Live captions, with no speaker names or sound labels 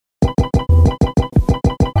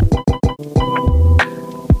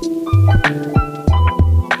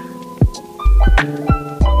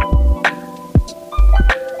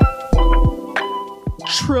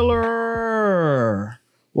Triller.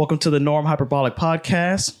 Welcome to the Norm Hyperbolic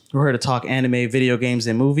Podcast. We're here to talk anime, video games,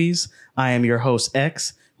 and movies. I am your host,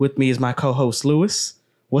 X. With me is my co-host, Lewis.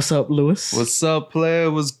 What's up, Lewis? What's up, player?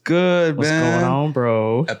 What's good, What's man? going on,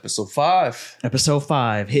 bro? Episode 5. Episode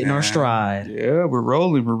 5, hitting our stride. Yeah, we're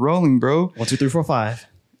rolling, bro. 1, 2, 3, 4, 5.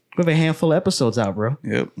 We have a handful of episodes out, bro.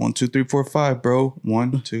 Yep, 1, 2, 3, 4, 5, bro.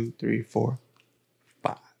 1, 2, 3, 4,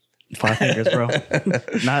 5. 5 fingers, bro.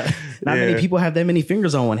 Not many people have that many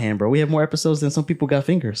fingers on one hand, bro. We have more episodes than some people got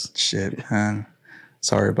fingers. Shit, man.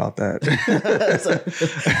 Sorry about that.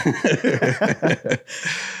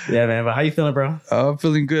 Yeah, man. But how you feeling, bro? I'm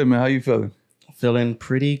feeling good, man. How you feeling? Feeling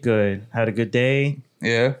pretty good. Had a good day.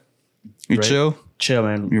 Yeah? You Great. chill? Chill,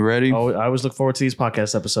 man. You ready? I always look forward to these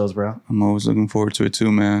podcast episodes, bro. I'm always looking forward to it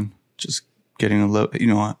too, man. Just getting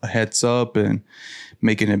a heads up and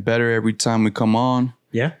making it better every time we come on.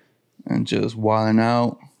 Yeah. And just wilding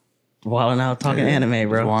out. Wilding out talking anime,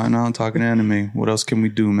 bro. Just wilding out talking anime. What else can we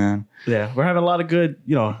do, man? Yeah. We're having a lot of good,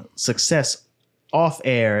 success off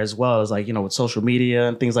air as well as with social media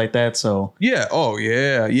and things like that. So Yeah. Oh,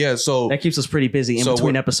 yeah. Yeah. So that keeps us pretty busy in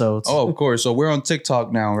between episodes. Oh, of course. So we're on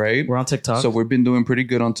TikTok now, right? We're on TikTok. So we've been doing pretty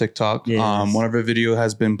good on TikTok. Yes. One of our video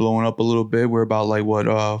has been blowing up a little bit. We're about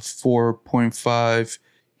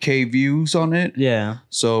 4.5K views on it. Yeah.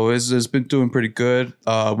 So it's been doing pretty good.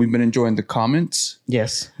 We've been enjoying the comments.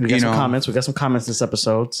 Yes. We got some comments. We got some comments this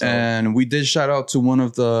episode. So. And we did shout out to one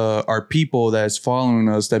of our people that's following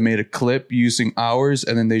us that made a clip using ours,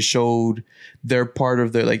 and then they showed their part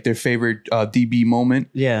of their favorite DB moment.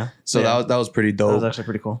 Yeah. So yeah. that was pretty dope. That was actually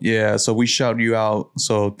pretty cool. Yeah, so we shout you out.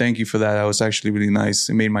 So thank you for that. That was actually really nice.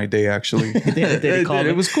 It made my day, actually.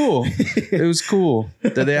 It was cool. It was cool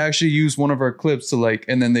that they actually used one of our clips to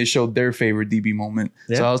and then they showed their favorite DB moment.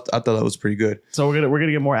 Yeah. So I thought that was pretty good. So we're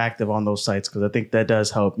gonna get more active on those sites because I think that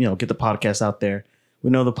does help. Get the podcast out there.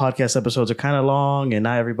 We know the podcast episodes are kind of long, and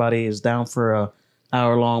not everybody is down for a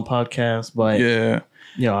hour-long podcast. But yeah.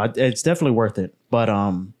 It's definitely worth it. But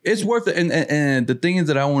it's worth it. And the thing is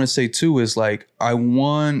that I want to say too is I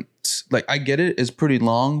get it, it's pretty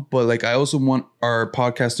long, but I also want our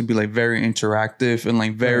podcast to be very interactive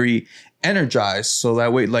and very energized. So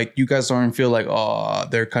that way you guys aren't feel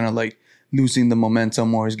they're kind of losing the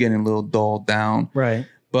momentum or is getting a little dulled down. Right.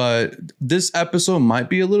 But this episode might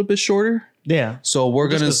be a little bit shorter. Yeah. So we're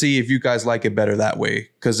gonna see if you guys like it better that way.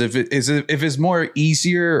 Because if it's more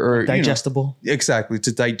easier or digestible, exactly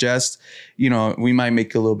to digest, we might make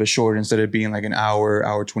it a little bit shorter instead of being an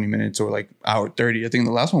hour 20 minutes or hour 30. I think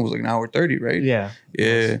the last one was an hour 30, right? Yeah.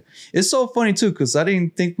 Yeah. It's so funny too because I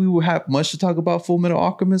didn't think we would have much to talk about Full Metal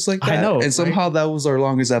Alchemist like that. I know, and somehow that was our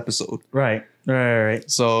longest episode. Right.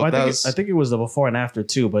 So I think it was the before and after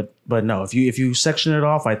too, but no, if you section it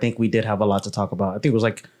off, I think we did have a lot to talk about. I think it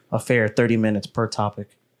was a fair 30 minutes per topic.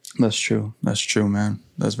 That's true, man.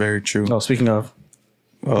 That's very true. Oh, speaking of,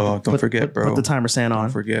 don't forget, bro. Put the timer stand on.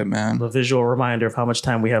 Don't forget, man. The visual reminder of how much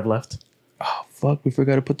time we have left. Oh fuck, we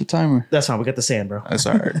forgot to put the timer. That's fine. We got the sand, bro. That's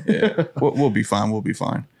all right. Yeah, we'll be fine.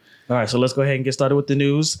 All right, so let's go ahead and get started with the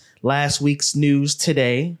news. Last week's news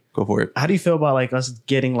today. Go for it. How do you feel about us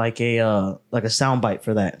getting a soundbite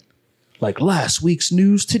for that? Last week's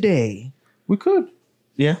news today. We could.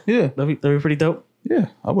 Yeah. Yeah. That'd be pretty dope. Yeah,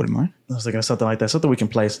 I wouldn't mind. I was thinking of something like that. Something we can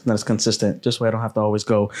play that's consistent. Just so I don't have to always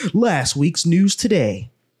go, last week's news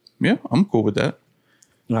today. Yeah, I'm cool with that.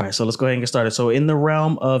 All right, so let's go ahead and get started. So in the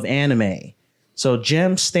realm of anime, so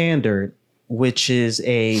Gem Standard, which is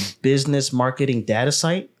a business marketing data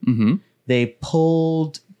site, they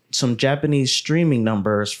pulled some Japanese streaming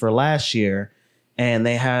numbers for last year, and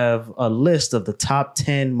they have a list of the top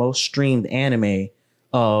 10 most streamed anime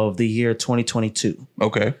of the year 2022.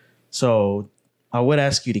 Okay. So I would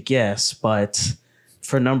ask you to guess, but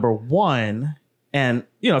for number 1, and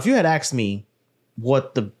if you had asked me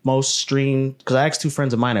what the most streamed, because I asked 2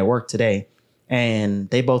 friends of mine at work today, and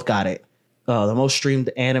they both got it. The most streamed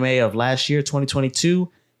anime of last year,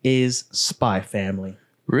 2022, is Spy Family.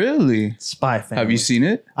 Really? Spy Family. Have you seen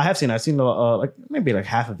it? I have seen it. I've seen maybe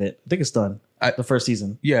half of it. I think it's done. The first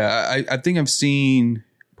season. Yeah, I think I've seen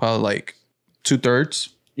probably 2/3.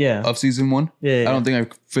 Yeah. Of season 1. Yeah. I don't think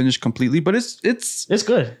I've finished completely, but it's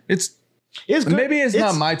good. It's good. Maybe it's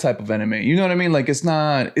not my type of anime. You know what I mean? It's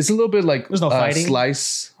not. It's a little bit there's no fighting.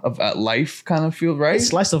 Slice of life kind of feel, right? It's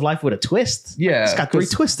slice of life with a twist. Yeah, it's got 3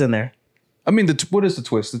 twists in there. I mean, what is the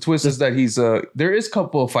twist? The twist is that he's there is a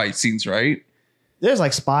couple of fight scenes, right? there's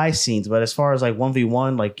like spy scenes, but as far as like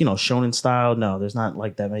 1v1, like, you know, shonen style, no, there's not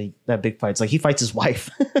like that big fights. Like he fights his wife.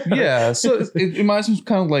 Yeah, so it reminds me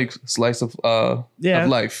kind of like slice of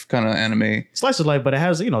life kind of anime. Slice of life, but it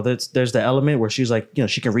has, you know, there's the element where she's like, you know,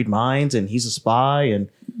 she can read minds and he's a spy, and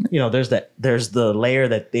you know, there's the layer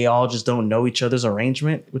that they all just don't know each other's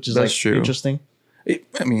arrangement, which is like true. Interesting.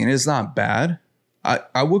 I mean, it's not bad.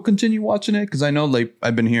 I would continue watching it because I know like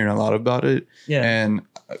I've been hearing a lot about it. Yeah, and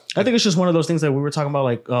I think it's just one of those things that we were talking about,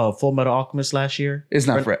 like Full Metal Alchemist last year. It's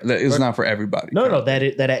not for everybody. No, that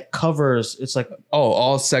it covers. It's like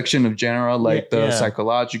all section of genre, like the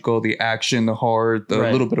psychological, the action, the horror, the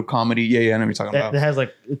little bit of comedy. Yeah, I know what you're talking about. It has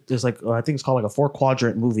like there's like I think it's called like a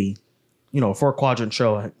 4-quadrant movie. You know, a 4-quadrant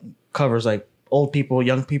show. It covers like old people,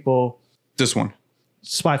 young people. This one,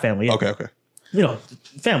 Spy Family. Yeah. Okay. You know,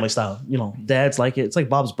 family style. You know, dads like it. It's like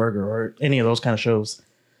Bob's Burger or any of those kind of shows.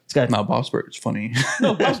 It's got Bob's Burger's funny.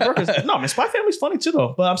 No, Bob's Burger's man. Spy Family's funny too,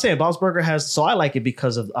 though. But I'm saying Bob's Burger has. So I like it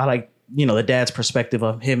because I like, you know, the dad's perspective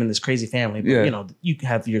of him and this crazy family. But, you know, you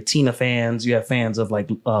have your Tina fans. You have fans of like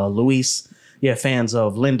Luis. You have fans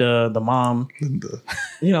of Linda, the mom. Linda.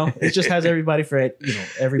 You know, it just has everybody for it. You know,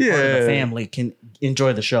 every part of the family can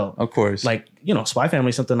enjoy the show. Of course. Like, you know, Spy Family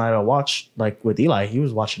is something I watch. Like with Eli, he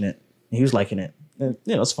was watching it. He was liking it. And,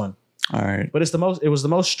 you know, it's fun. All right. But it was the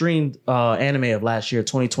most streamed anime of last year,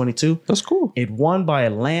 2022. That's cool. It won by a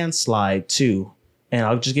landslide too. And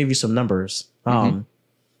I'll just give you some numbers.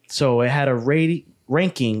 So it had a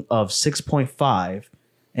ranking of 6.5.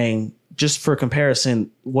 And just for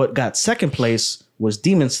comparison, what got second place was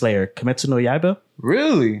Demon Slayer, Kimetsu no Yaiba.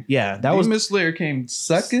 Really? Yeah. Demon Slayer came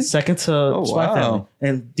second? Second to Spy Family.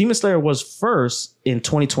 And Demon Slayer was first in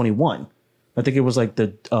 2021. I think it was like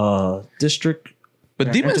the district.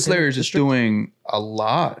 But Demon Slayer is just doing a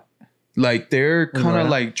lot. Like they're kind of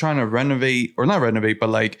like trying to renovate, or not renovate, but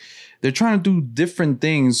like they're trying to do different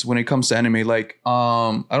things when it comes to anime. Like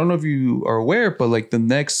I don't know if you are aware, but like the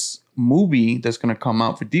next movie that's gonna come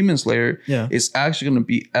out for Demon Slayer is actually gonna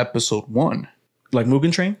be episode 1. Like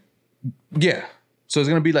Mugen Train? Yeah. So it's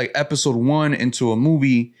gonna be like episode 1 into a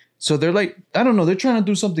movie. So they're like, I don't know, they're trying to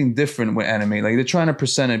do something different with anime. Like they're trying to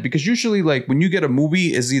present it, because usually like when you get a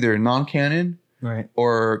movie, it's either non-canon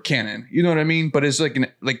or canon. You know what I mean? But it's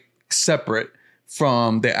like separate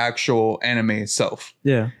from the actual anime itself.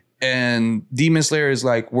 Yeah. And Demon Slayer is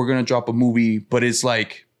like, we're gonna drop a movie, but it's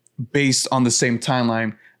like based on the same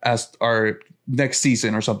timeline as our next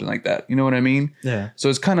season or something like that. You know what I mean? Yeah. So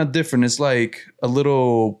it's kind of different. It's like a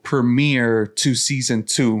little premiere to season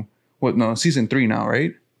 2. Season 3 now,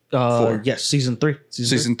 right? 4. Yes, season 3.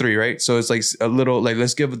 Season 3, right? So it's like a little like,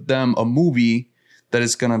 let's give them a movie that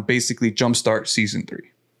is gonna basically jumpstart season 3.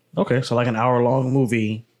 Okay, so like an hour-long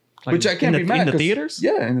movie. Like which I can't be mad in the theaters?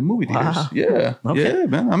 Yeah, in the movie theaters. Wow. Yeah. Okay. Yeah,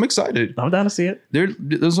 man. I'm excited. I'm down to see it.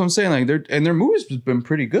 That's what I'm saying. Like their movies have been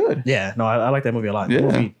pretty good. Yeah, no, I like that movie a lot. Yeah. The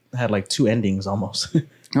movie had like 2 endings almost.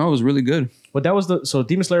 No, it was really good. But that was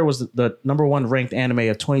Demon Slayer was the number 1 ranked anime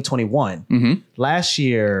of 2021. Mm-hmm. Last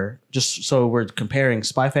year, just so we're comparing,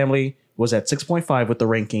 Spy Family was at 6.5 with the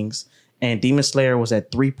rankings, and Demon Slayer was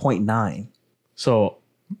at 3.9. So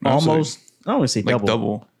almost, I don't want to say like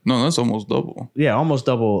double. No, that's almost double. Yeah, almost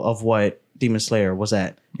double of what Demon Slayer was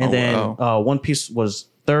at. And One Piece was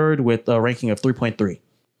third with a ranking of 3.3.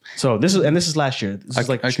 So this is last year. This is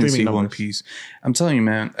like I can see numbers. One Piece. I'm telling you,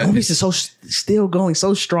 man. One Piece is still going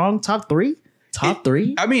so strong. Top 3? Top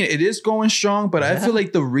 3? I mean, it is going strong, but I feel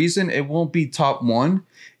like the reason it won't be top 1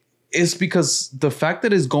 is because the fact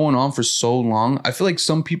that it's going on for so long, I feel like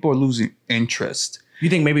some people are losing interest. You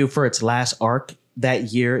think maybe for its last arc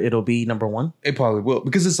that year, it'll be number 1? It probably will,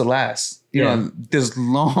 because it's the last. You know, this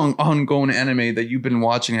long ongoing anime that you've been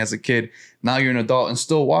watching as a kid. Now you're an adult and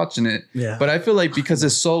still watching it. Yeah. But I feel like because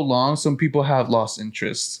it's so long, some people have lost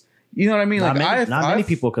interest. You know what I mean? Not many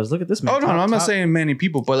people, because look at this man. Oh, no, I'm not saying many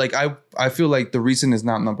people, but like I feel like the reason it's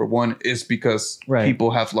not number 1 is because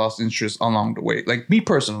people have lost interest along the way. Like me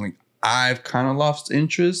personally, I've kind of lost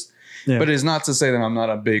interest. Yeah. But it's not to say that I'm not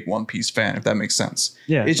a big One Piece fan, if that makes sense.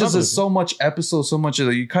 Yeah, it's just there's so much episodes, so much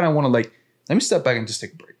that you kind of want to like, let me step back and just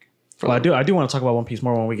take a break. Well, I do want to talk about One Piece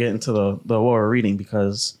more when we get into the what we're reading,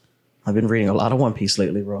 because I've been reading a lot of One Piece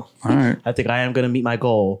lately, bro. All right. I think I am going to meet my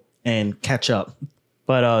goal and catch up.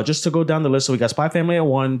 But just to go down the list, so we got Spy Family at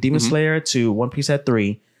 1, Demon Slayer at 2, One Piece at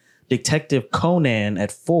 3, Detective Conan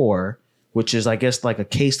at 4, which is, I guess, like a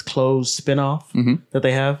Case Closed spinoff that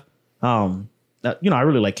they have. I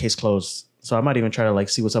really like Case Closed, so I might even try to like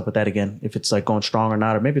see what's up with that again, if it's like going strong or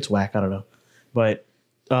not, or maybe it's whack. I don't know. But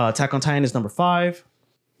Attack on Titan is number 5.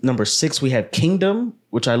 Number 6, we have Kingdom,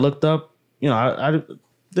 which I looked up. I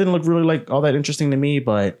didn't look really like all that interesting to me,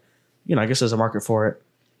 but I guess there's a market for it.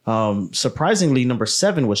 Surprisingly, number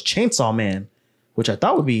 7 was Chainsaw Man, which I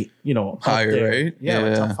thought would be, higher, there. right? Yeah,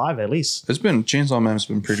 like top 5 at least. Chainsaw Man's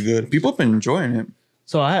been pretty good. People have been enjoying it.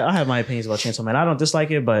 So I have my opinions about Chainsaw Man. I don't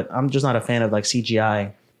dislike it, but I'm just not a fan of like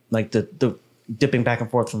CGI, like the dipping back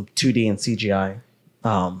and forth from 2D and CGI.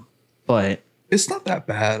 But it's not that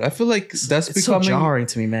bad. I feel like it's becoming so jarring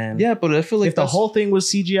to me, man. Yeah, but I feel like if the whole thing was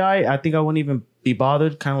CGI, I think I wouldn't even be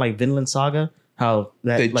bothered. Kind of like Vinland Saga, how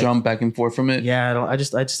that they jump back and forth from it. Yeah, I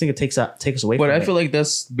just think it takes us away. But from I feel like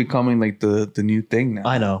that's becoming like the new thing now.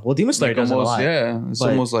 I know. Well, Demon Slayer does almost, it a lot. Yeah, it's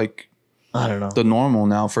almost like I don't know the normal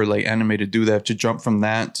now for like anime to do that, to jump from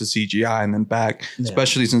that to CGI and then back,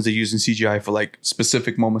 especially since they're using CGI for like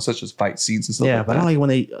specific moments such as fight scenes and stuff. Yeah, like but that. I don't like when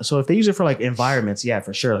they. So if they use it for like environments, yeah,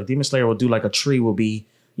 for sure. Like Demon Slayer will do like a tree will be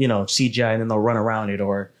CGI and then they'll run around it,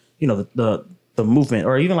 or the movement,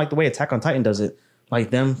 or even like the way Attack on Titan does it,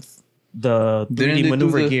 like them the 3D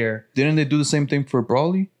maneuver gear. Didn't they do the same thing for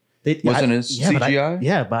Brawly? Wasn't it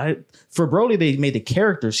CGI? But for Broly they made the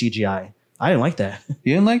character CGI. I didn't like that.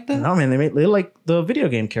 You didn't like that? No, man. They like the video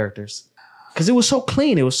game characters because it was so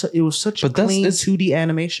clean. It was such a clean 2D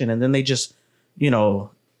animation, and then they just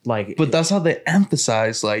like. But that's how they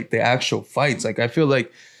emphasize like the actual fights. Like I feel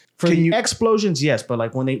like for the explosions, yes, but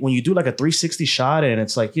like when you do like a 360 shot and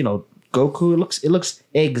it's like Goku, it looks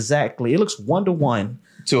 1-to-1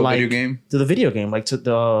 to a like, video game, to the video game, like to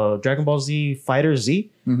the Dragon Ball Z Fighter Z.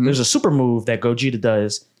 Mm-hmm. There's a super move that Gogeta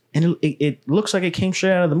does, and it looks like it came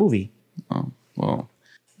straight out of the movie. Oh, well,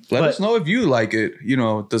 let us know if you like it.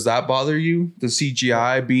 Does that bother you? The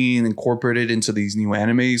CGI being incorporated into these new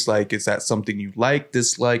animes? Like, is that something you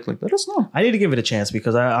dislike? Like, let us know. I need to give it a chance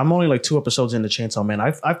because I'm only like 2 episodes into Chainsaw Man.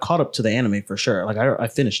 I've caught up to the anime for sure. Like, I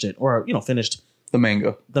finished it, or finished the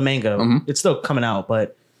manga. Mm-hmm. It's still coming out,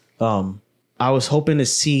 but I was hoping to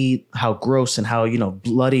see how gross and how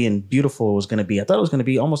bloody and beautiful it was going to be. I thought it was going to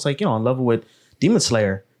be almost like on level with Demon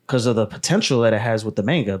Slayer because of the potential that it has with the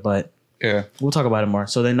manga, but. Yeah. We'll talk about it more.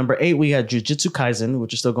 So then number 8, we had Jujutsu Kaisen,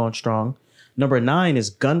 which is still going strong. Number 9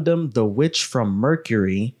 is Gundam the Witch from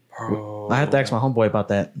Mercury. Bro. I have to ask my homeboy about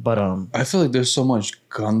that. But I feel like there's so much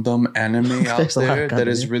Gundam anime out there that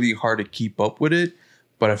it's really hard to keep up with it.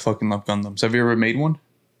 But I fucking love Gundams. Have you ever made one?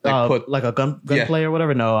 Like a gunplay or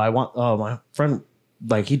whatever? No, I want my friend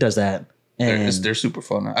he does that. And they're super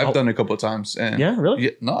fun. I've done it a couple of times. And yeah,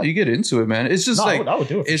 really? You get into it, man. It's just I would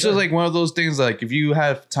do it. It's just like one of those things. Like if you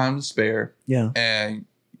have time to spare, and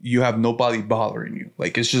you have nobody bothering you,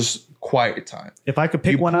 like it's just quiet time. If I could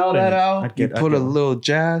pick one out, you put a little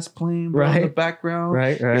jazz playing in the background,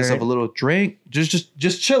 right? You have a little drink, just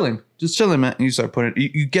chilling, man. And you start putting,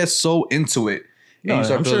 you get so into it, and you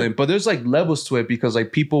start building. Sure. But there's like levels to it because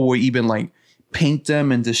like people will even like paint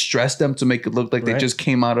them and distress them to make it look like they just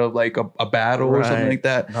came out of like a battle or something like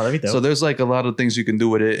that. No, that'd be dope. So there's like a lot of things you can do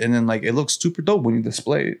with it, and then like it looks super dope when you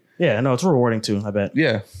display it. Yeah, no, it's rewarding too, I bet.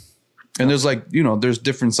 Yeah. And there's like, there's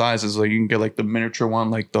different sizes. Like you can get like the miniature one,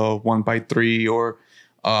 like the 1x3, or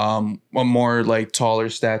a more like taller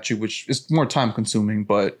statue, which is more time consuming,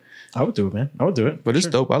 but I would do it, man. I would do it. But it's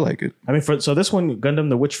dope. I like it. I mean, so this one, Gundam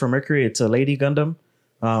the Witch from Mercury, it's a lady Gundam.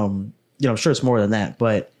 I'm sure it's more than that,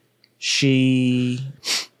 but it's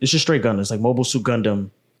just straight Gundam. It's like Mobile Suit Gundam,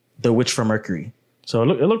 the Witch from Mercury. So it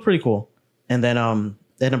looked pretty cool. And then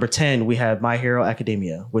at number 10, we have My Hero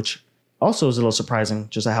Academia, which also is a little surprising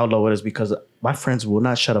just how low it is because my friends will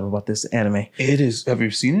not shut up about this anime. It is. Have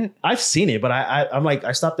you seen it? I've seen it, but I'm like,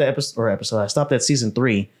 I stopped the episode. I stopped at season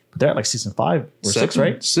 3, but they're at like season 5 or 6,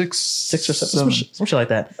 right? 6 or 7. Some shit like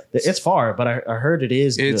that. It's far, but I heard it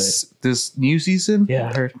is good. It's this new season? Yeah,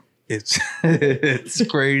 I heard. It's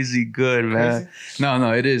crazy good, man. Crazy?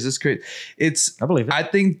 No, it is. It's crazy. I believe it. I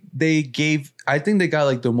think they got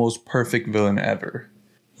like the most perfect villain ever.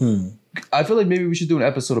 I feel like maybe we should do an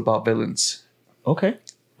episode about villains. Okay.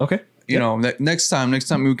 Next time we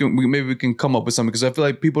can come up with something because I feel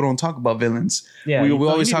like people don't talk about villains. Yeah, we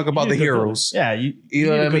always talk about the heroes. Yeah, you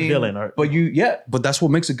know what I mean. Villain, but that's what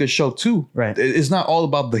makes a good show too. Right. It's not all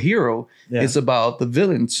about the hero. Yeah. It's about the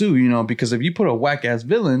villain too. Because if you put a whack ass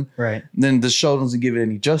villain, right, then the show doesn't give it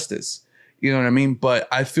any justice. You know what I mean? But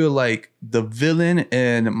I feel like the villain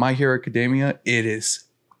in My Hero Academia,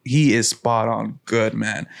 he is spot on good,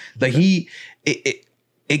 man. Like he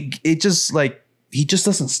just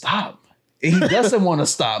doesn't stop. He doesn't want to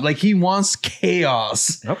stop. Like he wants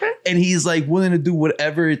chaos. Okay. And he's like willing to do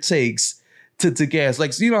whatever it takes to gas.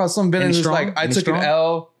 Like, how some villains is like, I took an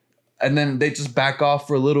L and then they just back off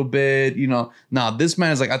for a little bit. This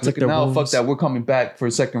man is like, I took an L. Fuck that. We're coming back for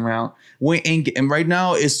a second round. And right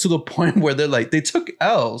now it's to the point where they're like, they took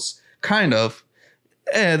L's kind of.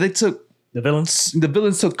 Yeah, they took The villains? The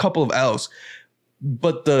villains took a couple of L's.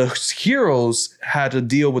 But the heroes had to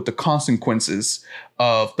deal with the consequences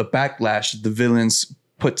of the backlash that the villains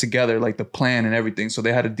put together, like the plan and everything. So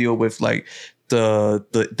they had to deal with like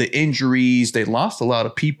the injuries. They lost a lot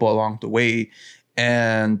of people along the way.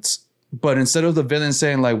 But instead of the villains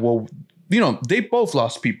saying like, well, you know, they both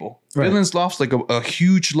lost people. Right. Villains lost like a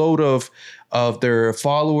huge load of their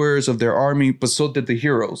followers, of their army, but so did the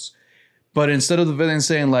heroes. But instead of the villains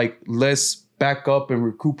saying like, let's back up and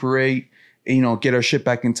recuperate, you know, get our shit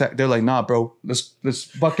back intact, they're like, nah, bro, let's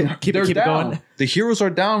fucking keep down. going. The heroes are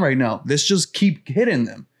down right now. Let's just keep hitting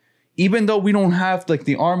them. Even though we don't have like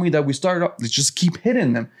the army that we started up, let's just keep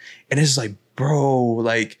hitting them. And it's like, bro,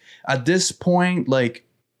 like at this point, like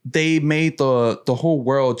they made the whole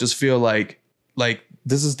world just feel like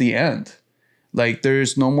this is the end. Like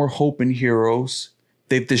there's no more hope in heroes.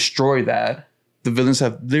 They've destroyed that. The villains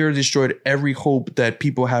have literally destroyed every hope that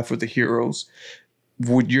people have for the heroes.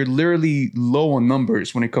 You're literally low on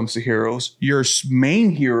numbers when it comes to heroes. Your main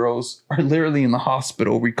heroes are literally in the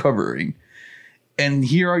hospital recovering. And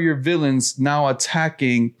here are your villains now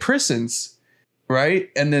attacking prisons, right?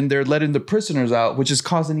 And then they're letting the prisoners out, which is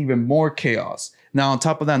causing even more chaos. Now, on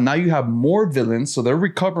top of that, now you have more villains. So they're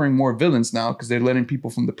recovering more villains now because they're letting people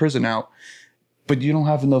from the prison out. But you don't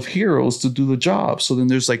have enough heroes to do the job. So then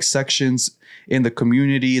there's like sections in the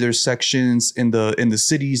community. There's sections in the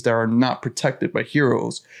cities that are not protected by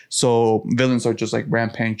heroes. So villains are just like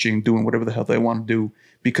rampaging, doing whatever the hell they want to do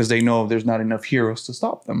because they know there's not enough heroes to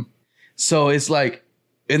stop them. So it's like,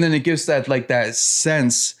 and then it gives that like that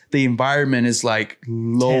sense. The environment is like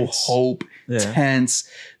low hope, tense.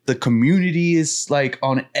 The community is like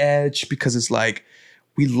on edge because it's like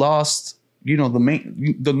we lost. You know,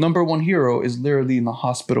 the number one hero is literally in the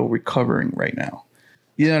hospital recovering right now.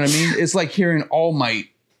 You know what I mean? It's like hearing All Might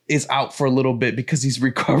is out for a little bit because he's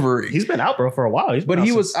recovering. He's been out, bro, for a while. But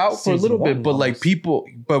he was out for a little bit. But like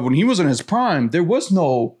but when he was in his prime, there was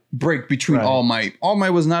no break between All Might. All Might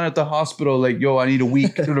was not at the hospital like, yo, I need a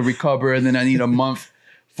week to recover and then I need a month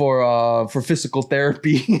for physical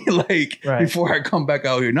therapy before I come back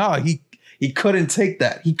out here. No, he couldn't take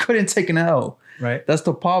that. He couldn't take an L. Right. That's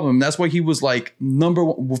the problem. That's why he was like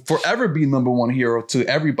will forever be number one hero to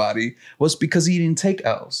everybody, was because he didn't take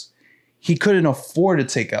L's. He couldn't afford to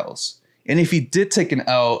take L's. And if he did take an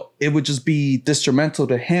L, it would just be detrimental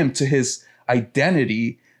to him, to his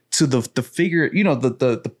identity, to the figure, you know,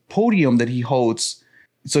 the podium that he holds.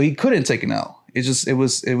 So he couldn't take an L. It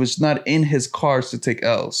was not in his cards to take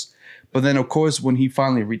L's. But then, of course, when he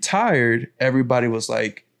finally retired, everybody was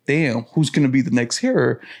like, damn, who's going to be the next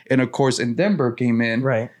hero? And of course, Endeavor came in.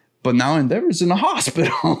 Right. But now Endeavor's in a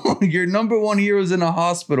hospital. Your number one hero is in a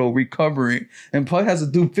hospital recovering and probably has to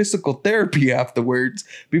do physical therapy afterwards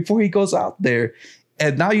before he goes out there.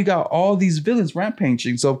 And now you got all these villains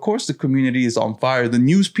rampaging. So, of course, the community is on fire. The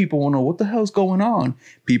news people want to know what the hell's going on.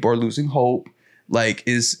 People are losing hope.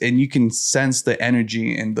 And you can sense the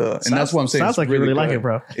energy and that's what I'm saying. Sounds like really you really like it,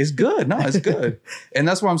 bro. It's good. No, it's good. And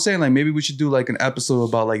that's what I'm saying. Like maybe we should do like an episode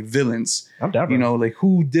about like villains. I'm down, bro. You know, like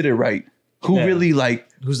who did it right? Who really like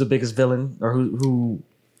who's the biggest villain or who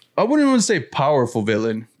I wouldn't even say powerful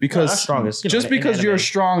villain because strongest. Just because you're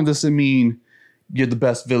strong doesn't mean you're the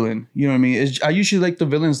best villain. You know what I mean? I usually like the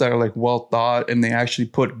villains that are like well thought and they actually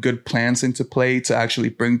put good plans into play to actually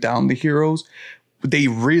bring down the heroes. They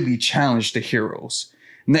really challenge the heroes,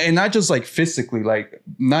 and not just like physically, like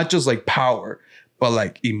not just like power, but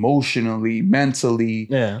like emotionally, mentally.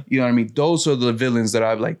 Yeah, you know what I mean. Those are the villains that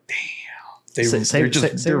I'm like, damn,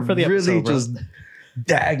 they're really just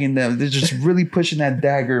dagging them. They're just really pushing that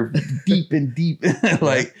dagger deep and deep.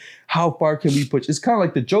 Like, how far can we push? It's kind of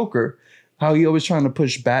like the Joker, how he always trying to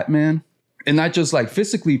push Batman. And not just like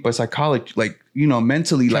physically, but psychology, like, you know,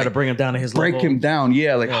 mentally. Try like to bring him down to his level. Break him down.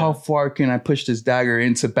 Yeah. Like how far can I push this dagger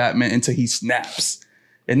into Batman until he snaps?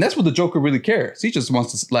 And that's what the Joker really cares. He just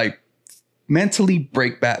wants to like mentally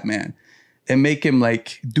break Batman and make him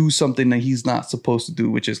like do something that he's not supposed to do,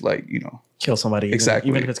 which is like, you know. Kill somebody. Exactly.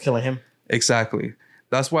 Even if it's killing him. Exactly.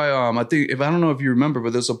 That's why I think, I don't know if you remember,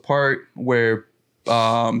 but there's a part where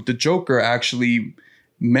the Joker actually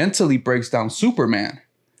mentally breaks down Superman.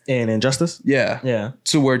 In Injustice? Yeah. Yeah.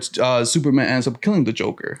 To where Superman ends up killing the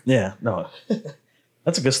Joker. Yeah. No.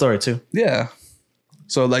 That's a good story too. Yeah.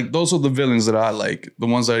 So like those are the villains that I like. The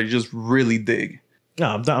ones that I just really dig. No,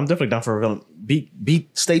 I'm definitely down for a villain.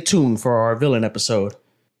 Stay tuned for our villain episode.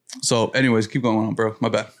 So anyways, keep going on, bro. My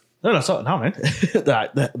bad. No, man.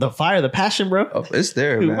 the fire, the passion, bro. Oh, it's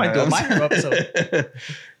there, man. We might do a My Hero episode.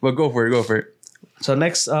 But go for it. So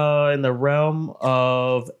next in the realm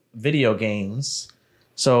of video games.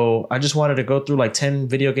 So I just wanted to go through like 10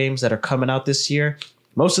 video games that are coming out this year.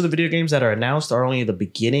 Most of the video games that are announced are only the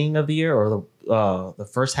beginning of the year or the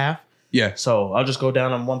first half. Yeah. So I'll just go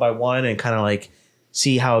down them one by one and kind of like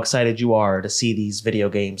see how excited you are to see these video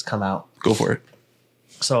games come out. Go for it.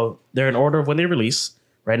 So they're in order of when they release.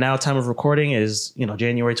 Right now, time of recording is,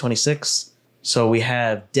 January 26th. So we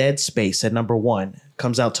have Dead Space at number 1.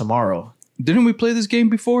 Comes out tomorrow. Didn't we play this game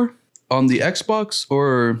before on the Xbox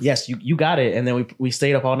or? Yes, you got it. And then we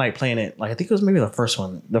stayed up all night playing it. Like, I think it was maybe the first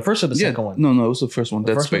one. The first or the second one? No, it was the first one.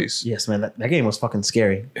 Dead Space. One? Yes, man. That game was fucking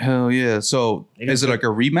scary. Hell yeah. So is it like a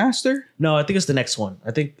remaster? No, I think it's the next one.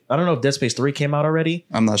 I don't know if Dead Space 3 came out already.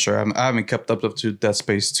 I'm not sure. I haven't kept up to Dead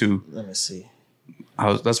Space 2. Let me see.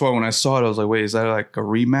 That's why when I saw it, I was like, wait, is that like a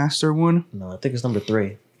remaster one? No, I think it's number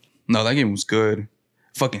 3. No, that game was good.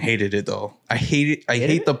 Fucking hated it though. I hate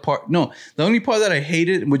the part. No, the only part that I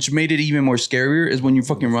hated, which made it even more scarier, is when you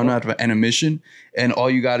fucking run out of an mission and all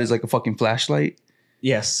you got is like a fucking flashlight.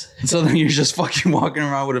 Yes. So then you're just fucking walking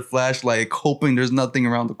around with a flashlight, hoping there's nothing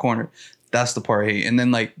around the corner. That's the part I hate. And then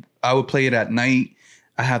like I would play it at night.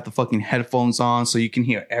 I have the fucking headphones on so you can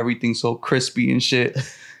hear everything so crispy and shit.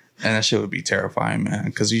 And that shit would be terrifying, man,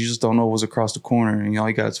 because you just don't know what's across the corner, and all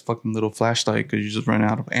you got is a fucking little flashlight because you just run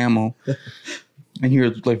out of ammo, and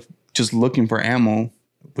you're like just looking for ammo,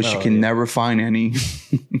 but you can never find any.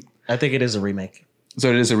 I think it is a remake.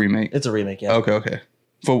 So it is a remake. It's a remake, yeah. Okay.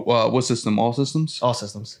 For what system? All systems? All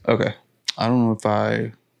systems. Okay. I don't know if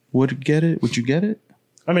I would get it. Would you get it?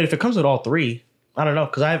 I mean, if it comes with all 3, I don't know,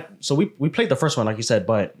 because we played the first one, like you said,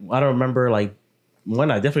 but I don't remember like.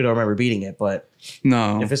 One, I definitely don't remember beating it, but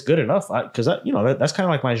no, if it's good enough, because that's kind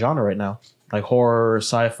of like my genre right now, like horror,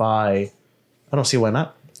 sci-fi. I don't see why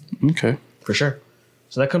not. Okay, for sure.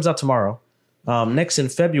 So that comes out tomorrow. Next in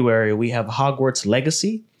February, we have Hogwarts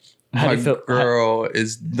Legacy. My girl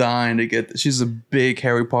is dying to get. She's a big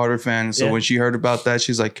Harry Potter fan, so when she heard about that,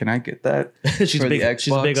 she's like, "Can I get that?" She's a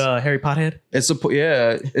big Harry Potter head. It's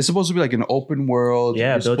supposed to be like an open world.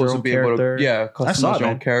 Yeah, build your own character. Customize your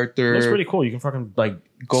own character. It's pretty cool. You can fucking like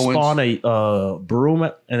spawn a broom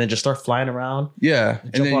and then just start flying around. Yeah,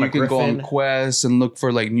 and then you can go on quests and look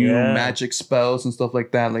for like new magic spells and stuff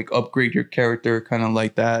like that. Like upgrade your character, kind of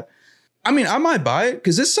like that. I mean, I might buy it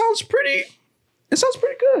because this sounds pretty. It sounds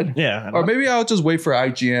pretty good. Yeah. Or maybe I'll just wait for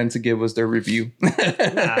IGN to give us their review. Nah,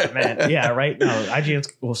 man. Yeah, right. No, IGN's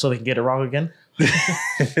so they can get it wrong again.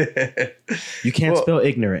 You can't spell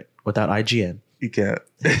ignorant without IGN. You can't.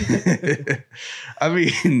 I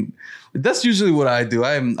mean, that's usually what I do.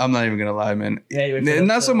 I'm not even gonna lie, man. Yeah,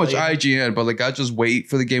 not so much IGN, but like I just wait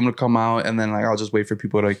for the game to come out, and then like I'll just wait for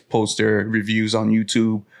people to like post their reviews on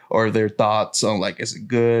YouTube or their thoughts on like is it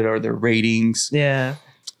good or their ratings. Yeah.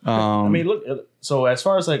 I mean, look. So as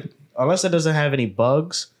far as like, unless it doesn't have any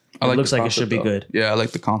bugs, it looks like it should be good. Yeah, I like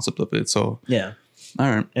the concept of it. So yeah. All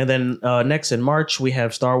right. And then next in March we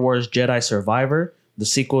have Star Wars Jedi Survivor, the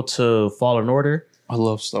sequel to Fallen Order. I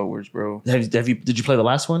love Star Wars, bro. Did you play the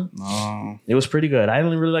last one? No. It was pretty good. I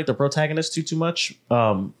didn't really like the protagonist too much.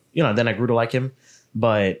 Then I grew to like him,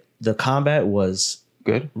 but the combat was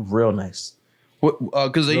good, real nice.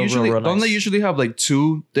 Because they usually don't they usually have like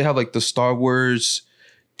 2? They have like the Star Wars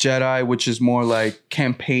Jedi, which is more like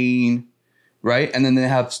campaign, right? And then they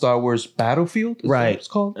have Star Wars Battlefield, is that what it's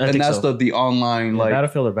called? And that's the online like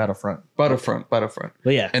Battlefield or Battlefront. Battlefront.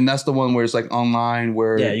 But yeah, and that's the one where it's like online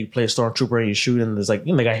where you play a stormtrooper and you shoot, and there's like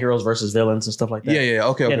they got heroes versus villains and stuff like that.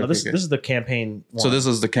 Okay. This is the campaign one. So this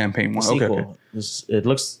is the campaign one. Okay. It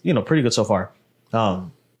looks pretty good so far.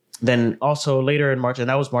 Then also later in March, and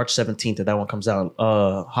that was March 17th that one comes out.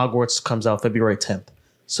 Hogwarts comes out February 10th.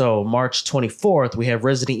 So March 24th, we have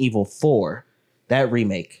Resident Evil 4, that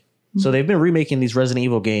remake. Mm-hmm. So they've been remaking these Resident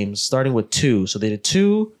Evil games, starting with 2. So they did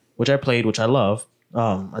 2, which I played, which I love.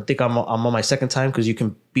 I think I'm on my second time because you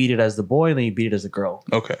can beat it as the boy and then you beat it as the girl.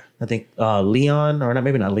 Okay. I think Leon, or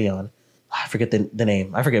maybe not Leon. I forget the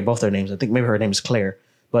name. I forget both their names. I think maybe her name is Claire.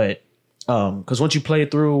 But because once you play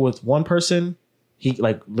it through with one person, he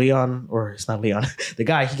like Leon, or it's not Leon, the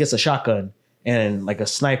guy, he gets a shotgun and like a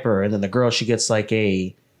sniper, and then the girl, she gets like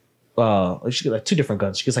she gets like 2 different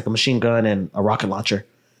guns. She gets like a machine gun and a rocket launcher.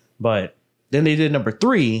 But then they did number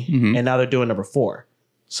 3, and now they're doing number 4.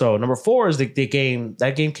 So number 4 is the game.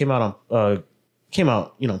 That game came out on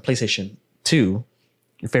PlayStation 2,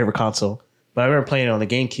 your favorite console. But I remember playing it on the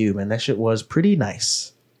GameCube, and that shit was pretty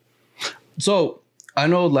nice. So I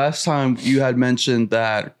know last time you had mentioned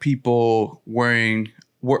that people weren't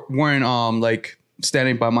like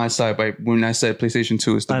standing by my side when I said PlayStation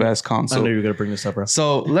 2 is the best console. I knew you were gonna bring this up, bro.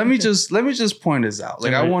 So let me just point this out.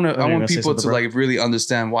 Like I want people to like really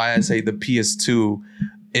understand why I say the PS2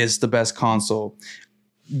 is the best console.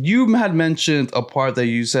 you had mentioned a part that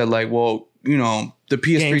you said like, well, you know, the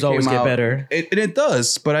PS3 Games always get better. It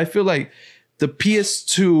does, but I feel like the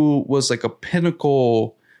PS2 was like a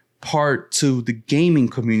pinnacle part to the gaming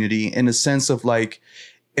community in a sense of like,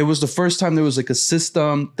 it was the first time there was like a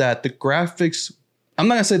system that the graphics, I'm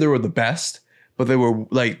not gonna say they were the best, but they were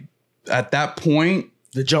like at that point.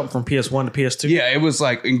 The jump from PS1 to PS2. Yeah, it was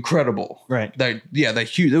like incredible. Right. That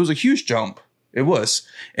huge. There was a huge jump. It was,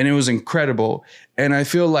 and it was incredible. And I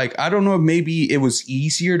feel like I don't know if maybe it was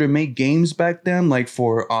easier to make games back then, like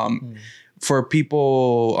for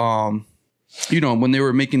people, you know, when they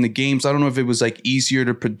were making the games. I don't know if it was like easier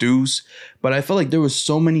to produce, but I felt like there was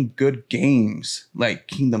so many good games, like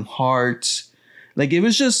Kingdom Hearts. Like it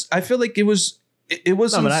was just, I feel like it was. It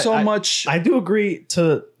wasn't much. I do agree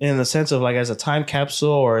in the sense of like as a time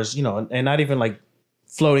capsule or as, you know, and not even like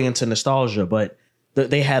floating into nostalgia, but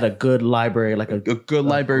they had a good library, like a good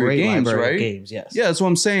library of games, right? Games, yes. Yeah, that's what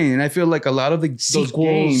I'm saying. And I feel like a lot of those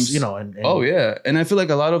games, you know, and oh yeah. And I feel like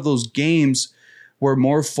a lot of those games were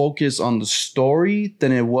more focused on the story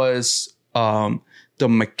than it was the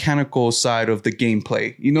mechanical side of the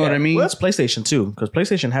gameplay. You know what I mean? Well, that's PlayStation too, because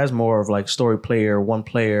PlayStation has more of like story player, one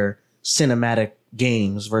player, cinematic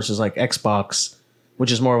games versus like Xbox,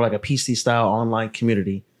 which is more of like a PC style online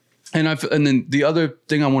community. And then the other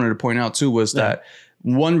thing I wanted to point out too was that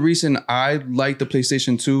one reason I liked the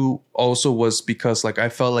PlayStation 2 also was because like I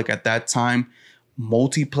felt like at that time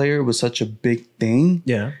multiplayer was such a big thing.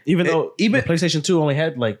 Yeah. Even though the PlayStation 2 only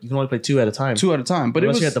had like you can only play two at a time. But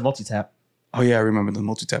unless you had the multi-tap. Oh yeah, I remember the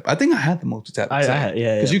multi-tap. I think I had the multi-tap. I had,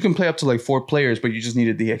 yeah. Because you can play up to like 4 players, but you just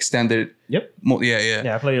needed the extended. Yep.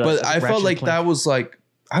 Yeah, I played. But I felt like that was like,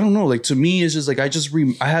 I don't know, like to me it's just like I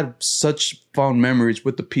had such fond memories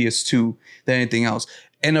with the PS2 than anything else.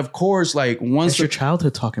 And of course, like once your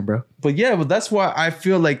childhood talking, bro. But yeah, but that's why I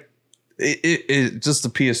feel like it just the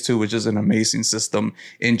PS2 was just an amazing system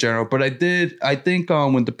in general. But I think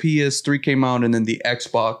when the PS3 came out and then the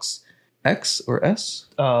Xbox X or S?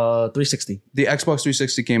 360. The Xbox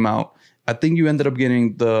 360 came out. I think you ended up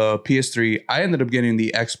getting the PS3. I ended up getting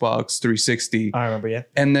the Xbox 360. I remember, yeah.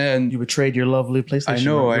 And then you betrayed your lovely PlayStation. I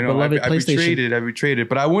know. I betrayed it.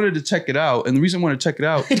 But I wanted to check it out. And the reason I wanted to check it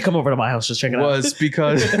out come over to my house, just check it out. Was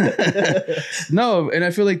because no, and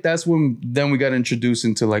I feel like that's when then we got introduced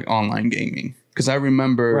into like online gaming. Because I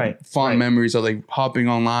remember fond memories of like hopping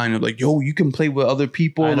online and like, yo, you can play with other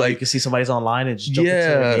people. Like you can see somebody's online and just jump into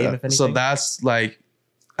a game if anything. So that's like,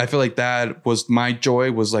 I feel like that was my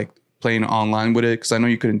joy, was like playing online with it, because I know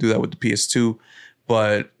you couldn't do that with the PS2,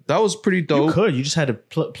 but that was pretty dope. You could. You just had to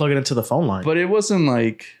plug it into the phone line. But it wasn't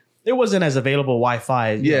like... It wasn't as available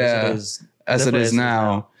Wi-Fi as it is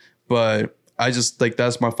now. But I just like,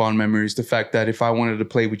 that's my fond memories. The fact that if I wanted to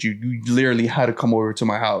play with you, you literally had to come over to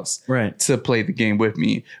my house to play the game with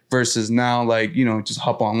me, versus now, like, you know, just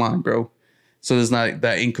hop online, bro. So there's not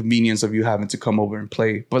that inconvenience of you having to come over and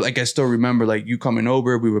play. But like, I still remember like you coming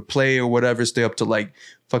over, we would play or whatever, stay up to like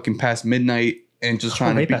fucking past midnight and just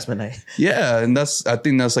trying to past midnight. Yeah. And I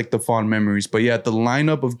think that's like the fond memories. But yeah, the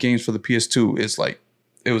lineup of games for the PS2 is like,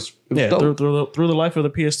 it was dope. Through the life of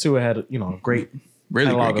the PS2, it had, you know, great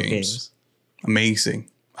really great games. Amazing.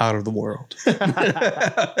 Out of the world. All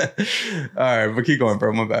right, but keep going,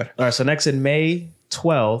 bro. My bad. All right, so next in May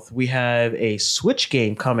 12th, we have a Switch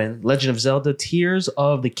game coming, Legend of Zelda Tears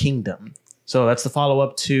of the Kingdom. So that's the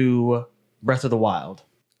follow-up to Breath of the Wild.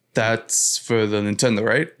 That's for the Nintendo,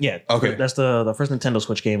 right? Yeah. Okay. That's the first Nintendo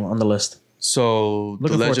Switch game on the list. So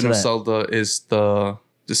the Legend of Zelda is the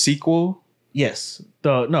sequel? Yes.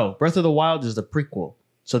 Breath of the Wild is the prequel.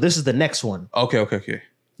 So this is the next one. Okay.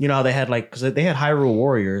 You know how they had because they had Hyrule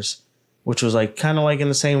Warriors, which was like kind of like in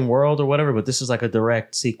the same world or whatever, but this is like a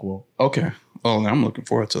direct sequel. Okay. Oh, I'm looking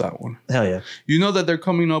forward to that one. Hell yeah. You know that they're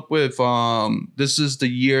coming up with, this is the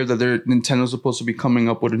year that Nintendo's supposed to be coming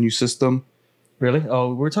up with a new system. Really? Oh,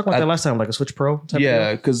 we were talking about that last time, like a Switch Pro type.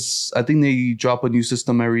 Yeah, because I think they drop a new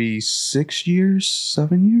system every 6 years,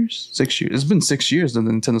 7 years, 6 years. It's been 6 years that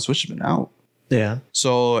the Nintendo Switch has been out. Yeah.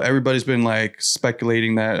 So everybody's been like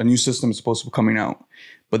speculating that a new system is supposed to be coming out,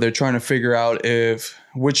 but they're trying to figure out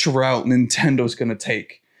which route Nintendo's going to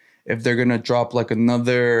take. If they're going to drop like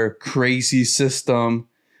another crazy system.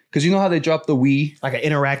 Because you know how they dropped the Wii? Like an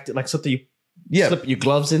interactive, like something you slip your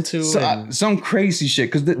gloves into? Some crazy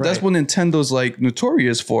shit. Because that's what Nintendo's like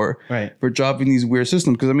notorious for. Right. For dropping these weird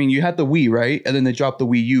systems. Because I mean, you had the Wii, right? And then they dropped the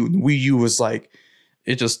Wii U. The Wii U was like,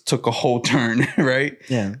 it just took a whole turn, right?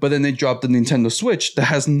 Yeah. But then they dropped the Nintendo Switch that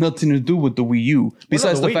has nothing to do with the Wii U.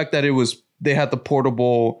 Besides the fact that it was they had the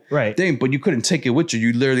portable thing, but you couldn't take it with you.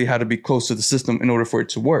 You literally had to be close to the system in order for it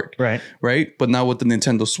to work. Right. But now with the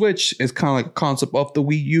Nintendo Switch, it's kind of like a concept of the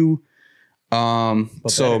Wii U.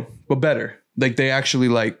 But better. Like they actually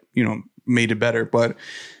like, you know, made it better. But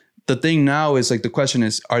the thing now is like the question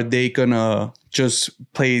is, are they gonna just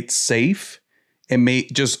play it safe and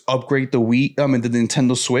just upgrade the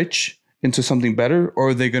Nintendo Switch into something better, or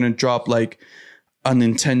are they gonna drop like a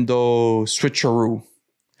Nintendo Switcheroo?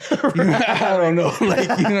 I don't know,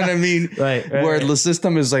 like, you know what I mean? Where the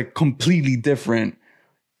system is like completely different.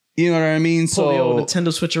 You know what I mean? So the old Nintendo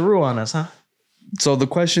Switcheroo on us, huh? So the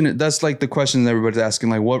question, that's like the question everybody's asking,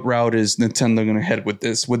 like, what route is Nintendo going to head with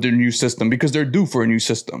this, with their new system? Because they're due for a new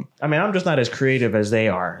system. I mean, I'm just not as creative as they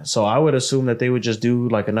are. So I would assume that they would just do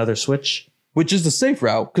like another Switch. Which is the safe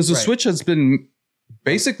route, because the Switch has been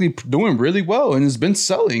basically doing really well and has been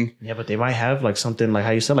selling. Yeah, but they might have like something like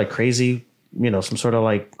how you said, like crazy, you know, some sort of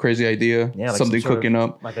like crazy idea. Yeah, like something cooking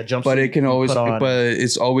up. Like a jump. But it can always, but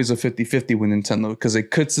it's always a 50-50 with Nintendo, because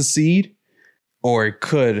it could succeed or it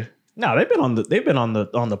could. No, they've been on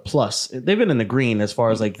the plus. They've been in the green as far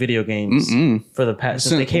as like video games for the past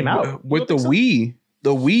since they came out. With the Wii,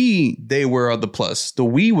 they were on the plus. The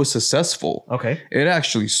Wii was successful. Okay. It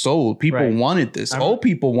actually sold. People wanted this. Old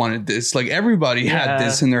people wanted this. Like everybody had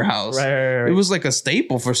this in their house. Right. It was like a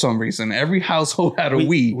staple for some reason. Every household had a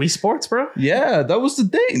Wii. Wii Sports, bro? Yeah, that was the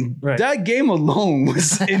thing. Right. That game alone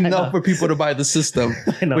was enough for people to buy the system,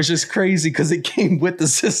 which is crazy because it came with the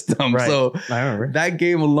system. Right. So I remember. That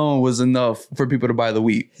game alone was enough for people to buy the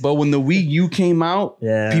Wii. But when the Wii U came out,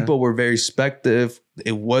 people were very speculative.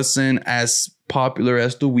 It wasn't as popular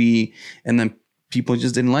as the Wii, and then people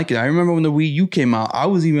just didn't like it. I remember when the Wii U came out, I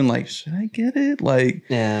was even like, should I get it? Like,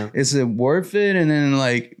 is it worth it? And then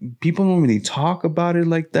like people don't really talk about it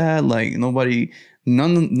like that. Like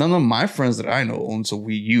none of my friends that I know owns a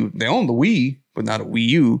Wii U. They own the Wii, but not a Wii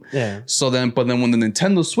U. Yeah. But then when the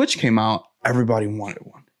Nintendo Switch came out, everybody wanted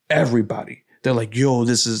one. Everybody. They're like, yo,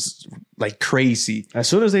 this is like crazy. As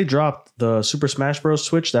soon as they dropped the Super Smash Bros.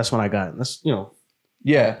 Switch, that's when I got it. That's, you know.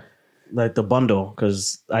 Yeah. Like the bundle,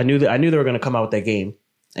 because I knew they were going to come out with that game.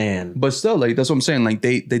 But still, like, that's what I'm saying. Like,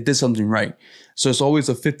 they did something right. So it's always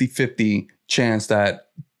a 50-50 chance that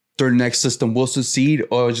their next system will succeed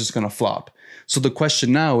or it's just going to flop. So the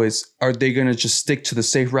question now is, are they going to just stick to the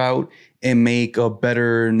safe route and make a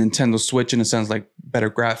better Nintendo Switch in a sense, like better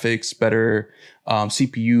graphics, better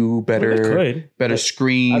CPU, better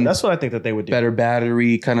screen? That's what I think that they would do. Better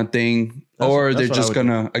battery kind of thing. Or they're just going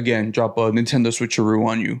to, again, drop a Nintendo Switcheroo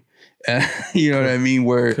on you. You know what I mean?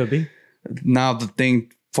 Where could be now the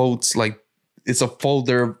thing folds like it's a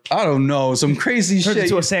folder. I don't know, some crazy shit.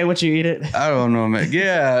 Into a sandwich, you eat it. I don't know, man.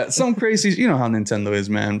 Yeah, some crazy. You know how Nintendo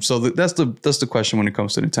is, man. So that's the question when it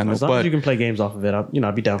comes to Nintendo. As long as you can play games off of it,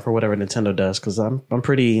 I'd be down for whatever Nintendo does, because I'm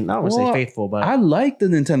pretty. I don't want to say faithful, but I like the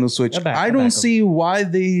Nintendo Switch. I don't see why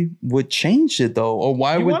they would change it though, or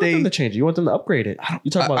why would they them to change it? You want them to upgrade it?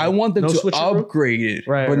 I want them to upgrade it,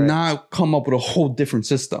 but not come up with a whole different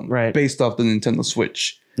system, based off the Nintendo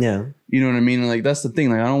Switch. Yeah. You know what I mean? Like, that's the thing.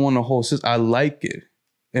 Like, I don't want a whole system. I like it.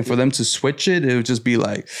 And for them to switch it, it would just be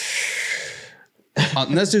like,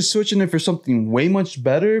 unless they're switching it for something way much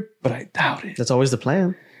better, but I doubt it. That's always the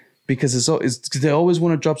plan. Because they always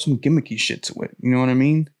want to drop some gimmicky shit to it. You know what I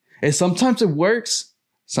mean? And sometimes it works.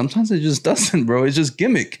 Sometimes it just doesn't, bro. It's just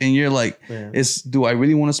gimmick. And you're like, do I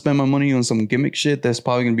really want to spend my money on some gimmick shit that's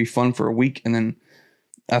probably going to be fun for a week? And then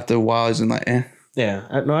after a while, it's like, eh. Yeah,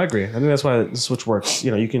 I agree. I think that's why the Switch works.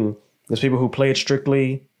 You know, there's people who play it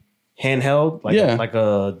strictly handheld, like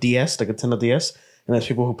a DS, like a Nintendo DS, and there's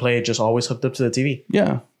people who play it just always hooked up to the TV.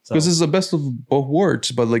 Yeah, because it's the best of both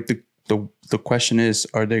worlds. But like the question is,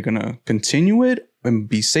 are they gonna continue it and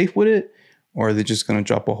be safe with it, or are they just gonna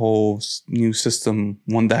drop a whole new system,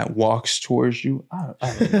 one that walks towards you? I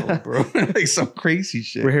don't know, bro. Like some crazy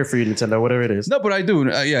shit. We're here for you, Nintendo, whatever it is. No, but I do.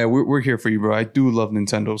 Yeah, we're here for you, bro. I do love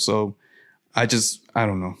Nintendo, so. I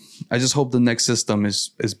don't know. I just hope the next system is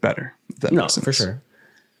better. No, for sure.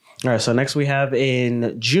 All right. So next we have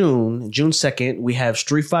in June 2nd, we have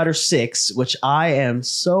Street Fighter 6, which I am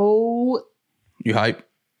so... You hype?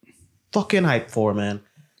 Fucking hype for, man.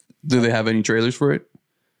 Do they have any trailers for it?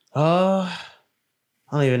 I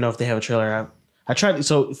don't even know if they have a trailer. I tried.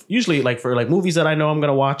 So usually like for like movies that I know I'm going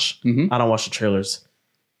to watch, I don't watch the trailers.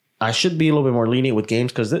 I should be a little bit more lenient with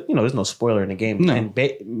games because, there's no spoiler in the game. No. And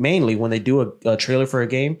mainly when they do a trailer for a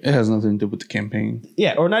game. It has nothing to do with the campaign.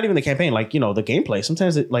 Yeah, or not even the campaign. Like, the gameplay.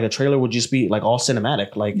 Sometimes like a trailer would just be like all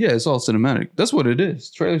cinematic. Like, yeah, it's all cinematic. That's what it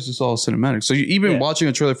is. Trailers is all cinematic. So even watching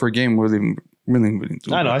a trailer for a game where they really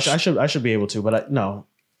do I know. I should be able to, but no.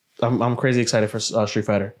 I'm crazy excited for Street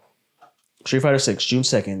Fighter. Street Fighter 6, June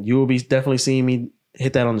 2nd. You will be definitely seeing me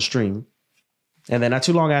hit that on the stream. And then not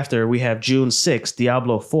too long after, we have June 6th,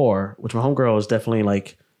 Diablo 4, which my homegirl is definitely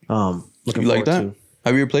like looking forward to.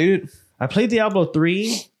 Have you ever played it? I played Diablo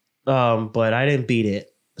 3, but I didn't beat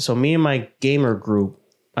it. So me and my gamer group,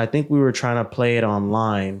 I think we were trying to play it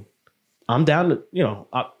online. I'm down to,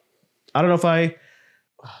 I don't know if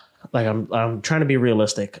I'm trying to be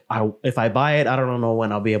realistic. If I buy it, I don't know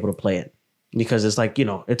when I'll be able to play it because it's like,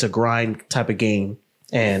 it's a grind type of game.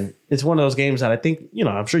 And it's one of those games that I think,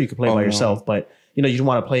 I'm sure you can play by yourself, but you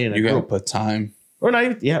want to play it in a group. You got to put time. Or not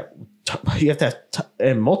even, you have to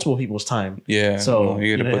have multiple people's time. Yeah. So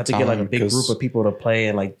you have to get like a big group of people to play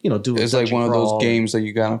and like, do it's like one of those games that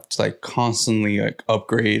you got to like constantly like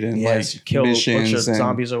upgrade and like kill missions a bunch of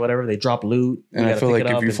zombies or whatever. They drop loot. And I feel like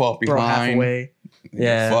if you fall behind, away.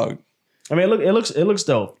 Fucked. I mean, it looks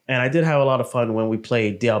dope. And I did have a lot of fun when we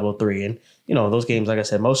played Diablo 3. And, those games, like I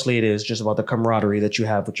said, mostly it is just about the camaraderie that you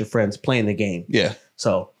have with your friends playing the game. Yeah.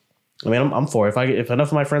 So, I mean, I'm for it. If enough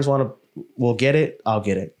of my friends will get it, I'll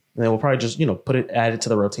get it. And then we'll probably just, add it to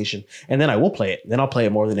the rotation. And then I will play it. Then I'll play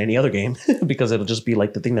it more than any other game because it'll just be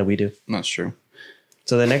like the thing that we do. That's true.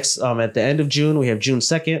 So the next, at the end of June, we have June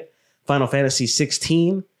 2nd, Final Fantasy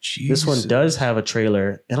 16. Jesus. This one does have a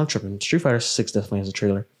trailer. And I'm tripping. Street Fighter 6 definitely has a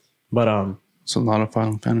trailer. But it's a lot of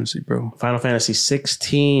Final Fantasy, bro. Final Fantasy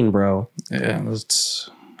 16, bro. Yeah,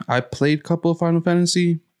 I played a couple of Final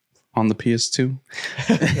Fantasy on the PS2.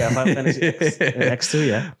 Yeah, Final Fantasy X2,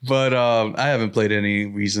 yeah. But I haven't played any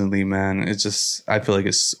recently, man. It's just I feel like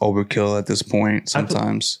it's overkill at this point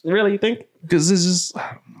sometimes. Really, you think? Because this is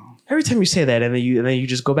I don't know. Every time you say that, and then you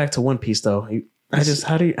just go back to One Piece, though.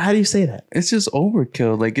 How do you say that? It's just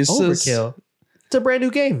overkill. Like it's overkill. It's a brand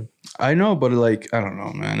new game. I know, but like I don't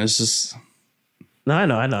know, man. It's just. No, I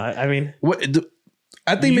know. I mean,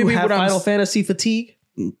 I think maybe what Final Fantasy fatigue.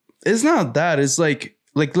 It's not that. It's like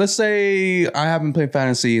let's say I haven't played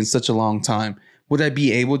fantasy in such a long time. Would I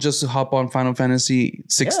be able just to hop on Final Fantasy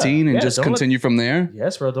 16 and just continue from there?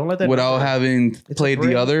 Yes, bro. Don't let that without having played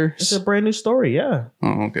the others. It's a brand new story. Yeah.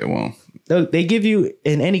 Oh, okay. Well, they give you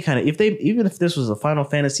in any kind of even if this was a Final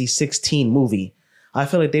Fantasy 16 movie, I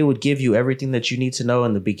feel like they would give you everything that you need to know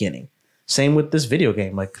in the beginning. Same with this video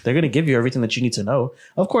game. Like they're going to give you everything that you need to know.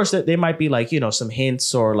 Of course, they might be like, some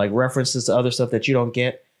hints or like references to other stuff that you don't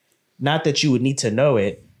get. Not that you would need to know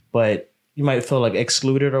it, but you might feel like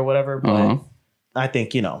excluded or whatever. But I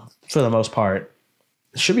think, for the most part,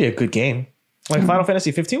 it should be a good game. Like Final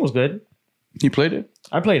Fantasy 15 was good. You played it?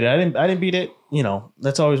 I played it. I didn't beat it.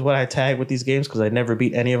 That's always what I tag with these games because I never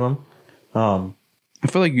beat any of them. I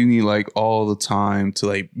feel like you need like all the time to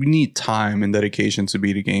like, you need time and dedication to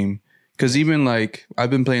beat a game. Because even like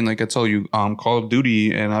I've been playing, like I told you, Call of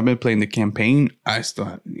Duty, and I've been playing the campaign. I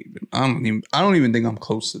don't even think I'm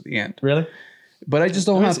close to the end. Really? But I just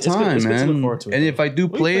don't have time, man. And if I do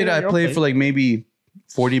play it, I play for like maybe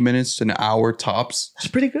 40 minutes to an hour tops. That's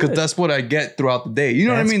pretty good. Because that's what I get throughout the day. You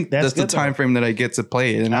know what I mean? That's the time frame that I get to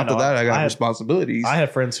play it. And after that, I got responsibilities. I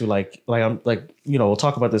have friends who we'll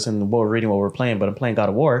talk about this in what we're reading, what we're playing, but I'm playing God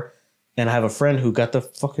of War, and I have a friend who got the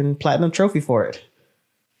fucking platinum trophy for it.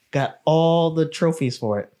 Got all the trophies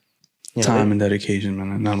for it. Time and dedication,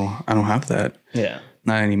 man. I don't have that. Yeah.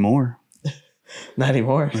 Not anymore. Not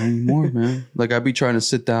anymore. Not anymore, man. Like I'd be trying to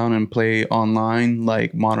sit down and play online,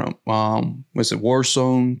 like modern. Was it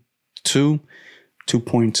Warzone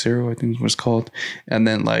 2.0? I think it was called, and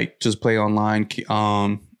then like just play online.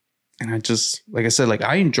 And I just like I said, like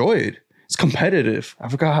I enjoy it. It's competitive. I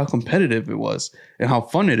forgot how competitive it was and how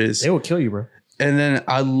fun it is. They will kill you, bro. And then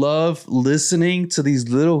I love listening to these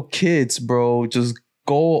little kids, bro, just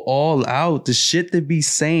go all out. The shit they be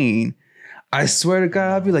saying. I swear to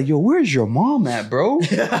God, I'd be like, yo, where's your mom at, bro?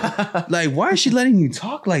 Like, why is she letting you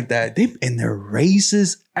talk like that? And they're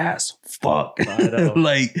racist as fuck.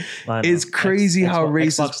 Like, it's crazy how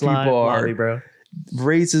racist people are. Bro.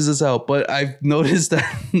 Racist as hell. But I've noticed that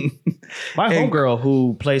my homegirl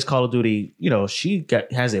who plays Call of Duty, she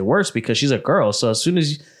has it worse because she's a girl. So as soon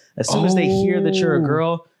as they hear that you're a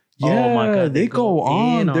girl, oh my God, they go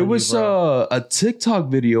on. There was a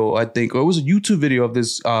TikTok video, I think, or it was a YouTube video of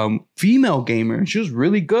this female gamer, and she was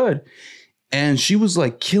really good, and she was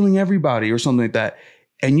like killing everybody or something like that.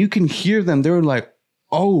 And you can hear them; they were like,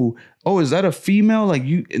 "Oh, is that a female?" Like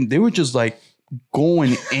you, and they were just like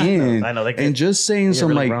going in. I know, and just saying some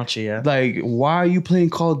really like, raunchy, like, why are you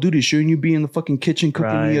playing Call of Duty? Shouldn't you be in the fucking kitchen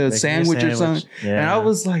cooking me a sandwich or something? Yeah. And I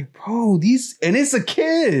was like, bro, and it's a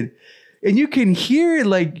kid, and you can hear it.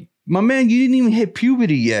 Like, my man, you didn't even hit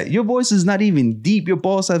puberty yet. Your voice is not even deep. Your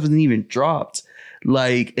balls haven't even dropped.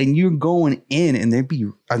 Like, and you're going in and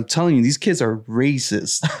I'm telling you, these kids are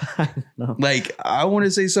racist. No. Like, I want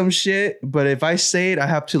to say some shit, but if I say it, I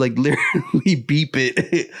have to like literally beep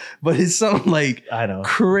it. But it's some like I know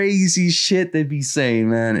crazy shit they be saying,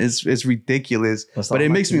 man. It's ridiculous. But it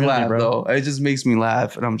makes me laugh, though. It just makes me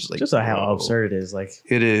laugh. And I'm just like, just how absurd it is. Like,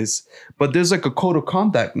 it is. But there's like a code of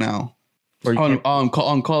conduct now on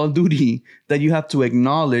Call of Duty that you have to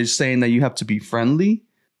acknowledge, saying that you have to be friendly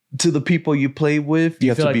to the people you play with. You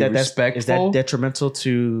have to be respectful. Is that detrimental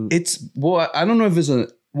to? I don't know if it's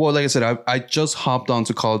like I said, I just hopped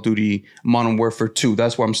onto Call of Duty Modern Warfare 2.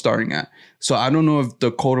 That's where I'm starting at. So I don't know if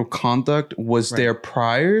the code of conduct was there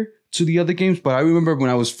prior to the other games, but I remember when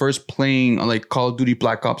I was first playing like Call of Duty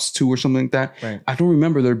Black Ops 2 or something like that. Right. I don't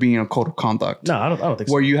remember there being a code of conduct. No, I don't think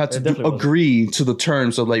so. Where you have to agree to the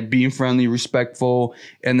terms of like being friendly, respectful,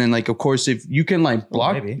 and then like of course if you can like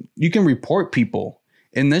block, you can report people,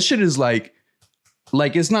 and this shit is like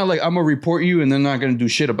it's not like I'm gonna report you and they're not gonna do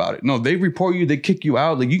shit about it. No, they report you, they kick you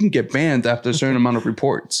out. Like you can get banned after a certain amount of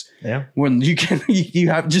reports. Yeah. When you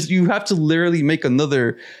have to literally make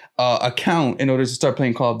another account in order to start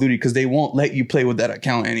playing Call of Duty because they won't let you play with that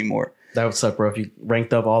account anymore. That would suck, bro. If you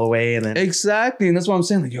ranked up all the way and then exactly, and that's what I'm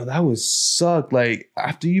saying. Like, yo, that would suck. Like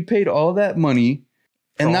after you paid all that money.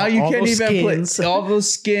 And now you can't even play all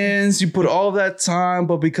those skins. You put all that time,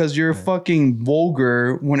 but because you're fucking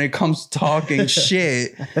vulgar when it comes to talking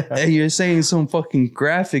shit and you're saying some fucking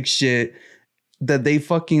graphic shit that they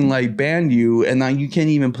fucking like banned you, and now you can't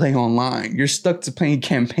even play online. You're stuck to playing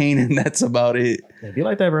campaign, and that's about it. It'd be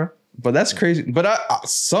like that, bro. But that's crazy. But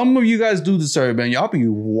some of you guys do deserve it, man. Y'all be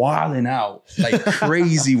wilding out, like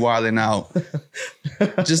crazy wilding out.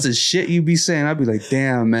 Just the shit you be saying, I'd be like,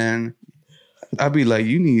 damn, man. I'd be like,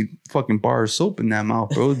 you need fucking bar of soap in that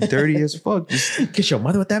mouth, bro. Dirty as fuck. Just kiss your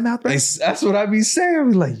mother with that mouth, bro. That's what I'd be saying. I'd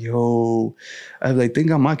be like, yo. I'd be like, thank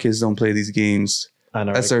God my kids don't play these games. I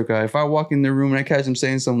know. That's their guy. If I walk in the room and I catch them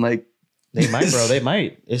saying something like, they might, bro. They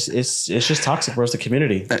might. It's just toxic, bro. It's the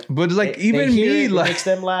community. But like even me, like makes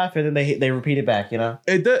them laugh, and then they repeat it back. You know.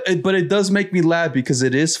 But it does make me laugh because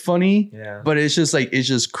it is funny. Yeah. But it's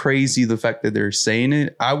just crazy the fact that they're saying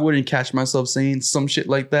it. I wouldn't catch myself saying some shit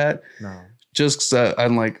like that. No. Just cause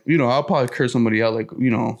I'm like, I'll probably curse somebody out, like,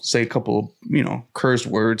 say a couple, curse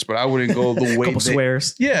words, but I wouldn't go the way couple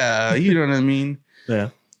swears. Yeah, you know what I mean? Yeah.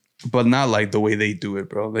 But not like the way they do it,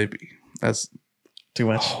 bro. That's too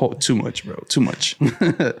much. Too much, bro. Too much.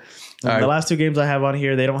 The last two games I have on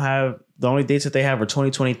here, they don't have, the only dates that they have are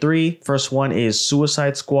 2023. First one is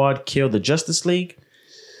Suicide Squad Kill the Justice League.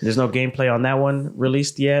 There's no gameplay on that one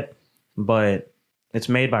released yet, but it's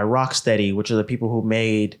made by Rocksteady, which are the people who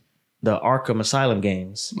made the Arkham Asylum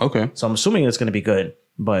games. Okay. So I'm assuming it's going to be good,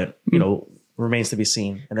 but, remains to be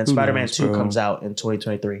seen. And then Spider-Man 2 comes out in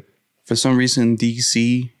 2023. For some reason,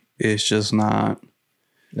 DC is just not.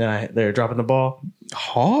 Yeah, they're dropping the ball.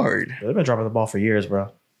 Hard. They've been dropping the ball for years,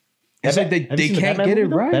 bro. It's like they can't get it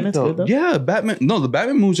right, though. Yeah, Batman. No, the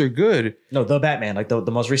Batman movies are good. No, the Batman, like the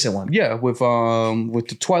most recent one. Yeah, with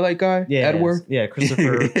the Twilight guy, Edward. Yeah,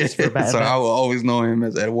 Christopher Batman. So I will always know him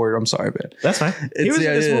as Edward. I'm sorry, man. That's fine. He was in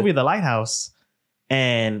this movie, The Lighthouse,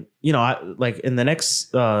 and like in the next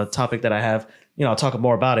topic that I have, I'll talk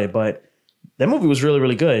more about it. But that movie was really,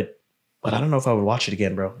 really good. But I don't know if I would watch it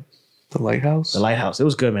again, bro. The Lighthouse. The Lighthouse. It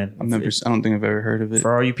was good, man. I don't think I've ever heard of it.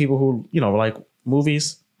 For all you people who like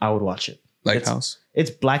movies, I would watch it. Lighthouse. It's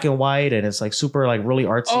black and white and it's like super like really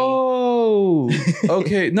artsy. Oh,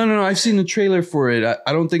 okay. No. I've seen the trailer for it.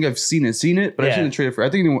 I don't think I've seen it, but I've seen the trailer for it.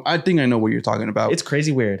 I think I know what you're talking about. It's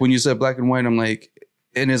crazy weird. When you said black and white, I'm like,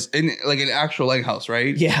 in like an actual lighthouse,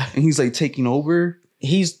 right? Yeah. And he's like taking over.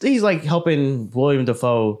 He's like helping William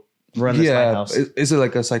Dafoe run this lighthouse. Is it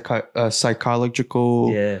like a psychological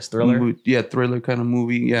thriller? Movie? Thriller kind of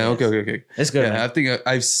movie. Yeah, yes. Okay. It's good. Yeah, man. I think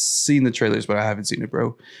I've seen the trailers, but I haven't seen it,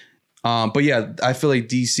 bro. But yeah, I feel like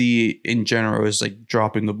DC in general is like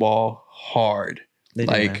dropping the ball hard. They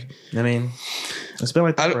do, man. I mean, it's been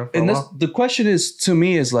like that for a while. The question is to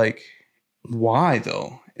me is like, why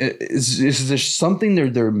though? Is there something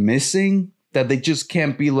they're missing that they just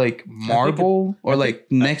can't be like Marvel or like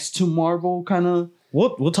next to Marvel kind of?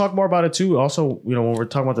 We'll talk more about it too. Also, when we're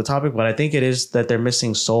talking about the topic, but I think it is that they're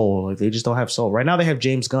missing soul. Like they just don't have soul. Right now, they have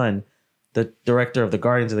James Gunn, the director of the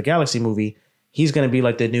Guardians of the Galaxy movie. He's going to be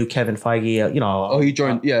like the new Kevin Feige. He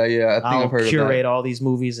joined. Yeah. I think I've heard of that. Curate all these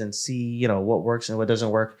movies and see, what works and what doesn't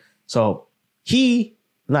work. So I'm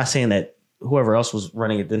not saying that whoever else was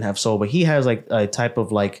running it didn't have soul, but he has like a type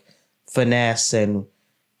of like finesse and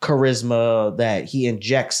charisma that he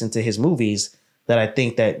injects into his movies that I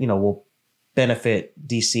think that, will benefit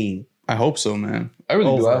DC. I hope so, man. I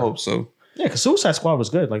really do. I hope so. Yeah, because Suicide Squad was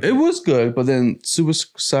good. Like it was good, but then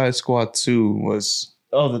Suicide Squad 2 was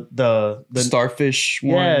the starfish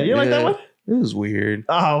one. Yeah, you like that one? It was weird.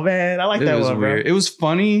 Oh man, I like that one. It was weird. Bro. It was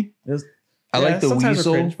funny. I like the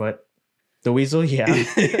weasel, cringe, but the weasel, yeah,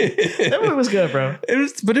 that one was good, bro. It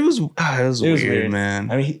was weird, man.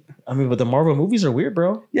 I mean, but the Marvel movies are weird,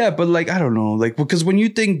 bro. Yeah, but like I don't know, like because when you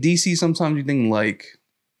think DC, sometimes you think like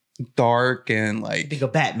dark and like you think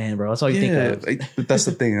of Batman, bro. That's all you think of. But that's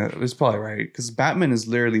the thing. It's probably right because Batman is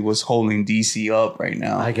literally what's holding DC up right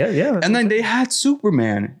now. I guess, yeah. And then they had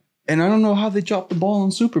Superman, and I don't know how they dropped the ball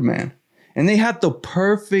on Superman. And they had the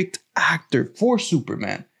perfect actor for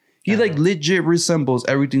Superman. He like legit resembles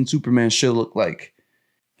everything Superman should look like.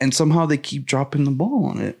 And somehow they keep dropping the ball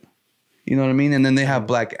on it. You know what I mean? And then they have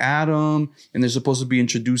Black Adam, and they're supposed to be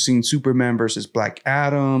introducing Superman versus Black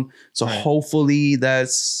Adam. So hopefully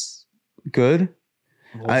that's good.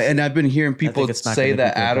 And I've been hearing people say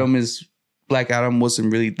that Black Adam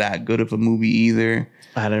wasn't really that good of a movie either.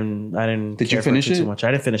 I didn't. Did you finish it? Too much.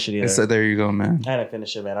 I didn't finish it either. So there you go, man. I didn't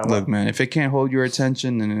finish it, man. Look, man, if it can't hold your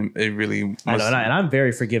attention, then it really. I know, and I'm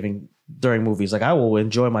very forgiving during movies. Like I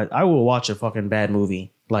will watch a fucking bad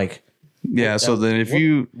movie. Like yeah. So then if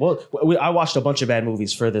I watched a bunch of bad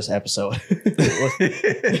movies for this episode.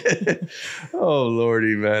 Oh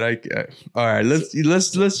lordy, man! All right.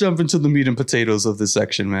 Let's jump into the meat and potatoes of this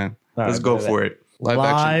section, man. Let's go for it.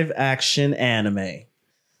 Live action anime.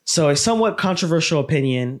 So a somewhat controversial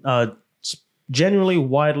opinion, generally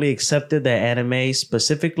widely accepted that anime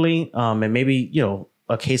specifically, and maybe,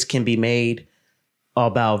 a case can be made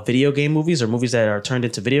about video game movies or movies that are turned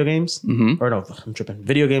into video games. Mm-hmm. Or no, I'm tripping.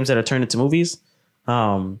 Video games that are turned into movies,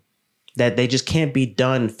 that they just can't be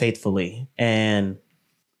done faithfully and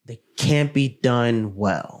they can't be done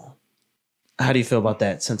well. How do you feel about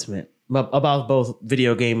that sentiment? About both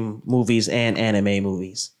video game movies and anime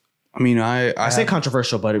movies? I mean, I say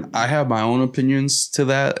controversial, but I have my own opinions to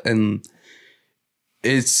that. And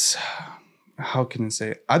it's, how can I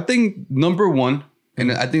say it? I think number one,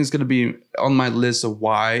 and I think it's going to be on my list of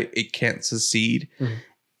why it can't succeed.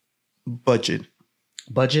 Mm-hmm.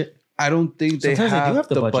 Budget. I don't think they have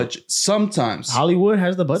the budget. Sometimes. Hollywood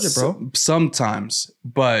has the budget, bro. Sometimes.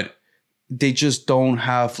 But they just don't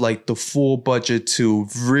have like the full budget to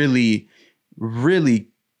really, really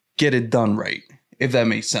get it done right. If that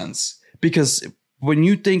makes sense. Because when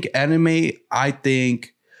you think anime, I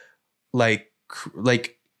think like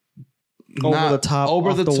over the top,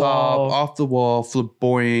 off the wall,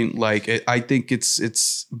 flamboyant. Like I think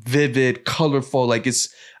it's vivid, colorful, like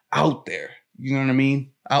it's out there. You know what I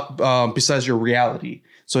mean? Besides your reality.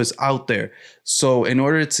 So it's out there. So in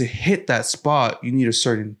order to hit that spot, you need a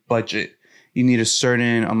certain budget. You need a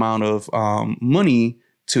certain amount of money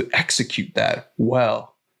to execute that well.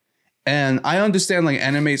 And I understand like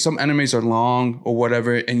some animes are long or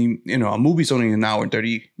whatever. And you know, a movie's only an hour and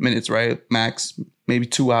 30 minutes, right? Max, maybe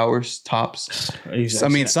 2 hours tops. I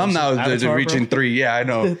mean, some now they're reaching 3. Yeah, I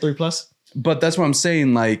know. 3+. But that's what I'm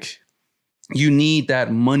saying. Like you need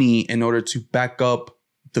that money in order to back up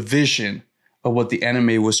the vision of what the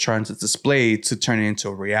anime was trying to display to turn it into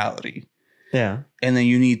a reality. Yeah. And then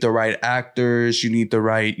you need the right actors. You need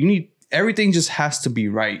everything just has to be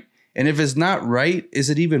right. And if it's not right, is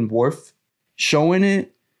it even worth showing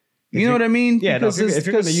it? You know what I mean? Yeah, if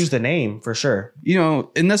you're going to use the name, for sure. You know,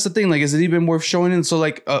 and that's the thing. Like, is it even worth showing it? So,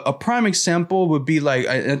 like, a prime example would be like,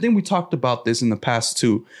 I think we talked about this in the past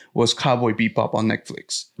too, was Cowboy Bebop on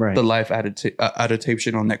Netflix. Right. The live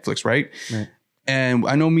adaptation on Netflix, right? And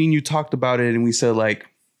I know me and you talked about it, and we said, like,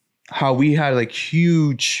 how we had, like,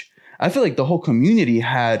 huge... I feel like the whole community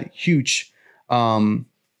had huge...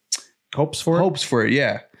 hopes for it,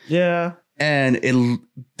 yeah. Yeah. And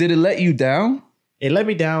did it let you down? It let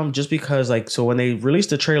me down just because, like, so when they released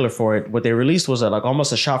the trailer for it, what they released was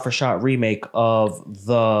almost a shot-for-shot remake of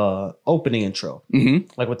the opening intro. Mm-hmm.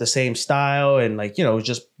 Like, with the same style and, like,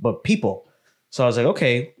 but people. So I was like,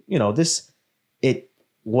 okay,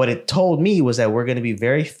 what it told me was that we're going to be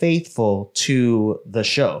very faithful to the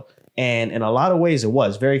show. And in a lot of ways, it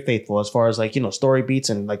was very faithful as far as, like, story beats.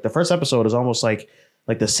 And, like, the first episode is almost like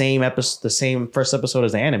the same first episode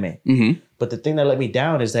as the anime. Mm-hmm. But the thing that let me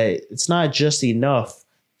down is that it's not just enough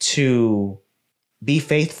to be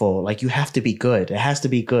faithful. Like, you have to be good. It has to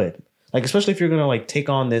be good. Like, especially if you're going to, like, take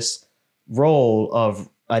on this role of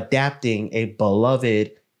adapting a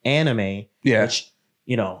beloved anime. Yeah. Which,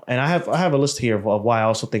 and I have a list here of why I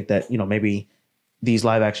also think that, maybe these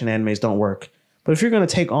live action animes don't work. But if you're going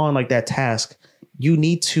to take on, like, that task, you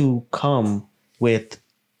need to come with,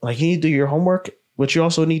 like, you need to do your homework. But you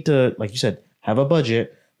also need to, like you said, have a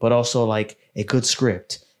budget, but also like a good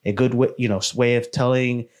script, a good way of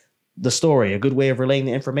telling the story, a good way of relaying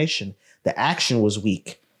the information. The action was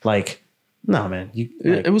weak. Like, no, man.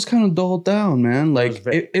 It was kind of dulled down, man. Like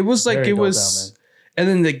it was like it was, and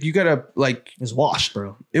then like you gotta like it's washed,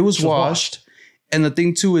 bro. It was washed. And the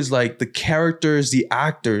thing too is like the characters, the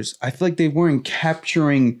actors. I feel like they weren't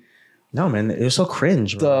capturing. No, man, it was so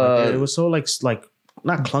cringe. Bro. Like, it was so like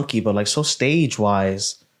not clunky, but like so stage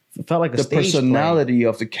wise. It felt like the personality play.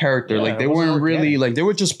 Of the character. Yeah, like they weren't really like they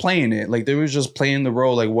were just playing it. Like they were just playing the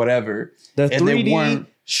role, like whatever. The 3D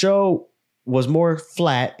show was more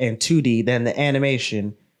flat and 2D than the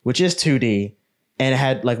animation, which is 2D, and it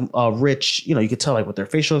had like a rich, you could tell like with their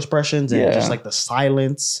facial expressions and just like the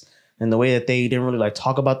silence and the way that they didn't really like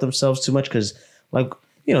talk about themselves too much because like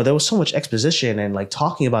there was so much exposition and like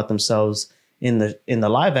talking about themselves in the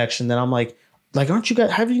live action that I'm like aren't you guys,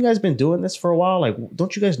 haven't you guys been doing this for a while? Like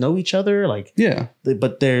don't you guys know each other? Like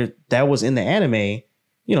but that was in the anime,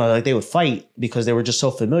 like they would fight because they were just so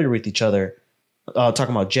familiar with each other.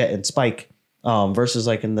 Talking about Jet and Spike versus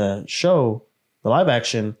like in the show, the live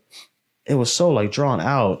action, it was so like drawn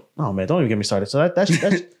out. Oh man, don't even get me started. So that's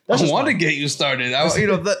I want to get you started. I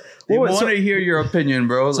want to hear your opinion,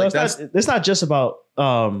 bro. So like it's not just about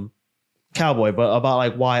Cowboy, but about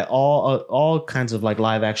like why all kinds of like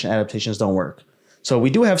live action adaptations don't work. So we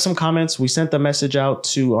do have some comments. We sent the message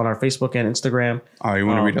out on our Facebook and Instagram. All right, you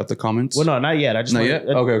want to read out the comments? Well, no, not yet. Not yet.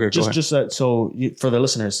 Okay. Just so for the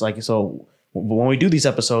listeners, like so. When we do these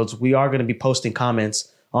episodes, we are going to be posting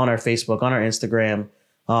comments on our Facebook, on our Instagram.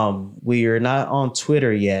 We are not on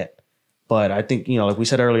Twitter yet, but I think, like we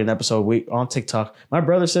said earlier in the episode, we on TikTok. My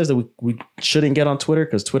brother says that we shouldn't get on Twitter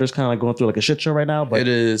because Twitter's kind of like going through like a shit show right now. But it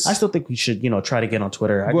is. I still think we should, try to get on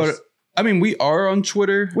Twitter. I mean, we are on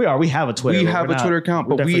Twitter. We are. We have a Twitter. We have a Twitter account,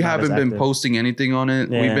 but we haven't been posting anything on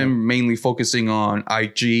it. Yeah. We've been mainly focusing on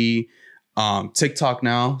IG. TikTok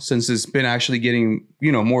now, since it's been actually getting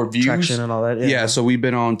more views, traction and all that. Yeah, so we've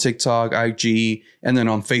been on TikTok, IG, and then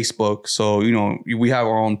on Facebook. So we have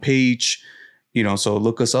our own page. So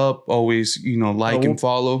look us up. Always like and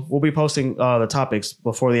follow. We'll be posting the topics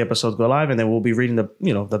before the episodes go live, and then we'll be reading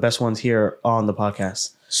the best ones here on the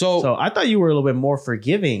podcast. So I thought you were a little bit more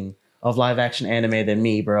forgiving of live action anime than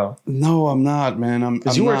me, bro. No, I'm not, man. I'm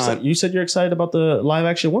not. You said you're excited about the live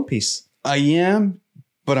action One Piece. I am.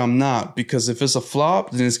 But I'm not, because if it's a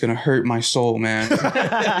flop, then it's going to hurt my soul, man.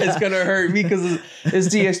 It's going to hurt me because it's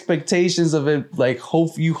the expectations of it. Like,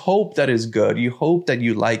 you hope that it's good. You hope that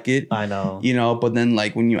you like it. I know. But then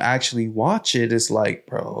like when you actually watch it, it's like,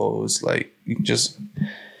 bro, it's like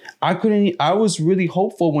I was really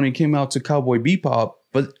hopeful when it came out to Cowboy Bebop,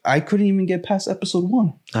 but I couldn't even get past episode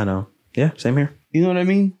 1. I know. Yeah, same here. You know what I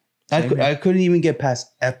mean? I couldn't even get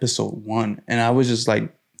past episode 1. And I was just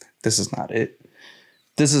like, this is not it.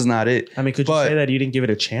 This is not it. I mean, could you say that you didn't give it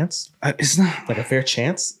a chance? It's not like a fair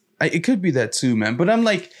chance. It could be that too, man. But I'm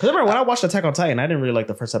like, because I remember when I watched Attack on Titan, I didn't really like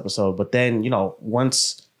the first episode. But then,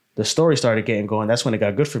 once the story started getting going, that's when it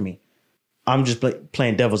got good for me. I'm just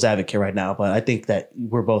playing devil's advocate right now, but I think that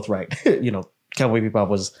we're both right. Cowboy Bebop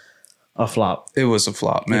was a flop. It was a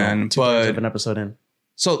flop, man. But of an episode in.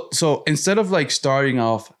 So instead of like starting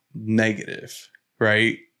off negative,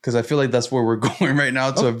 right? Because I feel like that's where we're going right now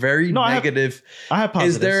to a very negative. I have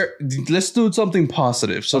positives. Let's do something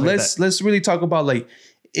positive. So let's really talk about like,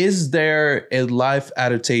 is there a live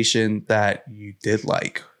adaptation that you did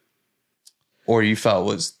like, or you felt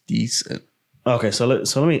was decent? Okay, so let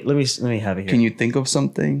me have it here. Can you think of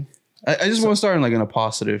something? I just want to start in a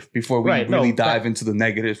positive before we really dive into the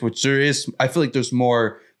negatives, which there is. I feel like there's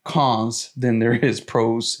more cons than there is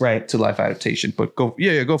pros to live adaptation. But go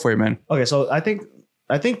for it, man. Okay, so I think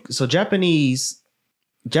so. Japanese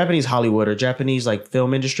Hollywood or Japanese like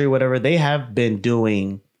film industry, whatever, they have been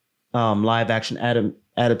doing live action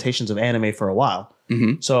adaptations of anime for a while.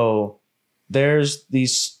 Mm-hmm. So there's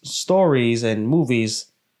these stories and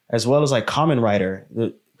movies, as well as like Kamen Rider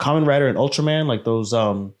and Ultraman, like those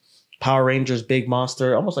Power Rangers, big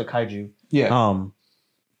monster, almost like kaiju. Yeah.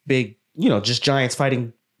 Big, just giants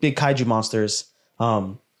fighting big kaiju monsters.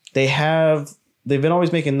 They've been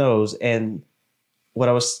always making those, and what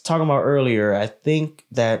I was talking about earlier, I think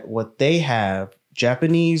that what they have,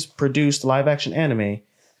 Japanese produced live action anime,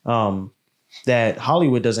 that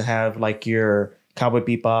Hollywood doesn't have, like your Cowboy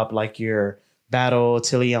Bebop, like your Battle,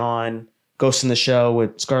 Tillion, Ghost in the Shell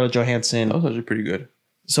with Scarlett Johansson. Those are pretty good.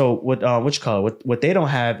 So what they don't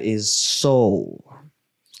have is soul.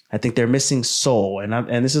 I think they're missing soul,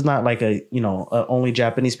 and this is not like only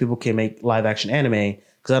Japanese people can make live action anime,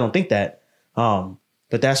 because I don't think that.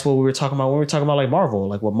 But that's what we were talking about when we were talking about like Marvel.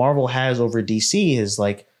 Like what Marvel has over DC is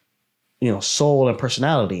like, soul and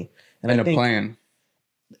personality. And I think, a plan.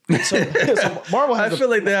 So Marvel has I feel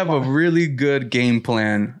like they have a really good game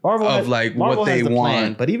plan of like Marvel what they has the want.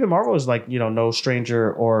 plan, but even Marvel is like, no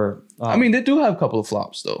stranger or. I mean, they do have a couple of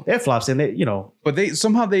flops though. They have flops, and but they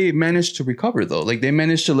somehow they managed to recover though. Like they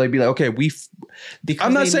managed to like be like, okay,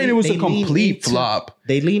 I'm not saying it was a complete flop.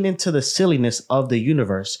 They lean into the silliness of the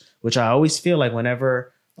universe, which I always feel like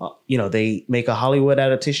whenever they make a Hollywood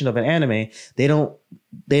adaptation of an anime, they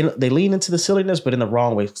lean into the silliness, but in the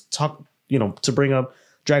wrong way. Talk, to bring up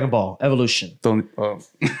Dragon Ball Evolution.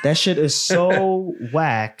 That shit is so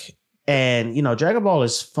whack. And, Dragon Ball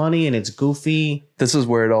is funny and it's goofy. This is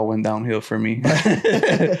where it all went downhill for me.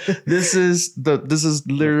 This is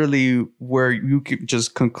literally where you can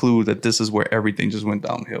just conclude that this is where everything just went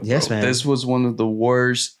downhill. Bro. Yes, man. This was one of the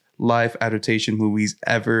worst live adaptation movies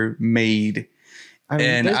ever made. I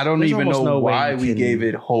don't even know why we gave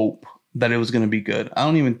it hope that it was going to be good. I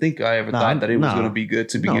don't even think I ever thought that it was going to be good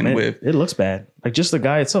to begin with. It looks bad. Like just the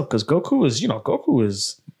guy itself, because Goku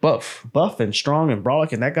is buff and strong and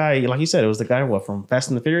brolic, and that guy, like you said, it was the guy from Fast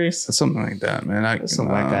and the Furious, something like that, man.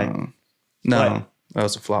 Something like that. No, that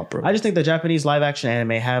was a flop, bro. I just think the Japanese live action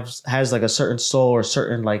anime has like a certain soul or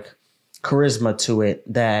certain like charisma to it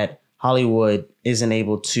that Hollywood isn't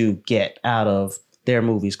able to get out of their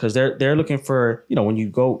movies, because they're looking for, when you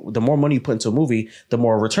go, the more money you put into a movie, the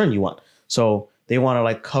more return you want. So they want to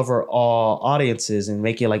like cover all audiences and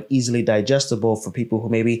make it like easily digestible for people who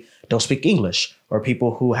maybe don't speak English, or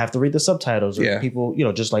people who have to read the subtitles, or people,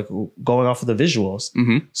 just like going off of the visuals.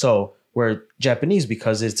 Mm-hmm. So where Japanese,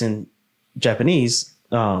 because it's in Japanese,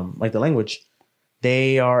 like the language,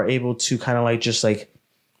 they are able to kind of like just like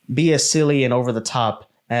be as silly and over the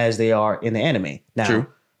top as they are in the anime. Now, True.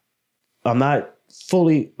 I'm not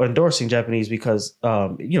fully endorsing Japanese because,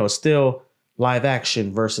 it's still live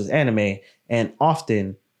action versus anime. And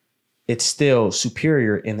often it's still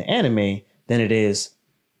superior in the anime than it is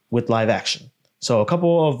with live action. So a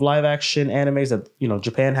couple of live action animes that,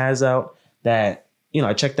 Japan has out that,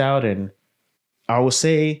 I checked out, and I will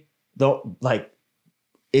say though, like,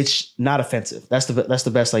 it's not offensive. That's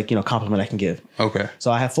the best, like, compliment I can give. Okay.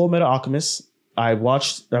 So I have Full Metal Alchemist. I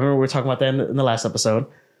remember we were talking about that in the last episode.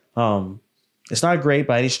 It's not great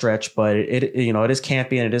by any stretch, but it is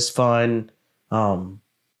campy and it is fun.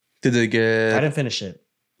 Did they get? I didn't finish it.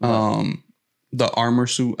 The armor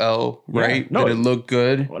suit L, right? Yeah, no, did it look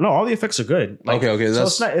good? No, all the effects are good. Like, okay.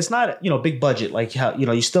 So it's not big budget. Like how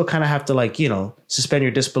you still kind of have to like suspend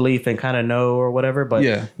your disbelief and kind of know or whatever. But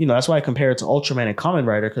that's why I compare it to Ultraman and Kamen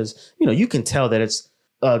Rider, because you can tell that it's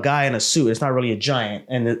a guy in a suit. It's not really a giant,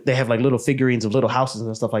 and they have like little figurines of little houses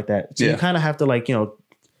and stuff like that. So you kind of have to like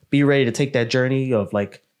be ready to take that journey of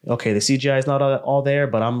like, okay, the CGI is not all there,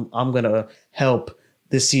 but I'm gonna help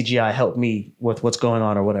this CGI help me with what's going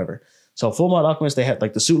on or whatever. So Full Metal Alchemist, they had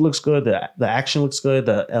like the suit looks good, the action looks good,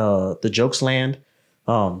 the jokes land.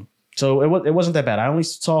 So it wasn't that bad. I only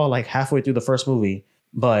saw like halfway through the first movie,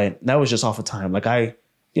 but that was just off of time. Like I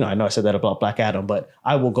know I said that about Black Adam, but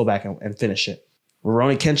I will go back and finish it.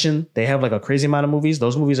 Rurouni Kenshin, they have like a crazy amount of movies.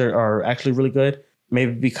 Those movies are actually really good.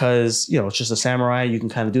 Maybe because it's just a samurai, you can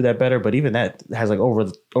kind of do that better. But even that has like over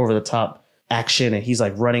the top action, and he's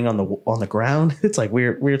like running on the ground. It's like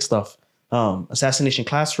weird stuff. Assassination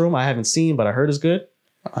Classroom, I haven't seen, but I heard is good.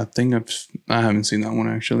 I think I haven't seen that one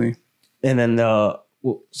actually. And then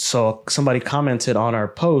so somebody commented on our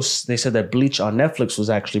post. They said that Bleach on Netflix was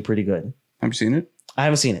actually pretty good. Have you seen it? I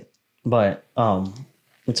haven't seen it, but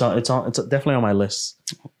it's definitely on my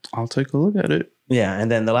list. I'll take a look at it. Yeah, and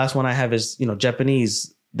then the last one I have is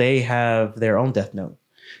Japanese. They have their own Death Note.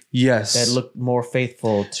 Yes, that looked more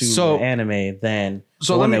faithful to the anime than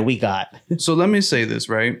the one that we got. So let me say this,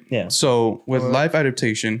 right? Yeah. So with live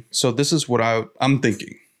adaptation, so this is what I'm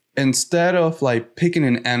thinking. Instead of like picking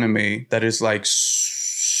an anime that is like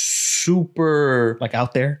super like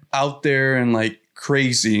out there and like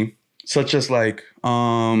crazy, such as like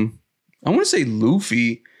I want to say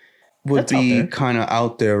Luffy would be kind of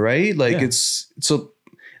out there, right? Like it's so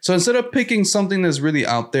instead of picking something that's really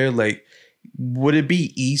out there, like would it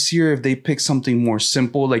be easier if they pick something more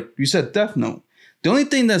simple? Like you said, Death Note. The only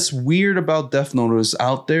thing that's weird about Death Note is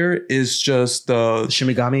out there is just the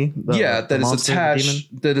Shimigami. That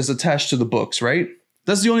is attached to the books, right?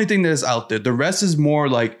 That's the only thing that is out there. The rest is more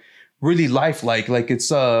like really lifelike. Like it's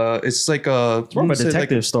like it's more of a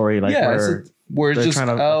detective story. Like where it's just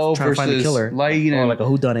L versus find the killer, Light, or like a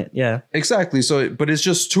whodunit. Yeah, exactly. So, but it's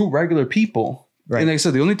just two regular people, right? And like I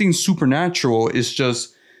said, the only thing supernatural is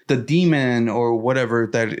just the demon or whatever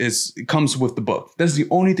it comes with the book. That's the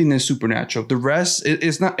only thing that's supernatural. The rest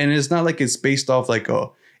it's not, and it's not like it's based off like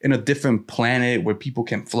in a different planet where people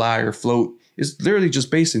can fly or float. is literally just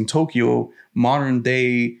based in Tokyo, modern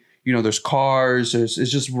day. You know, there's cars, it's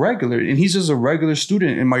just regular. And he's just a regular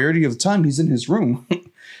student. And majority of the time, he's in his room.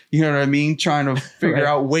 You know what I mean? Trying to figure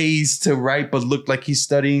out ways to write, but look like he's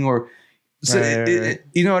studying or... So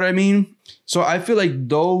you know what I mean? So I feel like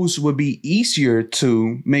those would be easier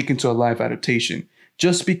to make into a live adaptation.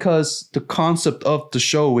 Just because the concept of the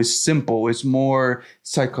show is simple. It's more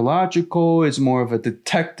psychological. It's more of a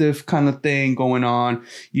detective kind of thing going on.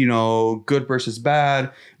 You know, good versus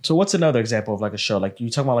bad. So what's another example of like a show? Like you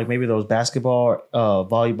talking about like maybe those basketball,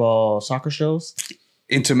 volleyball, soccer shows?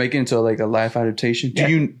 Into making into like a live adaptation.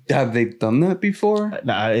 Have they done that before?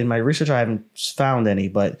 Nah, in my research, I haven't found any.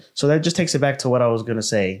 But so that just takes it back to what I was going to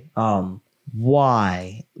say.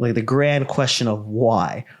 Why? Like the grand question of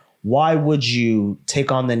why. Why would you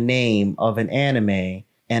take on the name of an anime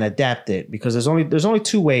and adapt it? Because there's only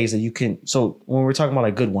two ways that you can. So when we're talking about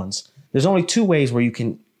like good ones, there's only two ways where you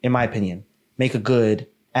can, in my opinion, make a good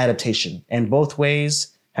adaptation. And both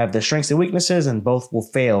ways have their strengths and weaknesses, and both will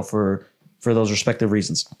fail for those respective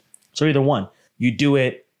reasons. So either one, you do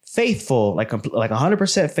it faithful, like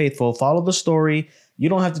 100% faithful, follow the story. You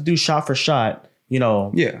don't have to do shot for shot, you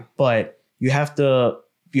know. Yeah. But you have to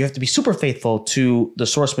be super faithful to the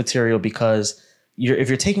source material, because if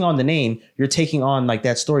you're taking on the name, you're taking on like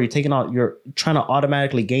that story. You're trying to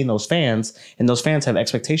automatically gain those fans, and those fans have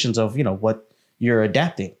expectations of, you know, what you're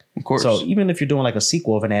adapting. Of course. So even if you're doing like a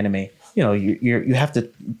sequel of an anime, you know, you have to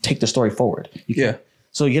take the story forward.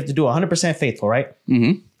 So you have to do 100% faithful, right?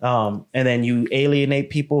 Mm-hmm. And then you alienate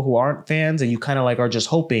people who aren't fans, and you kind of like are just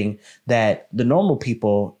hoping that the normal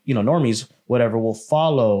people, you know, normies, whatever, will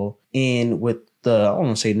follow in with the, I don't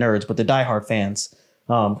want to say nerds, but the diehard fans.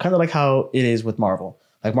 Kind of like how it is with Marvel.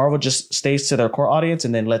 Like Marvel just stays to their core audience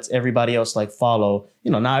and then lets everybody else like follow.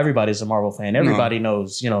 You know, not everybody's a Marvel fan. Everybody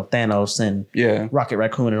knows, you know, Thanos and Rocket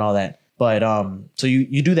Raccoon and all that. But so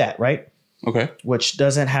you do that, right? Okay. Which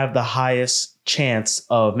doesn't have the highest chance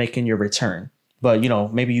of making your return. But, you know,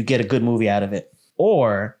 maybe you get a good movie out of it.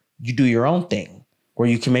 Or you do your own thing where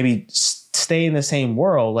you can maybe stay in the same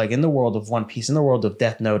world, like in the world of One Piece, in the world of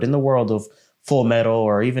Death Note, in the world of Full Metal,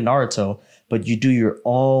 or even Naruto, but you do your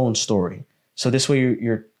own story. So this way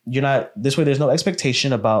you're not, this way there's no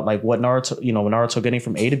expectation about like what Naruto, you know, Naruto getting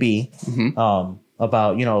from A to B,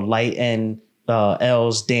 about, you know, Light and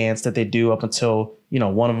L's dance that they do up until, you know,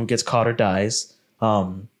 one of them gets caught or dies.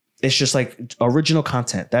 It's just like original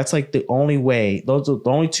content. That's like the only way. Those are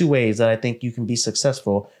the only two ways that I think you can be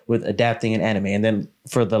successful with adapting an anime. And then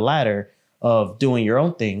for the latter of doing your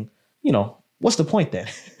own thing, you know, what's the point then?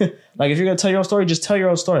 Like if you're going to tell your own story, just tell your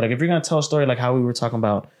own story. Like if you're going to tell a story like how we were talking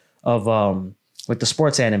about of like the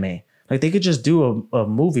sports anime, like they could just do a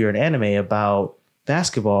movie or an anime about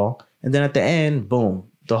basketball. And then at the end, boom,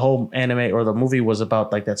 the whole anime or the movie was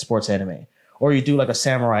about like that sports anime. Or you do like a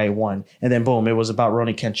samurai one, and then boom, it was about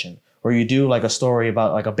Rurouni Kenshin. Or you do like a story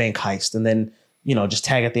about like a bank heist, and then, you know, just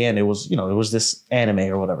tag at the end, it was, you know, it was this anime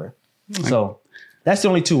or whatever. So that's the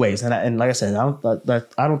only two ways. And like I said,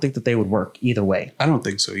 I don't think that they would work either way. I don't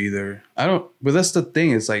think so either. But that's the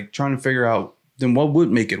thing, is like trying to figure out then what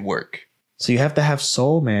would make it work. So you have to have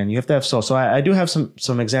soul, man. You have to have soul. So I do have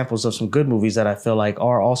some examples of some good movies that I feel like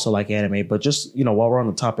are also like anime. But just, you know, while we're on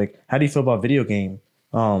the topic, how do you feel about video game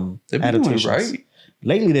they've been adaptations? Doing right.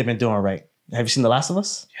 Lately, they've been doing right. Have you seen The Last of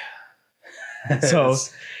Us? Yeah. So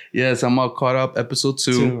yes, I'm all caught up. Episode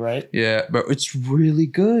 2, right? Yeah, but it's really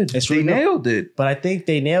good. They nailed it. But I think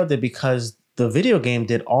they nailed it because the video game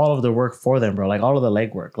did all of the work for them, bro. Like all of the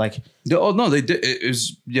legwork. Like they did. It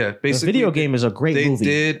is basically the video game is a great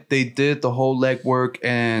movie. They did the whole legwork,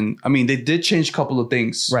 and I mean they did change a couple of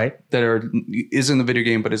things, right? That is in the video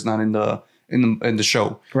game, but it's not in the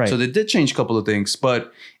show. Right. So they did change a couple of things,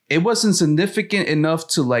 but it wasn't significant enough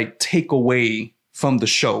to like take away from the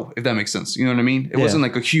show, if that makes sense. You know what I mean? It wasn't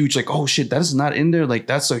like a huge like, oh shit, that is not in there. Like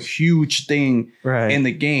that's a huge thing in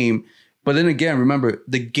the game. But then again, remember,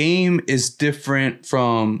 the game is different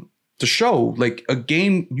from the show. Like a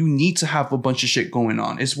game, you need to have a bunch of shit going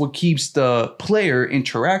on. It's what keeps the player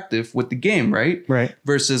interactive with the game, right? Right.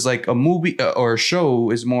 Versus like a movie or a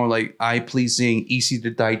show is more like eye-pleasing, easy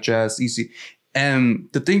to digest, easy. And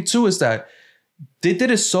the thing too is that they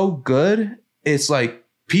did it so good. It's like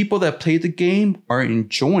people that play the game are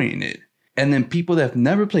enjoying it. And then people that have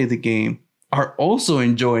never played the game are also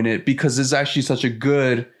enjoying it because it's actually such a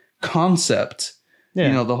good concept. Yeah.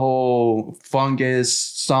 You know, the whole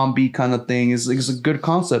fungus zombie kind of thing is a good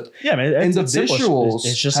concept. Yeah, man. And the visuals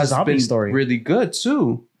it's just a zombie story. Really good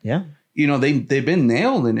too. Yeah. they've been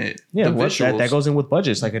nailing it. Yeah, the visuals. that goes in with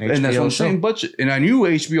budgets, like an HBO and that's what I'm show. saying, budget. And I knew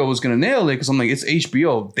HBO was gonna nail it because I'm like, it's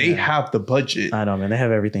HBO. They have the budget. I know, man. They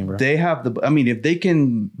have everything, bro. They have the. I mean, if they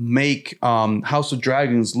can make House of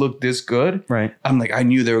Dragons look this good, right? I'm like, I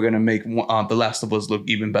knew they were gonna make The Last of Us look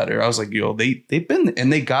even better. I was like, yo, they've been,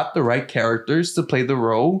 and they got the right characters to play the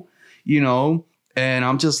role, And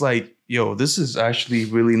I'm just like, yo, this is actually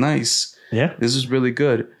really nice. Yeah, this is really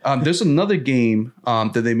good. There's another game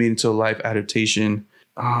that they made into a live adaptation.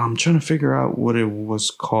 I'm trying to figure out what it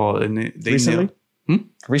was called. And they recently?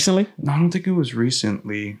 Recently? No, I don't think it was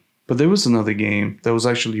recently. But there was another game that was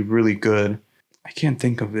actually really good. I can't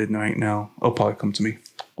think of it right now. It'll probably come to me.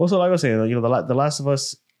 Well, so like I was saying, The Last of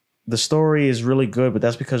Us, the story is really good, but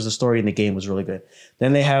that's because the story in the game was really good.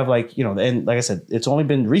 Then they have and like I said, it's only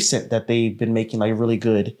been recent that they've been making like really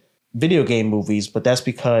good video game movies, but that's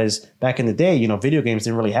because back in the day, video games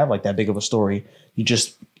didn't really have like that big of a story. You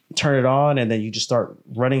just turn it on and then you just start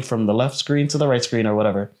running from the left screen to the right screen or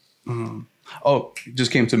whatever. Mm. Oh, it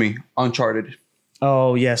just came to me. Uncharted.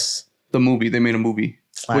 Oh, yes. The movie. They made a movie.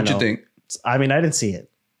 What'd you think? I mean, I didn't see it.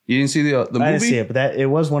 You didn't see the movie? I didn't see it, but it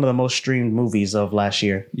was one of the most streamed movies of last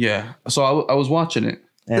year. Yeah. So I was watching it.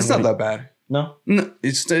 And it's not that bad. No? No,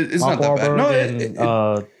 it's not that bad.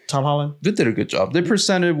 No, Tom Holland? They did a good job. They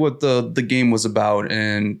presented what the game was about.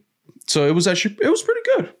 And so it was pretty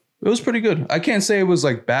good. It was pretty good. I can't say it was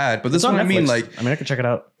like bad, but that's what I mean. Like, I can check it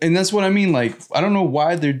out. And that's what I mean. Like, I don't know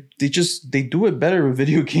why they do it better with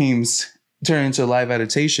video games turn into live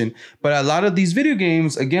adaptation. But a lot of these video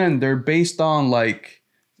games, again, they're based on like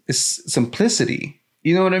simplicity.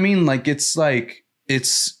 You know what I mean? Like,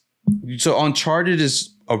 so Uncharted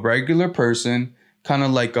is a regular person, kind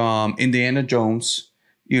of like Indiana Jones,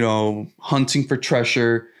 hunting for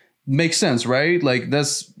treasure. Makes sense, right? Like,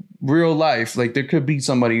 that's real life. Like, there could be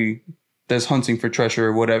somebody that's hunting for treasure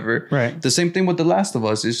or whatever. Right. The same thing with The Last of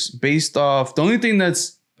Us. Is based off, the only thing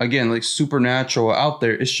that's, again, like supernatural out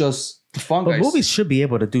there is just the fungi. But movies should be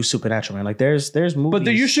able to do supernatural, man. Like, there's movies.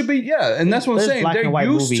 But you should be, and that's what I'm saying. They're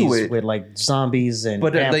used to it. With like zombies and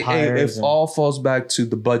vampires. But it all falls back to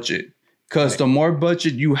the budget. Because the more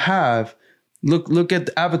budget you have, look at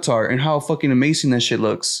the Avatar and how fucking amazing that shit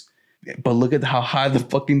looks. But look at how high the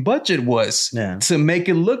fucking budget was to make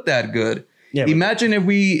it look that good. Yeah, imagine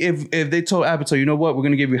if they told Avatar, you know what, we're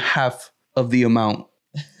gonna give you half of the amount.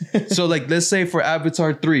 So like, let's say for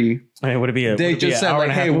Avatar 3, would it be they just said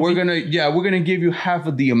like, hey, we're gonna give you half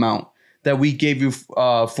of the amount that we gave you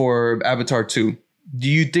for Avatar 2. Do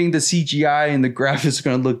you think the CGI and the graphics are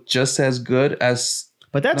gonna look just as good as?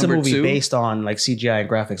 But that's a movie based on like CGI and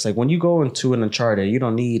graphics. Like when you go into an Uncharted, you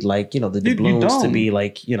don't need like, the doubloons to be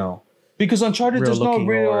like, because Uncharted, there's no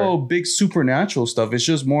real big supernatural stuff. It's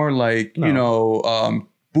just more like,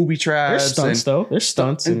 booby traps. There's stunts though. There's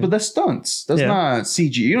stunts. But that's stunts. That's not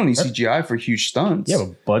CG. You don't need CGI for huge stunts. Yeah,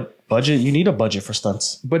 but budget, you need a budget for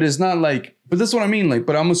stunts. But it's not like, but that's what I mean. Like,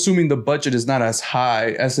 but I'm assuming the budget is not as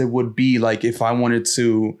high as it would be like if I wanted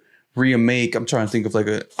to remake, I'm trying to think of like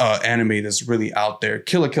a anime that's really out there,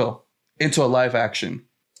 Kill la Kill, into a live action.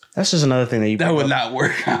 That's just another thing that would not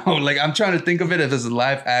work out. Like, I'm trying to think of it as a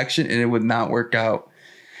live action and it would not work out.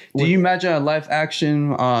 Do you imagine a live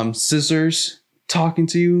action scissors talking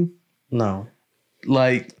to you? No.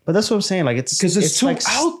 Like, but that's what I'm saying. Like, it's because it's too like,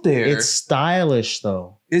 out there. It's stylish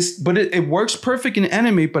though. But it works perfect in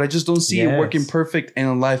anime, but I just don't see it working perfect in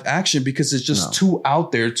a live action because it's just too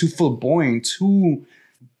out there, too flamboyant, too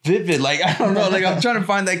vivid. Like, I don't know. Like, I'm trying to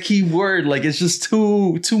find that key word. Like, it's just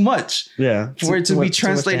too much. Yeah. For it to be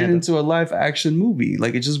translated into a live action movie.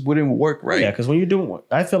 Like, it just wouldn't work right. Yeah, because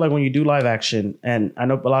I feel like when you do live action, and I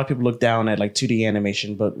know a lot of people look down at like 2D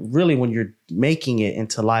animation, but really when you're making it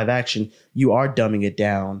into live action, you are dumbing it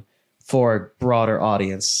down for a broader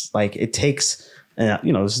audience. Like, it takes,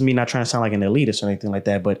 this is me not trying to sound like an elitist or anything like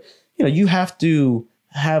that, but you have to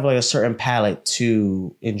have like a certain palette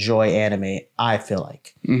to enjoy anime. I feel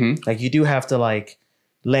like like you do have to like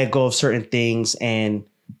let go of certain things and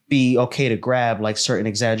be okay to grab like certain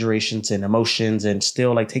exaggerations and emotions and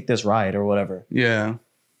still like take this ride or whatever. Yeah.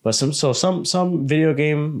 But some video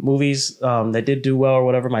game movies that did do well or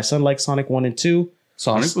whatever. My son liked Sonic 1 and 2.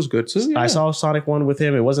 Sonic was good too. Yeah. I saw Sonic 1 with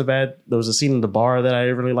him. It wasn't bad. There was a scene in the bar that I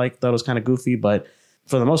really liked. Thought it was kind of goofy, but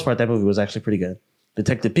for the most part, that movie was actually pretty good.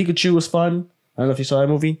 Detective Pikachu was fun. I don't know if you saw that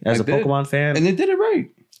movie as a Pokemon fan. And they did it right.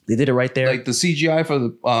 They did it right there. Like the CGI for the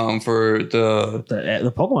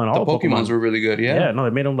Pokemon, all the Pokemons were really good. Yeah. Yeah, no, they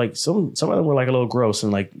made them like some of them were like a little gross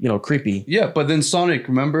and like, creepy. Yeah, but then Sonic,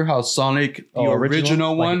 remember how Sonic, the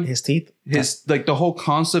original one, like his teeth, like the whole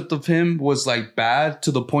concept of him was like bad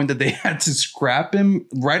to the point that they had to scrap him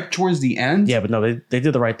right towards the end. Yeah, but no, they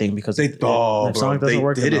did the right thing because if Sonic doesn't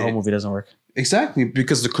work, then the whole movie doesn't work. Exactly,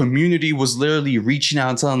 because the community was literally reaching out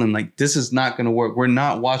and telling them like, this is not going to work. We're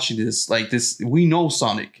not watching this. Like this, we know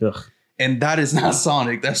Sonic. Ugh. And that is not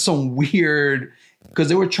Sonic. That's some weird, because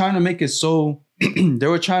they were trying to make it so,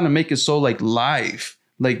 like live,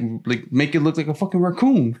 like make it look like a fucking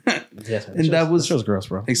raccoon. Yes, and that was gross,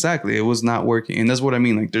 bro. Exactly. It was not working. And that's what I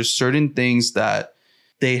mean. Like there's certain things that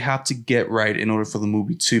they have to get right in order for the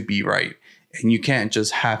movie to be right. And you can't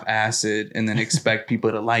just half-ass it and then expect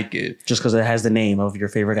people to like it. Just because it has the name of your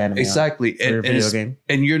favorite anime. Exactly. Your video game.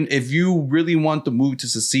 And if you really want the movie to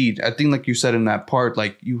succeed, I think like you said in that part,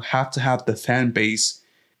 like you have to have the fan base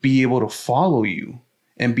be able to follow you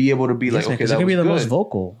and be able to be like, okay, they're going to be the most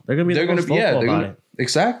vocal. They're going to be the most vocal about it.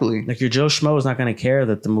 Exactly. Like your Joe Schmo is not going to care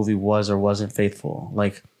that the movie was or wasn't faithful.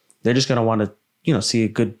 Like they're just going to want to, see a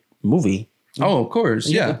good movie. Oh, of course.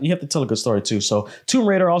 You have to tell a good story too. So Tomb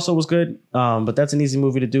Raider also was good. But that's an easy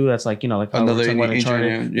movie to do. That's like, like another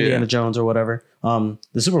Indiana Jones or whatever. The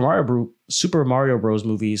Super Mario Bros.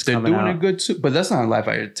 Movies coming out. They're doing it good too. But that's not a live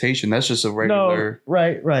adaptation. That's just a regular.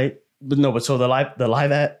 No, right. But so the live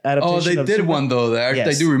adaptation. Oh, they did one though.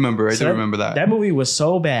 I do remember. I do remember that. That movie was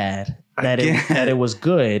so bad that it was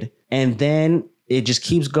good. And then it just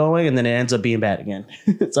keeps going and then it ends up being bad again.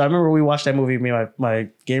 So I remember we watched that movie, me and my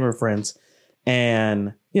gamer friends.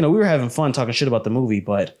 And, we were having fun talking shit about the movie,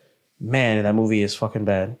 but man, that movie is fucking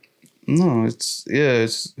bad. No, And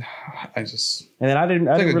then I didn't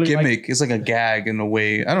like really a gimmick. It's like a gag in a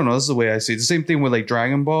way. I don't know. This is the way I see it. The same thing with like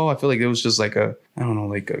Dragon Ball. I feel like it was just like a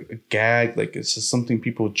gag. Like it's just something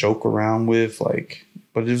people joke around with, like,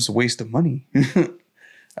 but it was a waste of money.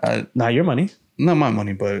 Not your money. Not my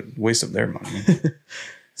money, but waste of their money.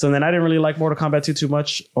 So then I didn't really like Mortal Kombat 2 too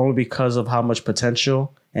much, only because of how much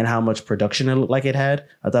potential and how much production it looked like it had.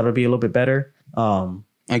 I thought it would be a little bit better.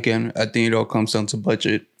 Again, I think it all comes down to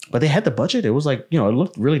budget. But they had the budget. It was like, it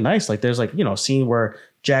looked really nice. Like there's like, a scene where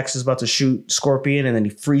Jax is about to shoot Scorpion and then he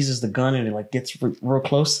freezes the gun and it like gets real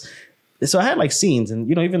close. So I had like scenes and,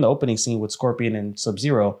 even the opening scene with Scorpion and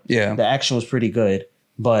Sub-Zero. Yeah. The action was pretty good,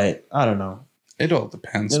 but I don't know. It all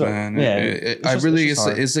depends, man. Yeah.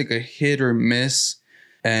 It's like a hit or miss.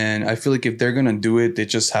 And I feel like if they're going to do it, they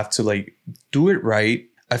just have to like do it right.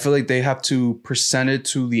 I feel like they have to present it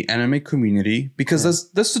to the anime community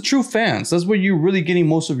because that's the true fans. That's where you're really getting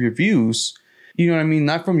most of your views. You know what I mean?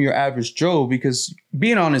 Not from your average Joe, because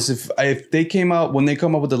being honest, if they come up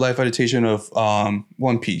with the live adaptation of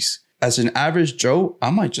One Piece, as an average Joe,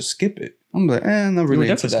 I might just skip it. I'm like, not really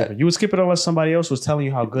into that. You would skip it unless somebody else was telling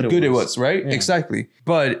you how good it was. Right? Yeah. Exactly.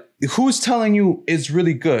 But who's telling you it's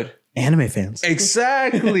really good? Anime fans.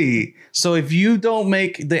 Exactly. So if you don't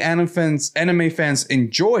make the anime fans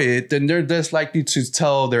enjoy it, then they're less likely to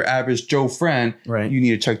tell their average Joe friend, right, you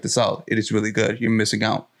need to check this out. It is really good. You're missing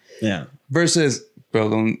out. Yeah. Versus, bro,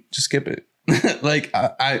 don't just skip it. Like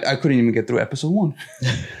I couldn't even get through episode 1.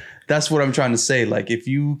 That's what I'm trying to say. Like if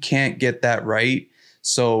you can't get that right,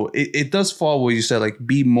 so it does fall what you said, like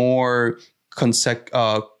be more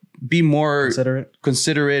considerate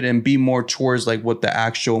and be more towards like what the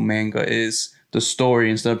actual manga is, the story,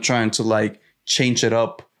 instead of trying to like change it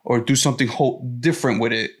up or do something different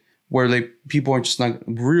with it, where like people are just not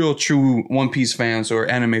real true One Piece fans or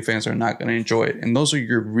anime fans are not going to enjoy it. And those are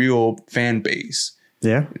your real fan base.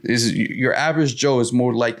 Yeah. Your average Joe is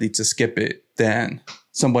more likely to skip it than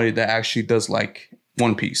somebody that actually does like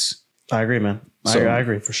One Piece. I agree, man. So, I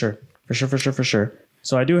agree for sure. For sure.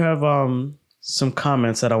 So I do have some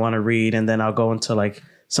comments that I want to read, and then I'll go into like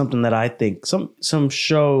something that I think some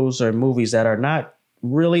shows or movies that are not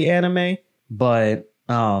really anime, but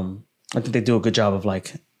I think they do a good job of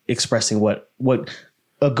like expressing what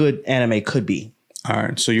a good anime could be. All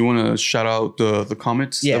right. So you want to shout out the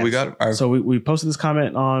comments that we got? Right. So we posted this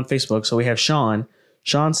comment on Facebook. So we have Sean.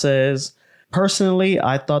 Sean says, personally,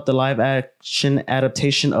 I thought the live action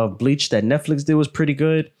adaptation of Bleach that Netflix did was pretty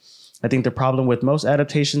good. I think the problem with most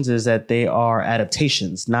adaptations is that they are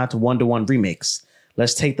adaptations, not one-to-one remakes.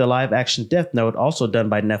 Let's take the live action Death Note, also done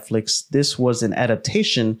by Netflix. This was an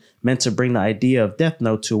adaptation meant to bring the idea of Death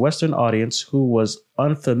Note to a Western audience who was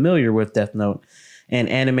unfamiliar with Death Note and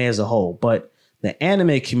anime as a whole. But the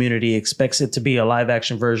anime community expects it to be a live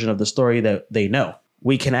action version of the story that they know.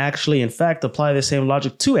 We can actually, in fact, apply the same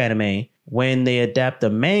logic to anime. When they adapt the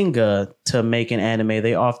manga to make an anime,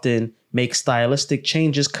 they often make stylistic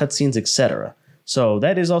changes, cutscenes, etc. So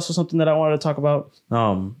that is also something that I wanted to talk about.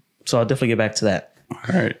 So I'll definitely get back to that.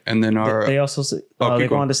 All right. And then they also they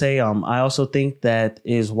go on to say, I also think that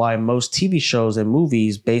is why most TV shows and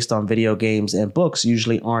movies based on video games and books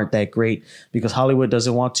usually aren't that great, because Hollywood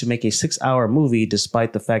doesn't want to make a 6-hour movie,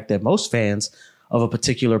 despite the fact that most fans of a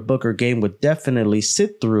particular book or game would definitely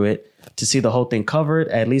sit through it to see the whole thing covered.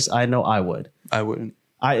 At least I know I would. I wouldn't.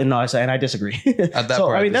 And I disagree. At that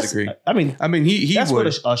part, I disagree. He that's would.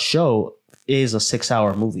 What a show is, a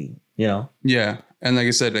 6-hour movie, you know? Yeah. And like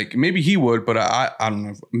I said, like maybe he would, but I don't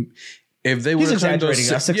know if they would. He's exaggerating.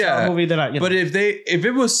 A 6-hour movie, then But if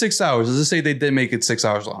it was 6 hours, let's just say they did make it 6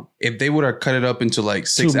 hours long. If they would have cut it up into like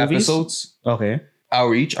 6 episodes, okay,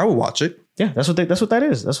 hour each, I would watch it. Yeah, that's what that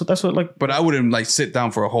is. That's what like. But I wouldn't like sit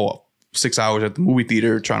down for a whole 6 hours at the movie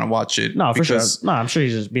theater trying to watch it. No, for sure. No, I'm sure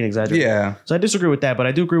he's just being exaggerated. Yeah. So I disagree with that, but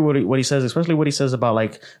I do agree with what he says, especially what he says about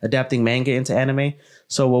like adapting manga into anime.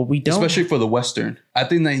 So what we don't, especially for the Western, I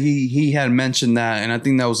think that he had mentioned that, and I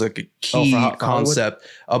think that was like a key concept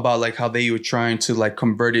about like how they were trying to like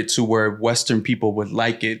convert it to where Western people would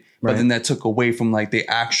like it, but then that took away from like the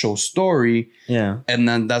actual story. Yeah. And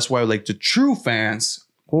then that's why like the true fans.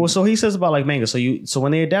 Well, so he says about like manga. So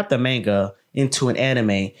when they adapt the manga into an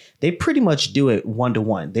anime, they pretty much do it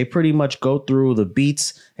 1-to-1. They pretty much go through the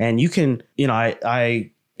beats, and you can,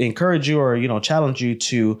 I encourage you or, challenge you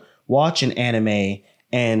to watch an anime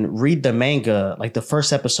and read the manga, like the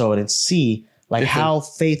first episode, and see like how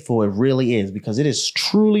faithful it really is, because it is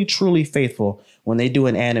truly, truly faithful when they do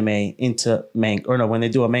an anime into manga, or no, when they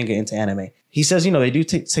do a manga into anime. He says, they do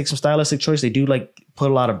take some stylistic choice. They do like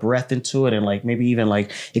put a lot of breath into it, and like maybe even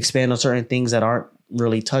like expand on certain things that aren't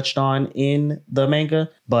really touched on in the manga.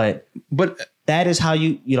 But that is how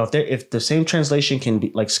if the same translation can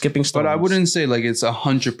be like skipping stories. But I wouldn't say like it's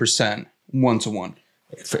 100% 1-to-1.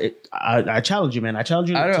 I challenge you, man. I challenge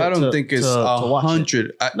you. I don't think it's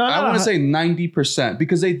 100. I want to say 90%,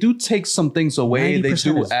 because they do take some things away. They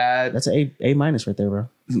do add. That's an A- minus right there, bro.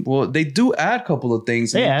 Well, they do add a couple of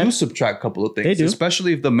things. They do subtract a couple of things. They do,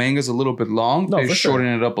 especially if the manga's a little bit long. They shorten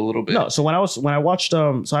it up a little bit. No, so when I watched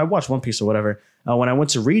I watched One Piece or whatever. When I went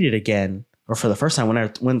to read it again, or for the first time when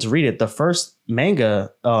I went to read it, the first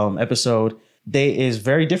manga episode is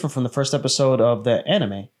very different from the first episode of the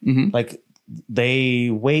anime. Mm-hmm. Like, they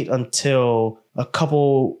wait until a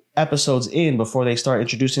couple episodes in before they start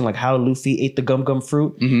introducing like how Luffy ate the gum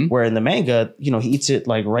fruit, where in the manga, he eats it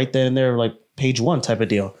like right then and there, like page 1 type of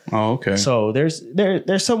deal. Oh, okay. So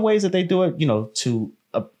there's some ways that they do it, to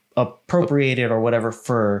appropriate it or whatever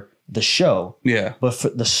for the show. Yeah. But for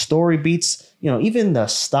the story beats, even the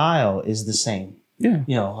style is the same. Yeah.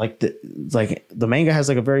 Like the manga has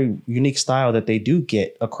like a very unique style that they do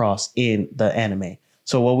get across in the anime.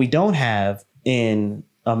 So what we don't have in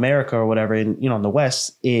America or whatever, in the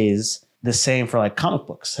West, is the same for like comic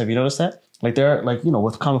books. Have you noticed that? Like there, like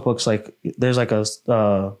with comic books, like there's like there's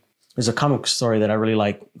a comic story that I really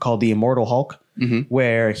like called The Immortal Hulk,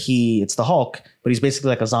 where it's the Hulk, but he's basically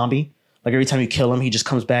like a zombie. Like every time you kill him, he just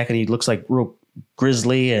comes back and he looks like real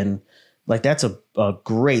grisly, and like that's a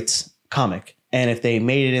great comic. And if they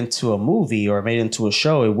made it into a movie or made it into a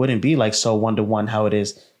show, it wouldn't be like so 1-to-1 how it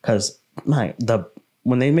is, because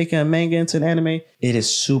when they make a manga into an anime, it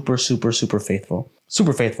is super, super, super faithful.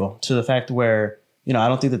 Super faithful to the fact where, I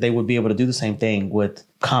don't think that they would be able to do the same thing with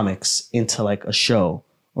comics into like a show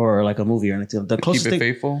or like a movie or anything. The closest keep it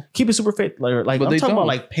faithful? Keep it super faithful. Like but I'm talking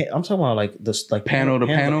about like this, like panel to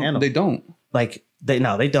panel. They don't. Like they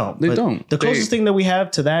don't. They don't. The closest thing that we have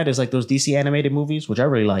to that is like those DC animated movies, which I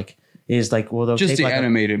really like, is like, well, they'll just take the like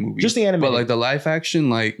animated movies. Just the animated. But like the live action,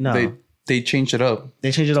 like they change it up.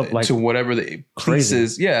 They change it up like to whatever the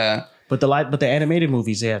pieces. Yeah. But the animated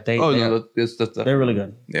movies, yeah, they're really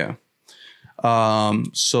good. Yeah.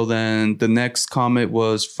 So then the next comment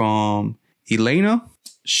was from Elena.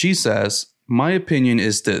 She says, "My opinion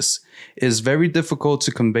is this. It is very difficult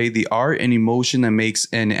to convey the art and emotion that makes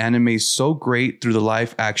an anime so great through the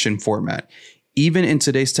live action format. Even in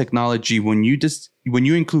today's technology, when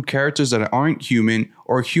you include characters that aren't human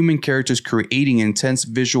or human characters creating intense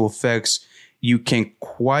visual effects, you can't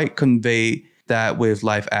quite convey that with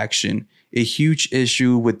live action. A huge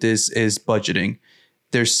issue with this is budgeting.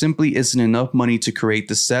 There simply isn't enough money to create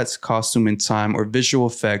the sets, costume, and time or visual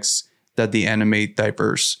effects that the anime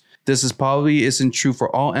diverse. This probably isn't true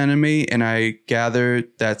for all anime, and I gather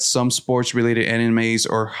that some sports-related animes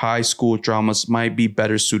or high school dramas might be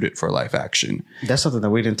better suited for live action." That's something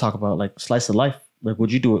that we didn't talk about, like slice of life. Like,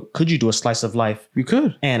 could you do a slice of life? You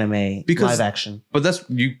could anime live action, but that's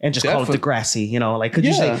you and just call it Degrassi. Like, could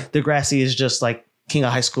you say Degrassi is just like King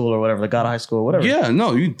of High School or whatever, the God of High School or whatever. Yeah,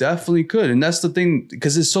 no, you definitely could. And that's the thing,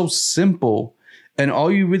 because it's so simple. And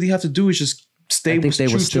all you really have to do is just stay true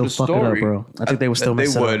to the story. bro. I think they would still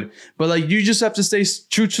mess it up. But like, you just have to stay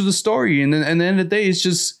true to the story. And then at the end of the day, it's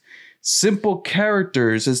just simple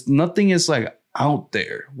characters. It's nothing is like out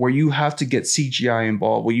there where you have to get CGI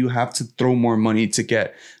involved, where you have to throw more money to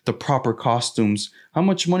get the proper costumes. How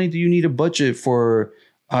much money do you need a budget for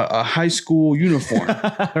a high school uniform?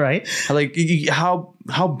 Right? Like,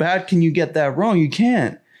 how bad can you get that wrong? You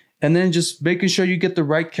can't. And then just making sure you get the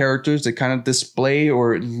right characters that kind of display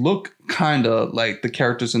or look kind of like the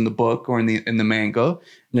characters in the book or in the manga.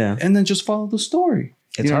 Yeah. And then just follow the story.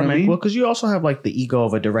 It's hard, man. Well, because you also have like the ego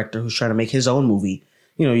of a director who's trying to make his own movie.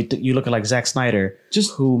 You know, you look at like Zack Snyder,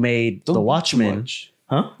 who made The Watchmen.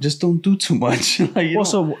 Huh? Just don't do too much.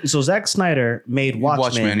 So Zack Snyder made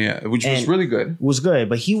Watchmen, which was really good. Was good,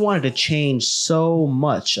 but he wanted to change so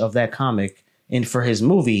much of that comic for his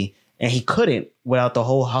movie, and he couldn't without the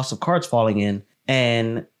whole House of Cards falling in.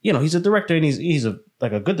 And you know, he's a director, and he's a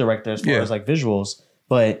good director as far as like visuals.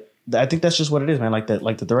 But I think that's just what it is, man. Like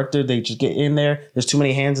the director, they just get in there. There's too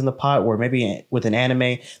many hands in the pot. Where maybe with an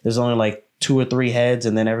anime, there's only like 2 or 3 heads,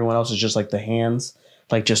 and then everyone else is just like the hands,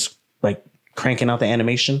 like just like cranking out the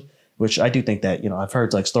animation. Which I do think that, you know, I've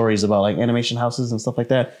heard like stories about like animation houses and stuff like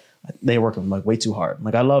that. They work them like way too hard.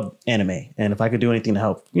 Like, I love anime, and if I could do anything to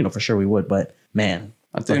help, you know, for sure we would. But man,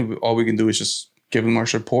 I think all we can do is just give them our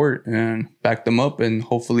support and back them up, and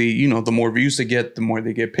hopefully, you know, the more views they get, the more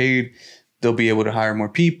they get paid. They'll be able to hire more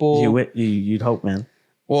people. You'd hope, man.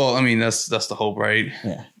 Well, I mean, that's the hope, right?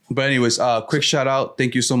 Yeah. But anyways, quick shout out.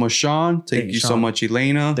 Thank you so much, Sean. Thank you so much,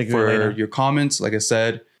 Elena, for your comments. Like I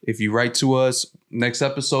said, if you write to us next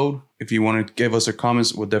episode, if you want to give us your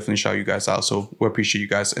comments, we'll definitely shout you guys out. So we appreciate you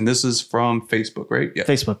guys. And this is from Facebook, right? Yeah.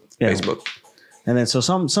 Facebook. Yeah. Facebook. And then so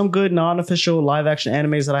some good non-official live action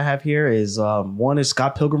animes that I have here is one is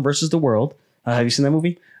Scott Pilgrim versus the World. Have you seen that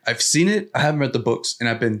movie? I've seen it. I haven't read the books, and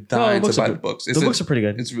I've been dying to buy the books. The books are pretty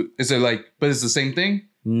good. Is it like, but it's the same thing?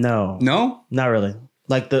 No, not really.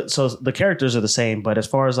 Like the characters are the same, but as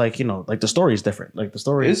far as like, you know, like the story is different. Like the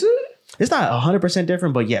story is it? It's not 100%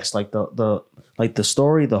 different, but yes, like the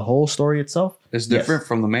story, the whole story itself is different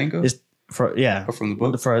from the manga. It's or from the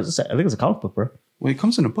book. I think it's a comic book, bro. Well, it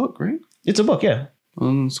comes in a book, right? It's a book, yeah.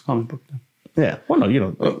 It's a comic book then. Yeah. Well, no, you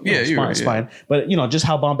know. It's fine. But, you know, just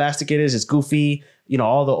how bombastic it is. It's goofy. You know,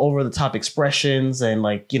 all the over the top expressions, and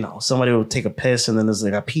like, you know, somebody will take a piss and then there's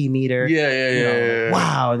like a pee meter. Yeah.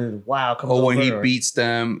 Wow. And then wow comes over. When he beats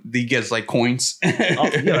them, he gets like coins.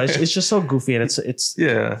 It's just so goofy, and it's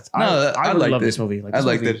yeah. I really love this movie. Like, I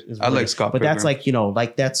liked it. I like Scott Pilgrim. But that's like, you know,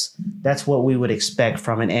 like that's what we would expect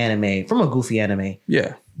from an anime, from a goofy anime.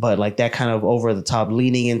 Yeah. But like that kind of over the top,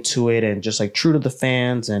 leaning into it, and just like true to the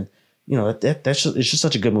fans, and you know, it's just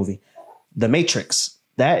such a good movie. The Matrix.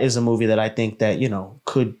 That is a movie that I think that, you know,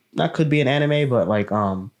 could be an anime, but like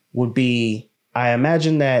would be. I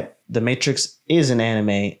imagine that The Matrix is an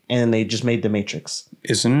anime, and they just made The Matrix.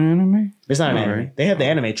 Isn't it an anime? It's not an anime. Right. They have the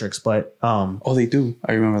Animatrix, but they do.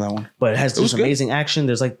 I remember that one. But it has this amazing action.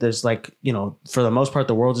 There's like you know, for the most part,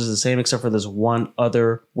 the world is the same except for this one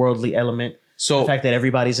other worldly element. So the fact that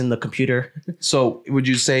everybody's in the computer. So would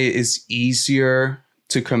you say it's easier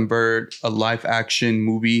to convert a live action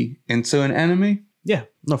movie into an anime? Yeah,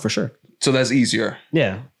 no, for sure. So that's easier.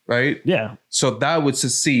 Yeah. Right? Yeah. So that would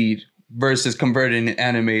succeed versus converting an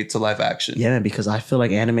anime to live action. Yeah, man, because I feel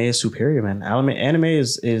like anime is superior, man. Anime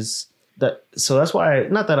is that. So that's why,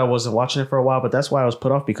 not that I wasn't watching it for a while, but that's why I was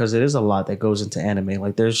put off, because it is a lot that goes into anime.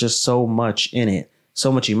 Like there's just so much in it,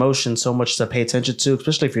 so much emotion, so much to pay attention to,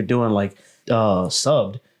 especially if you're doing like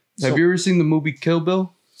subbed. Have you ever seen the movie Kill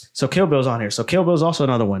Bill? So Kill Bill's on here. So Kill Bill's also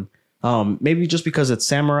another one. Maybe just because it's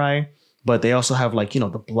samurai, but they also have like, you know,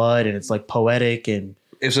 the blood, and it's like poetic, and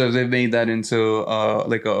so they made that into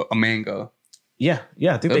like a manga. Yeah.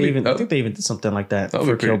 I think they even did something like that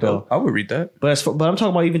for Kill Bill. I would read that. But I'm talking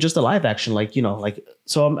about even just the live action, like, you know, like,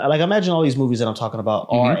 so I'm like, imagine all these movies that I'm talking about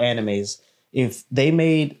are animes. If they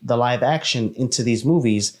made the live action into these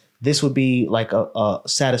movies, this would be like a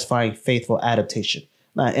satisfying, faithful adaptation.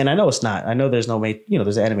 And I know it's not. I know there's no, you know,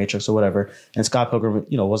 there's an Animatrix or whatever, and Scott Pilgrim,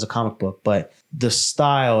 you know, was a comic book, but the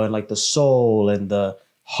style and like the soul and the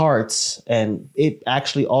hearts, and it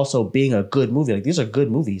actually also being a good movie. Like these are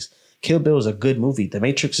good movies. Kill Bill is a good movie. The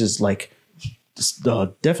Matrix is like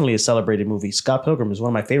definitely a celebrated movie. Scott Pilgrim is one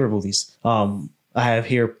of my favorite movies. I have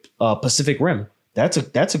here Pacific Rim. That's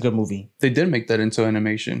a good movie. They did make that into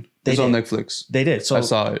animation. It's on Netflix. They did. So I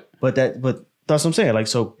saw it. But that's what I'm saying. Like,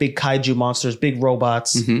 so big kaiju monsters, big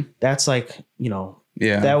robots. That's like, you know,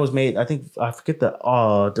 Yeah. That was made, I think, I forget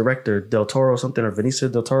the director, Del Toro or something, or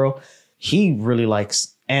Benicio Del Toro. He really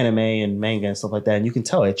likes anime and manga and stuff like that. And you can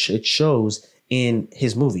tell it shows in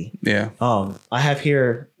his movie. Yeah. I have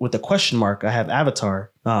here with the question mark, I have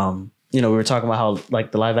Avatar. We were talking about how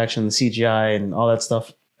like the live action, the CGI and all that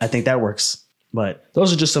stuff. I think that works. But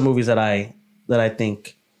those are just some movies that I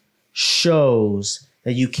think shows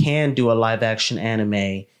that you can do a live action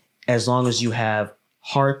anime as long as you have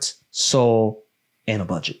heart, soul, and a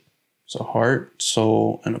budget. So heart,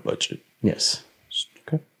 soul, and a budget. Yes.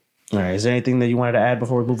 Okay. All right. Is there anything that you wanted to add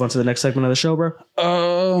before we move on to the next segment of the show, bro?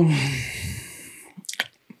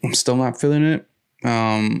 I'm still not feeling it.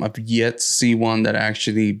 I've yet to see one that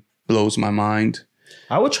actually blows my mind.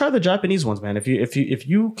 I would try the Japanese ones, man. If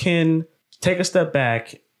you can take a step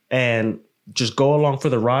back and just go along for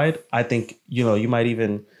the ride, I think you might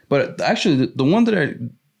even. But actually, the one that I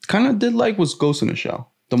kind of did like was Ghost in the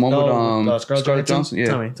Shell. The one with Scarlett Johansson. Yeah.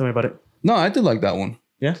 Tell me about it. No, I did like that one.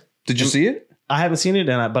 Yeah. Did you see it? I haven't seen it,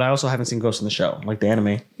 but I also haven't seen Ghost in the Shell, like the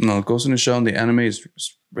anime. No, Ghost in the Shell, the anime is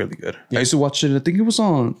really good. Yeah. I used to watch it. I think it was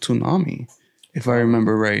on Toonami, if I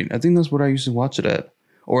remember right. I think that's what I used to watch it at,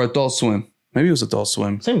 or Adult Swim. Maybe it was Adult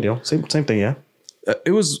Swim. Same deal. Same thing. Yeah.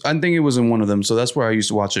 It was. I think it was in one of them. So that's where I used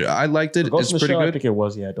to watch it. I liked it. It's pretty good. I think it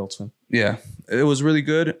was. Yeah, Adult Swim. Yeah, it was really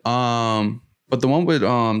good. But the one with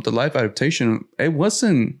the live adaptation, it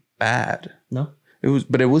wasn't bad. No, it was,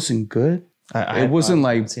 but it wasn't good. It wasn't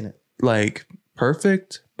like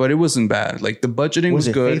perfect, but it wasn't bad. Like the budgeting was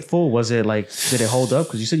good. Faithful? Was it like, did it hold up?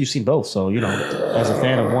 Because you said you've seen both, so as a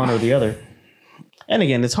fan of one or the other. And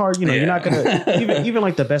again, it's hard. You're not gonna even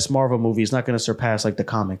like the best Marvel movie is not gonna surpass like the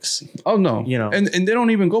comics. Oh no, and they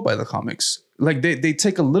don't even go by the comics. Like they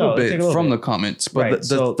take a little bit from the comics, but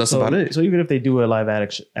right. That's about it. So even if they do a live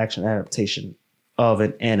action adaptation of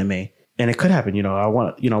an anime, and it could happen, I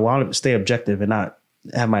want to stay objective and not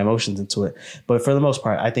have my emotions into it. But for the most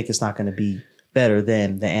part, I think it's not going to be better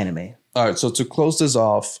than the anime. All right. So to close this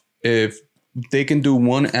off, if they can do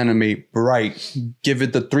one anime right, give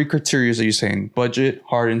it the 3 criteria that you're saying: budget,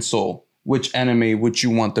 heart, and soul. Which anime would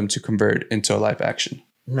you want them to convert into a live action?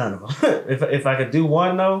 None of them. if I could do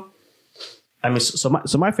one though, I mean, so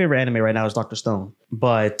my favorite anime right now is Dr. Stone,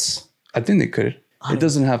 but I think they could. It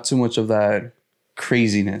doesn't have too much of that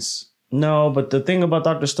craziness. No, but the thing about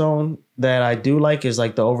Dr. Stone that I do like is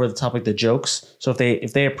like the over the top, like the jokes. So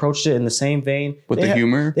if they approached it in the same vein with the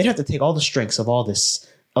humor, they'd have to take all the strengths of all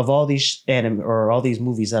these anime or all these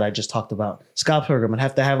movies that I just talked about. Scott Pilgrim, and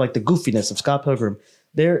have to have like the goofiness of Scott Pilgrim.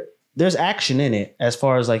 There's action in it as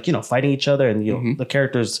far as like fighting each other, and the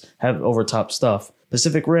characters have over top stuff.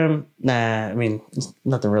 Pacific Rim, nah, I mean, it's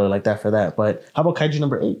nothing really like that for that. But how about Kaiju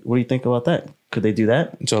number 8? What do you think about that? Could they do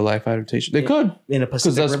that? Into a live adaptation? They could. In a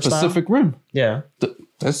Pacific Rim because that's Pacific Rim. Yeah.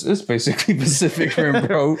 It's basically Pacific Rim,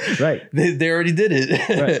 bro. Right. They already did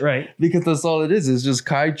it. Right. Because that's all it is. It's just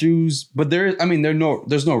kaijus. But there's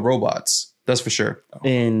no robots. That's for sure.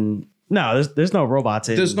 No, there's no robots.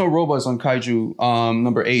 There's no robots on Kaiju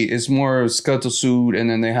number 8. It's more skeletal suit, and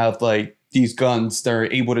then they have like these guns that are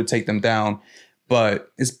able to take them down.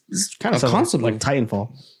 But it's kind of a concept like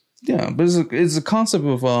Titanfall. Yeah, but it's a concept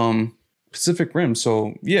of Pacific Rim.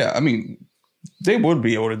 So yeah, I mean, they would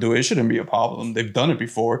be able to do it. It shouldn't be a problem. They've done it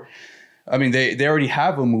before. I mean, they already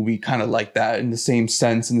have a movie kind of like that in the same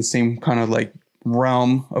sense, in the same kind of like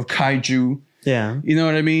realm of kaiju. Yeah, you know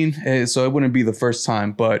what I mean. So it wouldn't be the first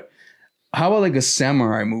time. But how about like a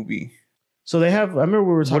samurai movie? So they have. I remember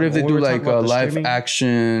we were talking. What if they do like a live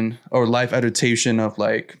action or live adaptation of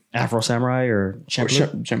like Afro Samurai or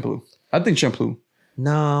Champloo? I think Champloo.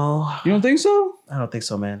 No, you don't think so? I don't think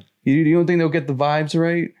so, man. You don't think they'll get the vibes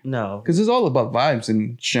right? No, because it's all about vibes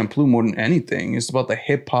in Champloo more than anything. It's about the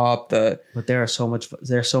hip hop. But there's so much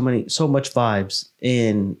vibes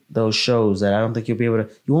in those shows that I don't think you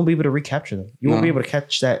won't be able to recapture them. You won't be able to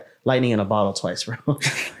catch that lightning in a bottle twice, bro.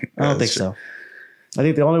 I don't think so. I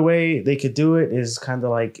think the only way they could do it is kind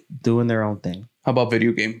of like doing their own thing. How about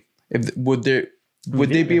video game? Would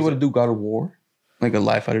they be able to do God of War, like a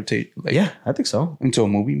live adaptation? Like, yeah, I think so. Into a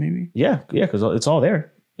movie, maybe. Yeah, because it's all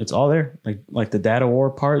there. It's all there. Like the data war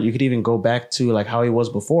part, you could even go back to like how he was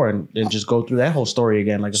before and just go through that whole story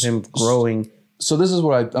again, like of him growing. So this is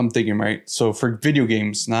what I'm thinking, right? So for video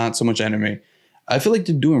games, not so much anime, I feel like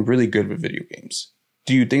they're doing really good with video games.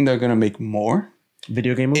 Do you think they're gonna make more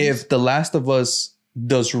video game movies? If The Last of Us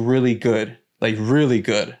does really good, like really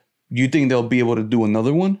good, do you think they'll be able to do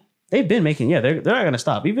another one? They've been making, they're not going to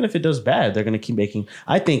stop. Even if it does bad, they're going to keep making.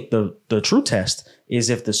 I think the true test is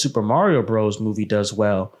if the Super Mario Bros. Movie does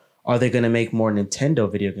well, are they going to make more Nintendo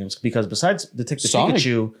video games? Because besides Detective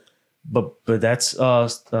Pikachu, but that's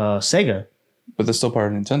Sega. But they're still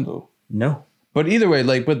part of Nintendo. No. But either way,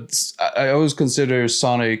 like, but I always consider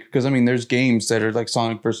Sonic, because I mean, there's games that are like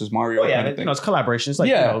Sonic versus Mario. Oh yeah, it's collaborations, like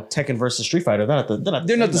Tekken versus Street Fighter. They're not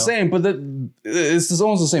the same, but it's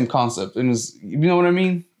almost the same concept, and you know what I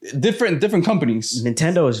mean. Different companies.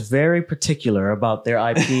 Nintendo is very particular about their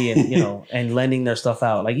IP and and lending their stuff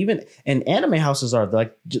out. Like even and anime houses are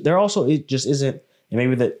like they're also, it just isn't, and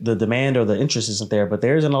maybe the demand or the interest isn't there, but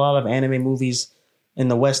there isn't a lot of anime movies in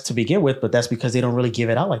the West to begin with, but that's because they don't really give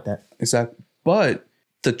it out like that. Exactly. But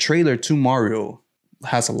the trailer to Mario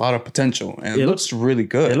has a lot of potential, and it looks really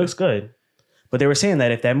good. It looks good. But they were saying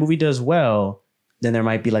that if that movie does well, then there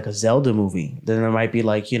might be like a Zelda movie. Then there might be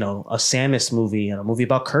like, a Samus movie and a movie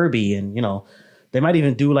about Kirby. And, they might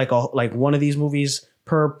even do like one of these movies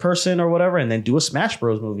per person or whatever, and then do a Smash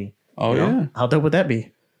Bros movie. Oh, yeah. How dope would that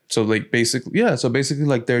be? So like basically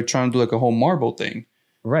like they're trying to do like a whole Marvel thing.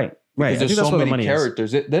 Right. Right. Because there's so many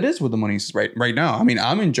characters. That is what the money's right now. I mean,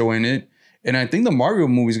 I'm enjoying it. And I think the Mario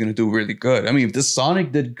movie is going to do really good. I mean, if this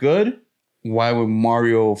Sonic did good, why would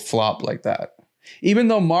Mario flop like that? Even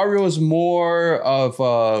though Mario is more of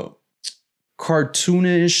a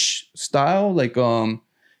cartoonish style, like, you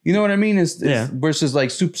know what I mean? It's versus like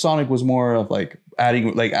Super Sonic was more of like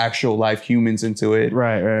adding like actual live humans into it.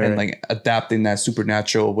 Right. And like adapting that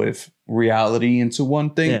supernatural with reality into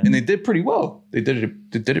one thing. Yeah. And they did pretty well. They did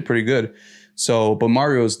it pretty good. So, but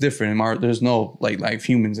Mario is different. There's no like live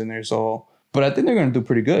humans in there. So, but I think they're going to do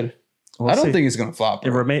pretty good. I don't think it's going to flop.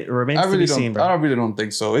 Bro. It remains to be seen, bro. I really don't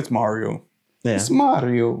think so. It's Mario. Yeah. It's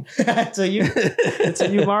Mario. It's a you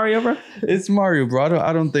Mario, bro. It's Mario, bro.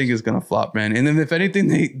 I don't think it's gonna flop, man. And then if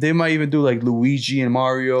anything, they might even do like Luigi and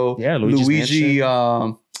Mario. Yeah, Luigi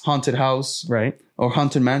Haunted House, right? Or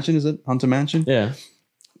Haunted Mansion? Is it Haunted Mansion? Yeah.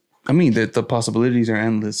 I mean, the possibilities are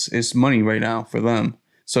endless. It's money right now for them.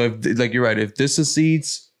 So if like you're right, if this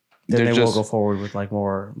succeeds, then they will go forward with like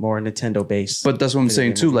more Nintendo based. But that's what I'm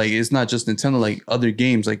saying too. Like it's not just Nintendo. Like other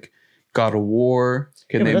games, like God of War.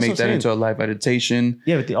 Can they make that into a live adaptation?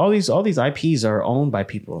 Yeah, but all these IPs are owned by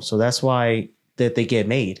people, so that's why that they get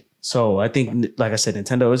made. So I think, like I said,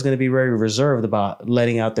 Nintendo is going to be very reserved about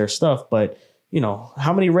letting out their stuff. But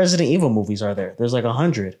how many Resident Evil movies are there? There's like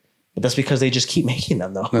 100, but that's because they just keep making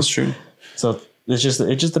them, though. That's true. So it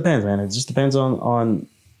just depends, man. It just depends on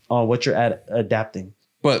what you're adapting.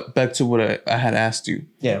 But back to what I had asked you.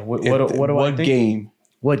 Yeah. What game?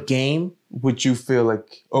 What game would you feel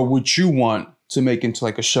like, or would you want to make into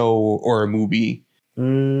like a show or a movie? I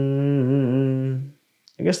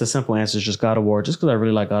guess the simple answer is just God of War, just because I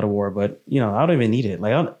really like God of War. But I don't even need it.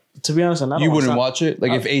 Like, to be honest, you wouldn't watch it.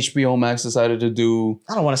 Like if HBO Max decided to do,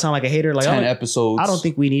 I don't want to sound like a hater. Like 10 episodes. I don't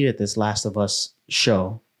think we needed this Last of Us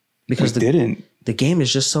show because the game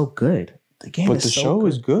is just so good. The show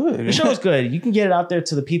is good. The show is good. You can get it out there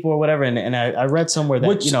to the people or whatever. And I read somewhere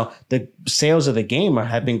that the sales of the game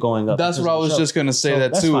have been going up. That's what I was just gonna say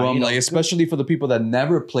that too. I'm like, especially for the people that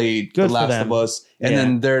never played The Last of Us, and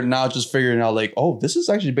then they're now just figuring out like, oh, this is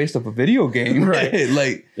actually based off a video game, right?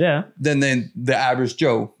 Like, Then the average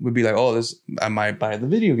Joe would be like, oh, I might buy the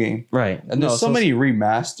video game, right? And there's so many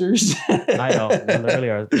remasters. I know, they really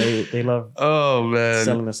are. They love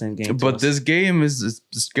selling the same game. But this game is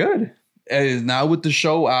good. And now with the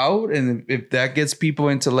show out, and if that gets people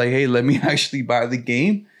into like, hey, let me actually buy the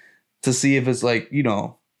game to see if it's like,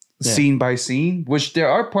 scene by scene, which there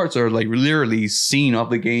are parts that are like literally scene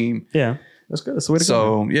of the game. Yeah, that's good. That's the way to go.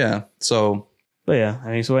 So, yeah. So, but yeah,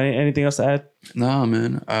 I mean, so anything else to add? No,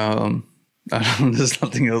 man. There's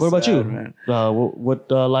nothing else. What about to you? Add, man. What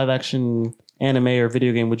live action anime or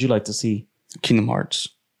video game would you like to see? Kingdom Hearts.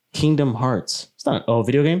 Kingdom Hearts. It's not a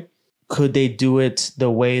video game. Could they do it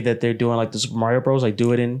the way that they're doing like the Super Mario Bros? Like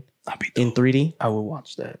do it in 3D? I would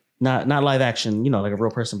watch that. Not live action, like a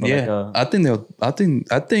real person. But I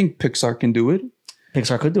think Pixar can do it.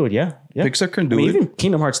 Pixar could do it, yeah. Pixar can do it. Even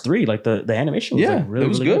Kingdom Hearts 3, like the animation was like really, it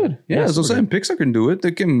was really good. Yeah, as I was saying, Pixar can do it.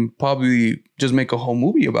 They can probably just make a whole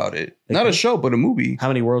movie about it. Not a show, but a movie. How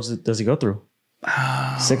many worlds does he go through?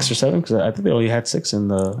 6 or 7? Because I think they only had 6 in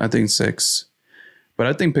the... I think 6. But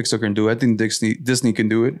I think Pixar can do it. I think Disney can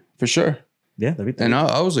do it for sure. Yeah, that'd be. And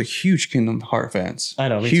I was a huge Kingdom Hearts fans. I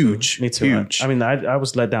know, huge, me too. Huge. I mean, I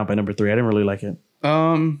was let down by number 3. I didn't really like it.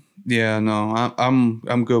 Yeah, no,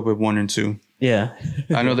 I'm good with 1 and 2. Yeah,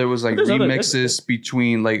 I know there was like remixes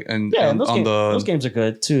between like those games are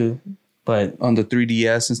good too, but on the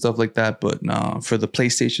 3DS and stuff like that. But no, for the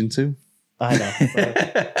PlayStation 2. I know.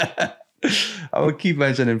 I would keep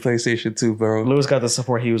mentioning PlayStation 2, bro. Lewis got the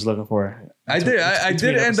support he was looking for. I did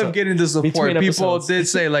end up getting the support. People did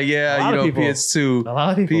say like, yeah, you know, PS2. A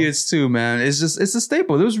lot of people. PS2, man. It's a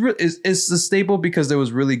staple. There was it's a staple because there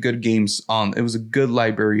was really good games on. It was a good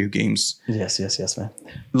library of games. Yes, man.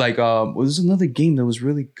 Like there's another game that was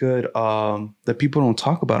really good that people don't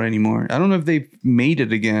talk about anymore. I don't know if they've made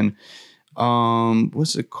it again.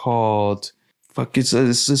 What's it called? Fuck, it's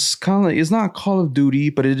just kind of like, it's not Call of Duty,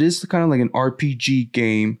 but it is kind of like an RPG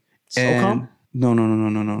game. SOCOM?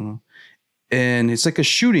 No. And it's like a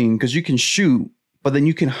shooting because you can shoot, but then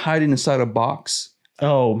you can hide inside a box.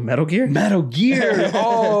 Oh, Metal Gear? Metal Gear.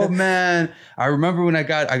 Oh man. I remember when I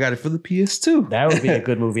got it for the PS2. That would be a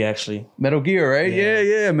good movie, actually. Metal Gear, right?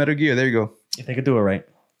 Yeah. Metal Gear. There you go. If they could do it right.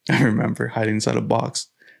 I remember hiding inside a box.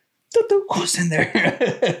 Who's in there?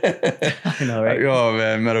 I know, right? Oh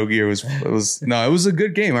man, Metal Gear it was a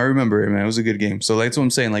good game. I remember it, man. It was a good game. So that's what I'm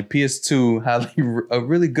saying. Like PS2 had like a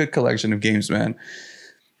really good collection of games, man.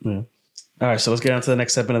 Yeah. All right, so let's get on to the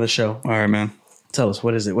next segment of the show. All right, man. Tell us,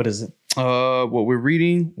 what is it? What we're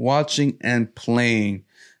reading, watching, and playing.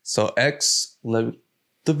 So let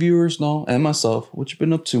the viewers know and myself what you've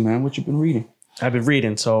been up to, man. What you've been reading. I've been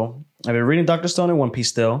reading Dr. Stone and One Piece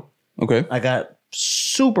still. Okay. I got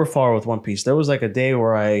super far with One Piece. There was like a day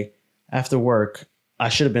where after work, I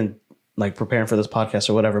should have been like preparing for this podcast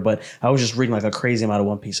or whatever, but I was just reading like a crazy amount of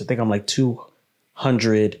One Piece. I think I'm like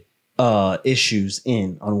 200 issues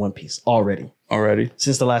in on One Piece already.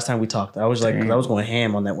 Since the last time we talked. I was like, I was going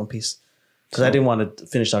ham on that One Piece because I didn't want to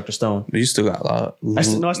finish Dr. Stone. But you still got a lot. I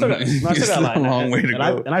still got a long way to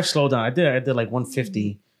go. And I've slowed down. I did like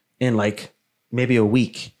 150 in like maybe a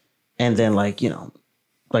week, and then like, you know,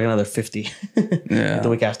 like another 50 the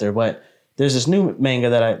week after. But there's this new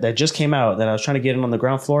manga that just came out that I was trying to get in on the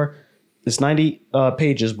ground floor. It's 90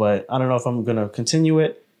 pages, but I don't know if I'm gonna continue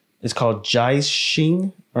it. It's called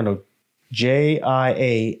Jiangshix.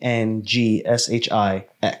 Jiangshi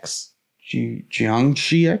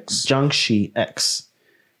X.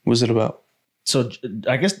 What's it about? So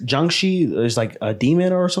I guess Jiangshi is like a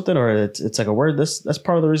demon or something, or it's like a word. That's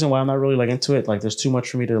part of the reason why I'm not really like into it. Like there's too much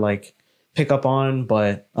for me to like pick up on.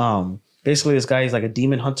 But basically this guy is like a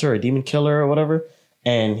demon hunter, a demon killer or whatever.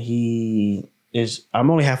 And I'm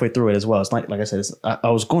only halfway through it as well. It's like I said, I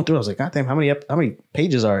was going through it. I was like, God damn, how many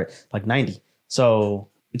pages are it? Like 90. So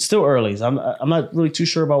it's still early. So I'm not really too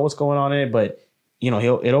sure about what's going on in it, but you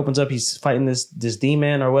know, it opens up, he's fighting this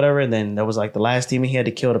demon or whatever, and then that was like the last demon he had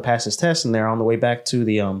to kill to pass his test, and they're on the way back to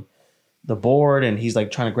the board, and he's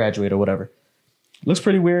like trying to graduate or whatever. Looks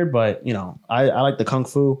pretty weird, but you know, I like the kung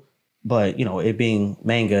fu, but you know, it being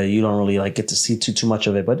manga, you don't really like get to see too much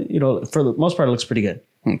of it. But you know, for the most part, it looks pretty good.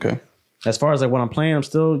 Okay. As far as like what I'm playing, I'm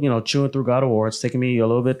still, you know, chewing through God of War. It's taking me a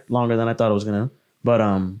little bit longer than I thought it was gonna, but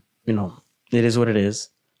you know, it is what it is.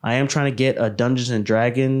 I am trying to get a Dungeons and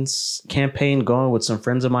Dragons campaign going with some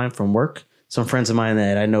friends of mine from work. Some friends of mine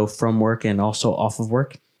that I know from work and also off of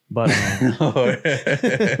work. But I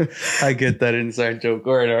get that inside joke.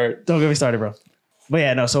 All right. Don't get me started, bro. But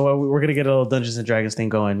yeah, no. So we're gonna get a little Dungeons and Dragons thing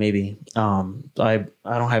going. Maybe. I don't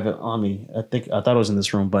have it on me. I thought it was in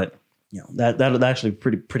this room, but you know that actually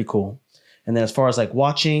pretty cool. And then as far as like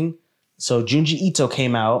watching, so Junji Ito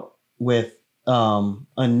came out with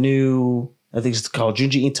a new. I think it's called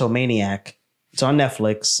Junji Ito Maniac. It's on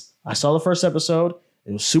Netflix. I saw the first episode.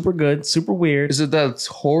 It was super good, super weird. Is it that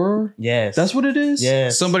horror? Yes. That's what it is?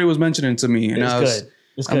 Yes. Somebody was mentioning it to me. And It's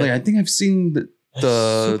I'm good. like, I think I've seen the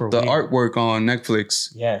weird. artwork on Netflix.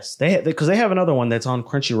 Yes. Because they have another one that's on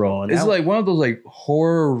Crunchyroll. And it's like one of those like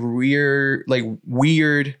horror, weird.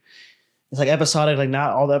 It's like episodic. Like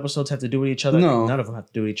not all the episodes have to do with each other. No. None of them have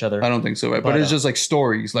to do with each other. I don't think so, right? But it's just like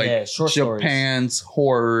stories. Like short Japan's stories.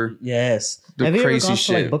 Horror. Yes. The have you crazy ever gone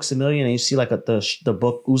shit. to like Books A Million and you see like the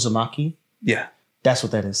book Uzumaki? Yeah. That's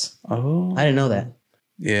what that is. Oh. I didn't know that.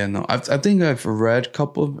 Yeah, no. I think I've read a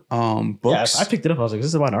couple of books. Yeah, I picked it up. I was like, "This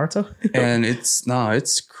is about Naruto." And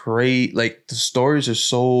it's great. Like the stories are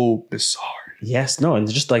so bizarre. Yes, no, and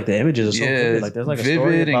just like the images are so vivid. Like there's like a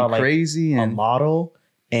story about like crazy a and model,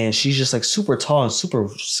 and she's just like super tall and super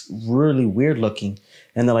really weird looking,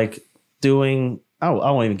 and they're like doing. I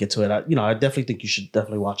won't even get to it. I definitely think you should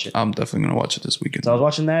definitely watch it. I'm definitely gonna watch it this weekend. So I was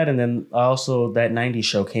watching that, and then also that '90s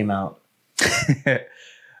show came out.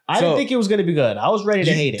 I didn't think it was going to be good. I was ready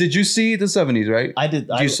to hate it. Did you see the 70s, right? I did.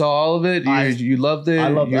 You saw all of it? You loved it? I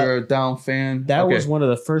loved You're a down fan? That was one of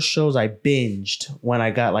the first shows I binged when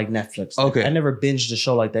I got like Netflix. Okay. I never binged a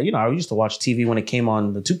show like that. You know, I used to watch TV when it came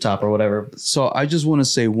on the tube top or whatever. So I just want to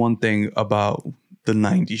say one thing about the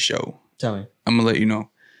 90s show. Tell me. I'm going to let you know.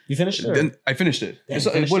 You finished it? Then I finished it. Damn, It's,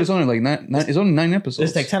 you finished what, it's only like nine. It's only 9 episodes.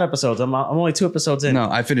 It's like 10 episodes. I'm only 2 episodes in. No,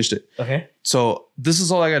 I finished it. Okay. So this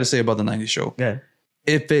is all I got to say about the 90s show. Yeah.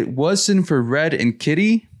 If it wasn't for Red and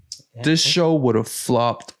Kitty, this show would have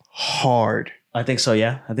flopped hard. I think so.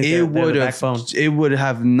 Yeah. I think It would have. It would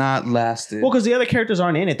have not lasted. Well, because the other characters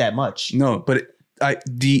aren't in it that much. No, but I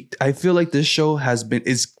feel like this show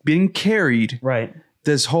it's been carried. Right.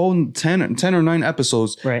 This whole 10 or 9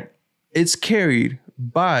 episodes. Right. It's carried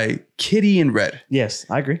by Kitty and Red. Yes,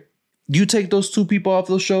 I agree. You take those 2 people off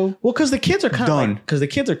the show. Well, because the kids are kind of done. Because the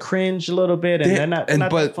kids are cringe a little bit, and they're not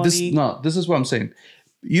that funny. This is what I'm saying.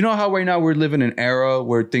 You know how right now we're living in an era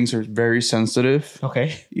where things are very sensitive.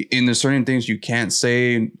 Okay. And there's certain things you can't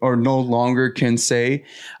say or no longer can say.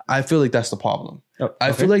 I feel like that's the problem. Oh, okay.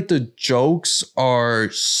 I feel like the jokes are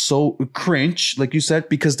so cringe, like you said,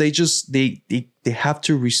 because they have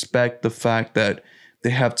to respect the fact that they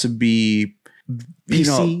have to be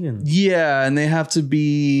PC and they have to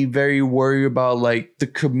be very worried about like the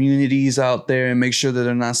communities out there and make sure that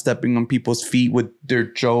they're not stepping on people's feet with their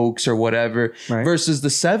jokes or whatever. Right. Versus the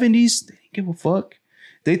 70s, they didn't give a fuck.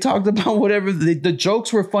 They talked about whatever. The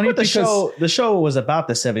jokes were funny because the show was about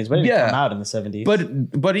the 70s, but it didn't come out in the 70s.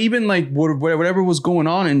 But even like whatever was going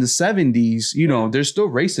on in the 70s, you know, there's still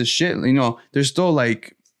racist shit. You know, there's still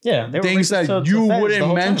like things that you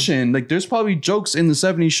wouldn't mention. Like there's probably jokes in the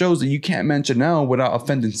 70s shows that you can't mention now without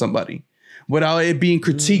offending somebody, without it being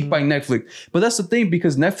critiqued by Netflix. But that's the thing,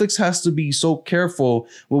 because Netflix has to be so careful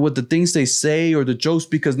with what the things they say or the jokes,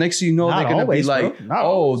 because next thing you know, they're going to be like, the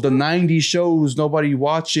 90s shows, nobody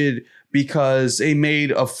watch it because they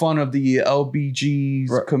made a fun of the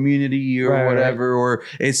LBG community or whatever, or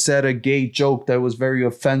it said a gay joke that was very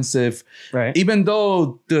offensive. Right. Even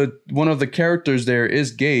though one of the characters there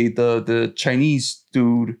is gay, the Chinese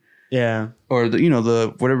dude. Yeah. Or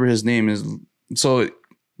the whatever his name is. So,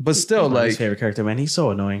 but still, he's like his favorite character, man. He's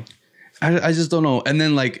so annoying. I just don't know. And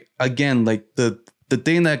then like again, like the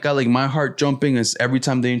thing that got like my heart jumping is every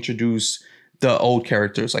time they introduce the old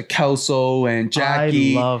characters like Kelso and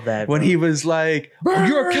Jackie. I love that. When he was like,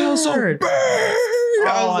 "You're Kelso." When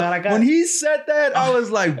he said that, I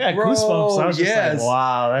was like, bro, goosebumps. I was just like,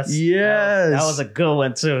 wow, that was a good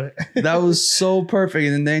one too. That was so perfect.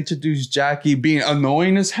 And then they introduced Jackie being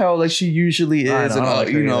annoying as hell, like she usually is, and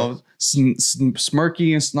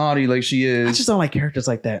smirky and snotty like she is. I just don't like characters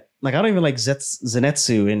like that. Like I don't even like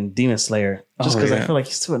Zenitsu in Demon Slayer, just because I feel like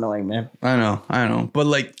he's too annoying, man. I know, but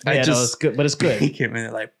like it's good, but it's good. He came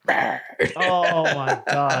in like, oh my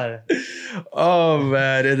god, oh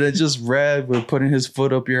man, and then just Red with putting his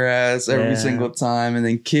foot up your ass every single time, and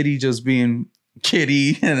then Kitty just being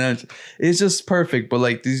Kitty, and it's just perfect. But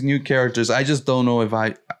like these new characters, I just don't know if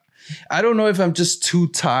I don't know if I'm just too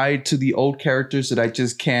tied to the old characters that I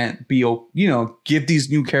just can't be, give these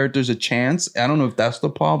new characters a chance. I don't know if that's the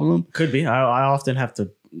problem. Could be. I often have to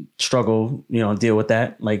struggle, deal with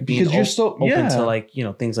that. Like being open to like,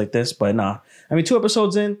 things like this. But nah, I mean, 2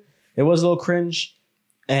 episodes in, it was a little cringe.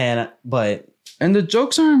 And the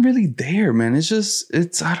jokes aren't really there, man. I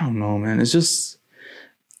don't know, man. It's just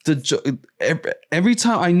every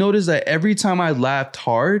time I noticed that every time I laughed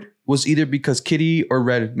hard was either because Kitty or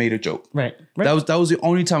Red made a joke. Right. That was the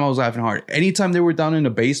only time I was laughing hard. Anytime they were down in the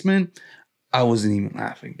basement, I wasn't even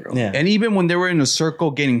laughing, bro. Yeah. And even when they were in a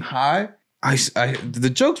circle getting high, the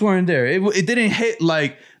jokes weren't there. It didn't hit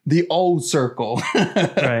like the old circle.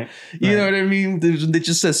 Right. You know what I mean? They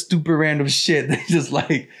just said stupid random shit. They just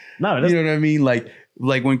like, no, you know what I mean? Like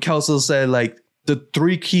when Kelso said like the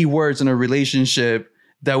 3 key words in a relationship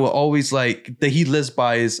that will always like that he lives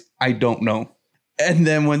by is I don't know. And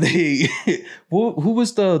then when they, who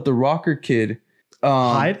was the rocker kid?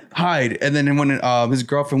 Hyde. And then when his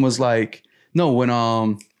girlfriend was like,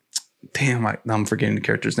 I'm forgetting the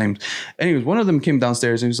characters' names. Anyways, one of them came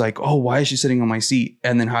downstairs and he was like, oh, why is she sitting on my seat?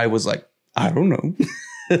 And then Hyde was like, I don't know.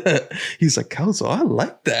 He's like, Kelso, I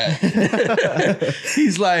like that.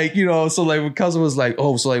 He's like, so like when Kelso was like,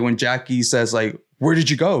 oh, so like when Jackie says like, where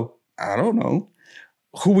did you go? I don't know.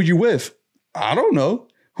 Who were you with? I don't know.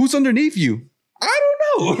 Who's underneath you? I don't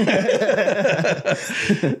know.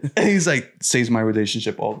 And he's like, saves my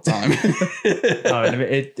relationship all the time.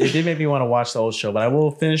 It did make me want to watch the old show, but I will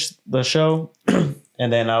finish the show.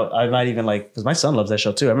 And then I might even because my son loves that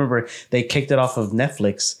show too. I remember they kicked it off of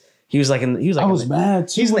Netflix. I was mad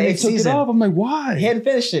too. He's when they took it off. I'm like, why? He hadn't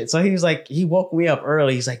finished it. So he was like, he woke me up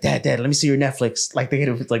early. He's like, Dad, let me see your Netflix. Like thinking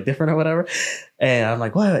if it's like different or whatever. And I'm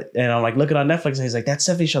like, what? And I'm like looking on Netflix and he's like, that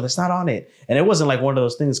 70s show, that's not on it. And it wasn't like one of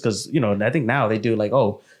those things because, I think now they do like,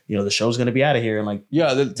 oh, the show's gonna be out of here. And like,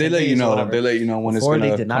 yeah, they let you know. They let you know when before it's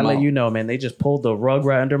gonna they did not come let out. you know, man. They just pulled the rug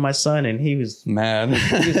right under my son, and he was mad.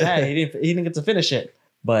 He was mad. He didn't get to finish it.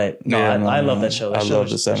 But no, I love that show. I love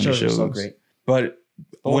the 70s shows. So great. But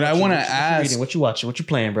what I want to ask, what you watching? What you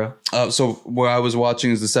playing, bro? So what I was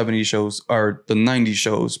watching is the 70s shows or the 90s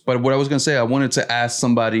shows. But what I was gonna say, I wanted to ask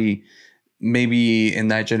somebody maybe in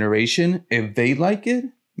that generation if they like it.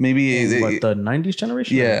 Maybe the 90s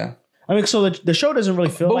generation? Yeah. I mean, so the show doesn't really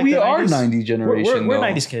feel but like we the are 90s. 90s generation. We're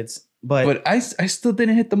 90s kids. But I still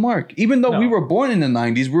didn't hit the mark. Even though we were born in the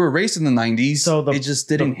 90s, we were raised in the 90s. So it just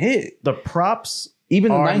didn't hit. The props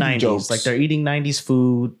even the 90s jokes. Like they're eating 90s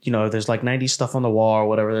food. There's like 90s stuff on the wall or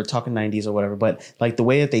whatever. They're talking 90s or whatever. But like the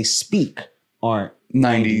way that they speak aren't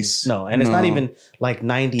 90s. No. And it's not even like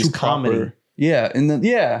 90s Too comedy. Proper. Yeah,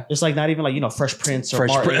 it's like not even like Fresh Prince or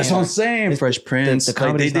Fresh Prince. That's what I'm saying. Fresh Prince. The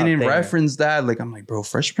like they didn't reference that. Like I'm like, bro,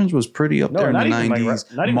 Fresh Prince was pretty up there in the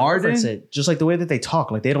 90s. Not even reference it. Just like the way that they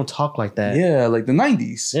talk. Like they don't talk like that. Yeah, like the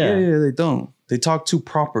 90s. Yeah, they don't. They talk too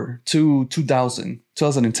proper.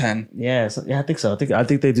 2010. Yeah, I think so. I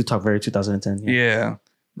think they do talk very 2010. Yeah,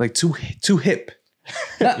 like too hip.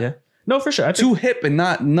 Yeah. No, for sure. Too hip and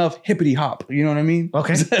not enough hippity hop. You know what I mean?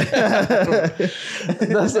 Okay. That's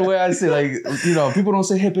the way I say. Like people don't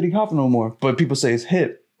say hippity hop no more, but people say it's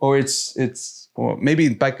hip or it's or maybe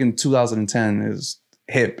back in 2010 is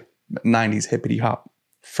hip. 90s hippity hop,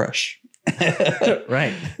 fresh.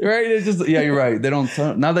 Right. It's just you're right. They don't.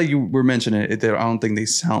 Now that you were mentioning it, I don't think they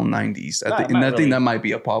sound 90s. I think that might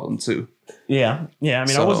be a problem too. Yeah. I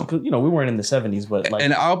mean, I wasn't. We weren't in the 70s, but like,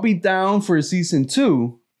 and I'll be down for season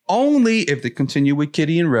 2. Only if they continue with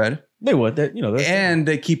Kitty and Red. They would. And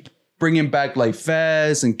they keep bringing back like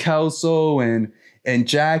Fez and Kelso and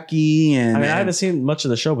Jackie. And I haven't seen much of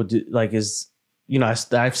the show, but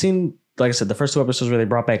I've seen, like I said, the first 2 episodes where they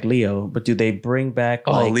brought back Leo. But do they bring back?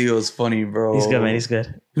 Leo's funny, bro. He's good, man. He's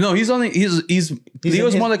good. No, he's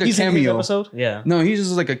Leo's more like a cameo. In his episode? Yeah. No, he's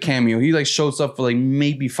just like a cameo. He like shows up for like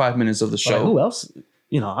maybe 5 minutes of the show. Who else?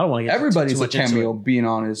 I don't want to get everybody's too much a cameo, being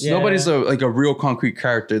honest. Yeah. Nobody's a real concrete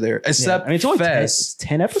character there, except it's only Fez.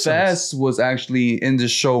 10 episodes. Fez was actually in the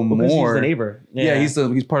show more. He's the neighbor. Yeah, he's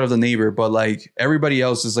part of the neighbor, but like everybody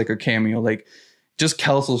else is like a cameo. Like just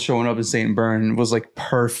Kelso showing up in St. Bern was like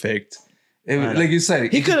perfect. Like you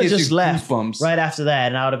said, he could have just left goosebumps. right after that,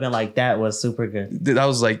 and I would have been like, "That was super good." That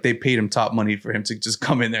was like they paid him top money for him to just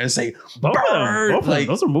come in there and say, both of them.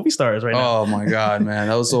 Those are movie stars right now. Oh my god, man,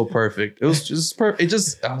 that was so perfect. It was just perfect.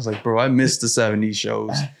 I was like, bro, I miss the 70s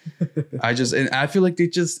shows. I feel like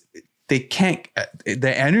they can't.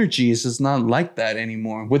 The energy is just not like that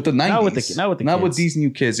anymore with the 90s. Not with these new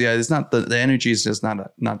kids. Yeah, it's not the energy is just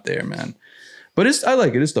not there, man. But I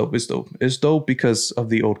like it. It's dope. It's dope because of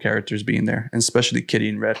the old characters being there, and especially Kitty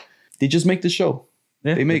and Red. They just make the show.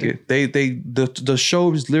 Yeah, they make it. The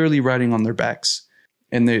show is literally riding on their backs,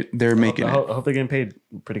 and they're making it. I hope they're getting paid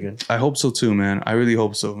pretty good. I hope so too, man. I really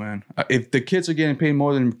hope so, man. If the kids are getting paid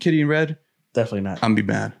more than Kitty and Red, definitely not. I'm be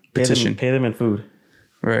mad. Petition. Pay them in food.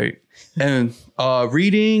 Right. And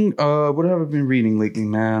reading. What have I been reading lately,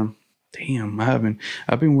 man? Damn,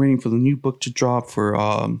 I've been waiting for the new book to drop for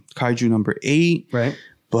Kaiju number 8. Right.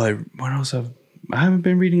 But what else I haven't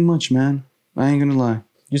been reading much, man. I ain't gonna lie.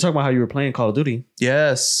 You talking about how you were playing Call of Duty?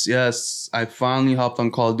 Yes. I finally hopped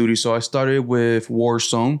on Call of Duty. So I started with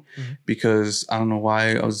Warzone because I don't know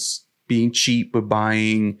why I was being cheap with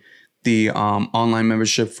buying the online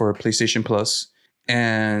membership for PlayStation Plus.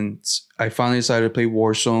 And I finally decided to play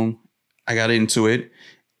Warzone. I got into it.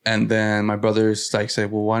 And then my brothers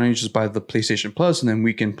said, well, why don't you just buy the PlayStation Plus and then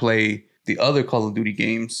we can play the other Call of Duty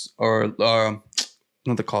games or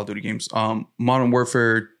not the Call of Duty games. Modern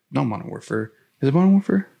Warfare. Not Modern Warfare. Is it Modern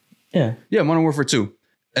Warfare? Yeah. Yeah, Modern Warfare 2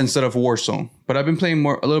 instead of Warzone. But I've been playing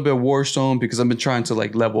a little bit of Warzone because I've been trying to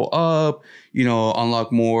level up,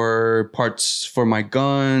 unlock more parts for my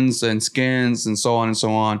guns and skins and so on and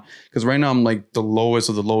so on. Because right now I'm like the lowest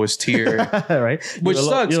of the lowest tier. Right. Which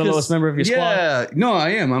sucks. You're the lowest member of your squad. Yeah. No,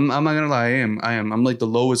 I am. I'm not gonna lie. I am. I'm like the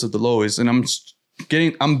lowest of the lowest. And I'm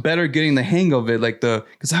better getting the hang of it.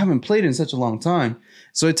 Because I haven't played it in such a long time.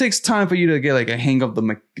 So it takes time for you to get a hang of the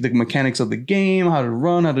mechanics of the game, how to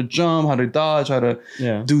run, how to jump, how to dodge, how to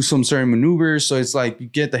do some certain maneuvers. So it's you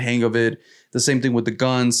get the hang of it. The same thing with the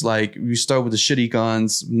guns. You start with the shitty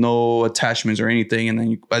guns, no attachments or anything. And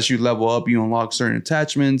then as you level up, you unlock certain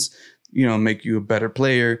attachments, make you a better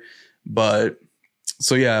player. But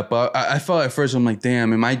I felt at first, I'm like,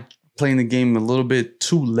 damn, am I playing the game a little bit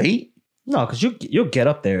too late? No, because you'll get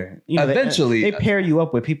up there. Eventually. They pair you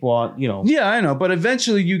up with people on, Yeah, I know. But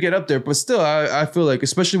eventually you get up there. But still, I feel like,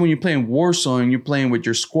 especially when you're playing Warzone and you're playing with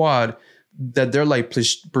your squad, that they're like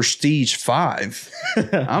prestige 5.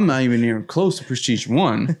 I'm not even near close to prestige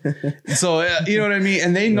 1. So you know what I mean?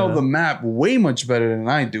 And they know the map way much better than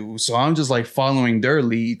I do. So I'm just like following their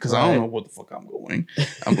lead because I don't know what the fuck I'm going.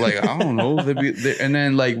 I'm like, I don't know. And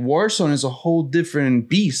then like Warzone is a whole different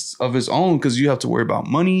beast of its own because you have to worry about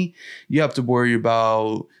money. You have to worry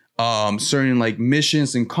about certain like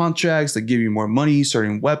missions and contracts that give you more money,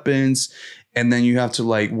 certain weapons. And then you have to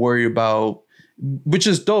like worry about, which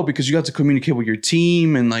is dope because you have to communicate with your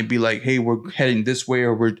team and like be like, hey, we're heading this way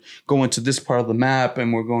or we're going to this part of the map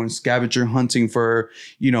and we're going scavenger hunting for,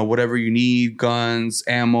 you know, whatever you need, guns,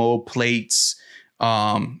 ammo, plates,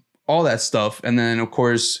 all that stuff. And then of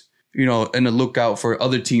course, you know, in the lookout for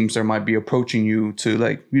other teams that might be approaching you to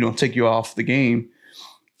like, you know, take you off the game.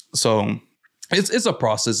 So it's a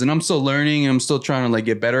process and I'm still learning and I'm still trying to like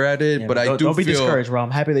get better at it. But don't be discouraged, bro. I'm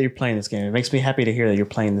happy that you're playing this game. It makes me happy to hear that you're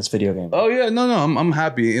playing this video game. Oh yeah, no, I'm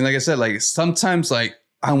happy. And like I said, like sometimes like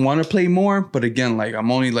I want to play more, but again, like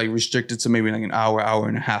I'm only like restricted to maybe like an hour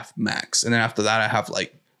and a half max. And then after that, I have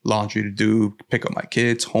like laundry to do, pick up my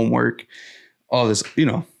kids, homework, all this, you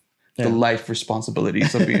know, the life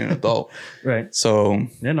responsibilities of being an adult. Right. So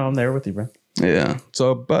yeah, no, I'm there with you, bro. Yeah.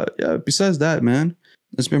 So, but yeah, besides that, man,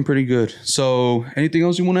 it's been pretty good. So anything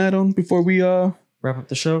else you want to add on before we wrap up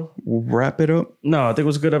the show? Wrap it up? No, I think it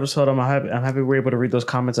was a good episode. I'm happy we were able to read those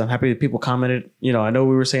comments. I'm happy that people commented. You know, I know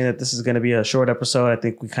we were saying that this is going to be a short episode. I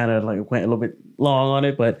think we kind of like went a little bit long on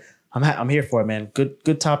it, but I'm here for it, man.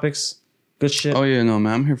 Good topics, good shit. Oh yeah, no,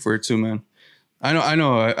 man, I'm here for it too, man. I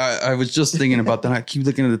know. I was just thinking about that. I keep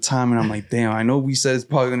looking at the time and I'm like, damn, I know we said it's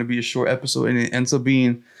probably going to be a short episode and it ends up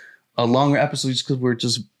being a longer episode just because we're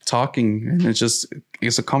just talking and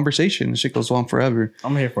it's a conversation. Shit goes on forever.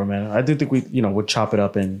 I'm here for it, man. I do think we, you know, would chop it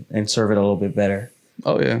up and serve it a little bit better.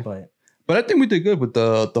 Oh yeah. But I think we did good with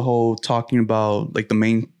the whole talking about like the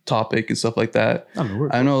main topic and stuff like that.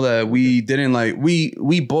 I know that we didn't like we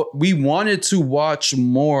wanted to watch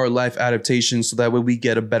more life adaptations so that way we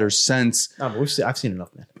get a better sense. No, but I've seen enough,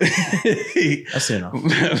 man. I've seen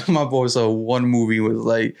enough. My boy saw one movie was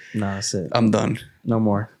like, nah, that's it. I'm done. No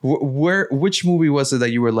more. Which movie was it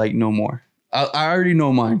that you were like, no more? I already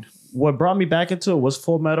know mine. What brought me back into it was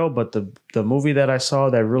Full Metal, but the movie that I saw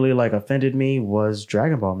that really like offended me was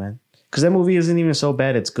Dragon Ball, man. Because that movie isn't even so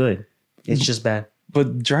bad. It's good. It's just bad.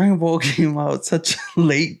 But Dragon Ball came out such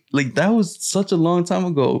late. Like, that was such a long time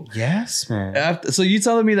ago. Yes, man. So you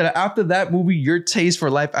telling me that after that movie, your taste for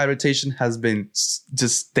life adaptation has been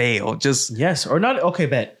just stale? Just yes. Or not. Okay,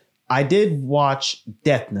 bet. I did watch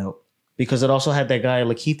Death Note because it also had that guy,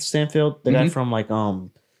 like Keith Stanfield, the guy from like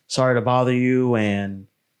Sorry to Bother You and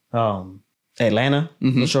Atlanta,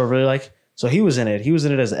 which I really like. So he was in it. He was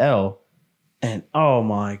in it as L. And oh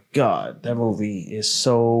my God, that movie is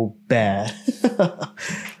so bad.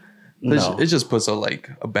 No. It just puts a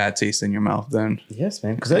bad taste in your mouth then. Yes,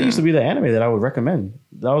 man. Because that used to be the anime that I would recommend.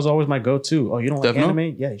 That was always my go-to. Oh, you don't like Death anime?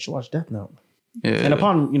 Note? Yeah, you should watch Death Note. Yeah. And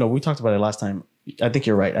upon, we talked about it last time. I think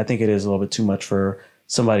you're right. I think it is a little bit too much for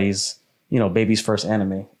somebody's, baby's first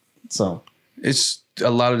anime. So it's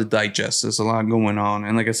a lot to digest. There's a lot going on.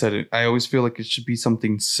 And like I said, I always feel like it should be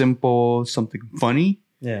something simple, something funny.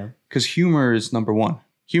 Yeah. Because humor is number one.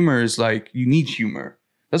 Humor is like, you need humor.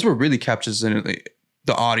 That's what really captures the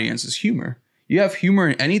audience is humor. You have humor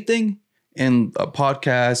in anything, in a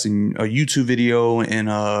podcast, in a YouTube video, in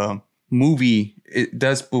a movie.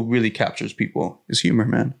 That's what really captures people is humor,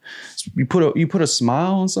 man. You put a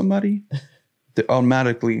smile on somebody, they're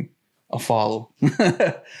automatically a follow. You know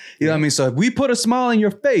what I mean? So if we put a smile in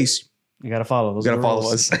your face, you gotta follow. You gotta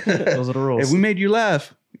follow us. Those are the rules. If we made you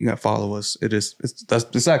laugh, you gotta follow us. That's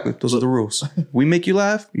exactly, those are the rules. We make you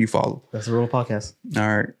laugh, you follow. That's the rule of podcast.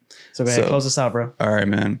 All right. So go ahead, close this out, bro. All right,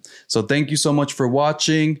 man. So thank you so much for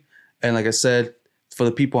watching. And like I said, for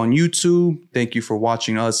the people on YouTube, thank you for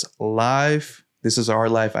watching us live. This is our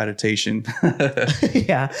live adaptation.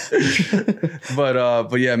 Yeah.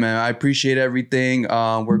 But yeah, man, I appreciate everything.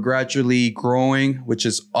 We're gradually growing, which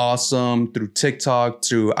is awesome, through TikTok,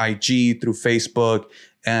 through IG, through Facebook.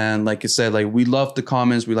 And like I said, like we love the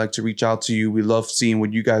comments. We like to reach out to you. We love seeing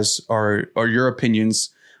what you guys are or your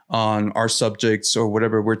opinions on our subjects or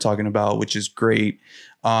whatever we're talking about, which is great.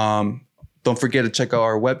 Don't forget to check out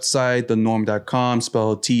our website, thenorm.com,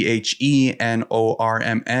 spelled THENORMN.com,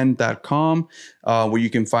 where you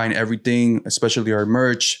can find everything, especially our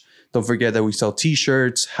merch. Don't forget that we sell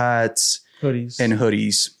t-shirts, hats, and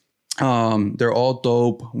hoodies. They're all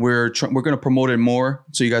dope. We're going to promote it more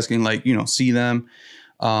so you guys can see them.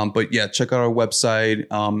 But yeah, check out our website.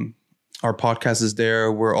 Our podcast is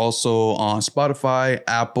there. We're also on Spotify,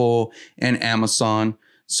 Apple, and Amazon.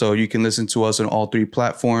 So you can listen to us on all 3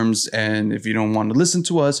 platforms. And if you don't want to listen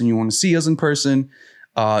to us and you want to see us in person,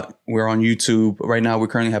 we're on YouTube. Right now, we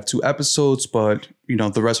currently have 2 episodes, but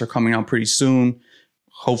the rest are coming out pretty soon.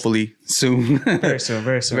 Hopefully soon. Very soon.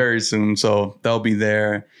 Very soon. So they'll be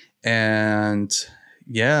there. And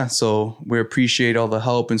yeah, so we appreciate all the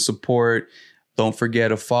help and support. Don't forget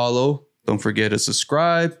to follow. Don't forget to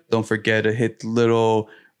subscribe. Don't forget to hit the little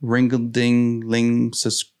ring-a-ding-ling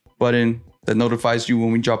button that notifies you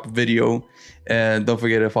when we drop a video. And don't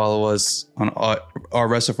forget to follow us on our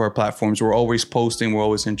rest of our platforms. We're always posting. We're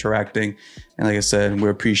always interacting. And like I said, we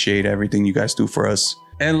appreciate everything you guys do for us.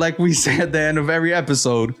 And like we say at the end of every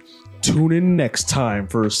episode, tune in next time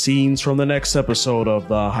for scenes from the next episode of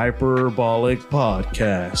the Hyperbolic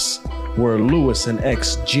Podcast, where Lewis and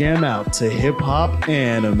X jam out to hip-hop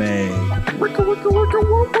anime.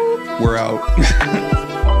 We're out.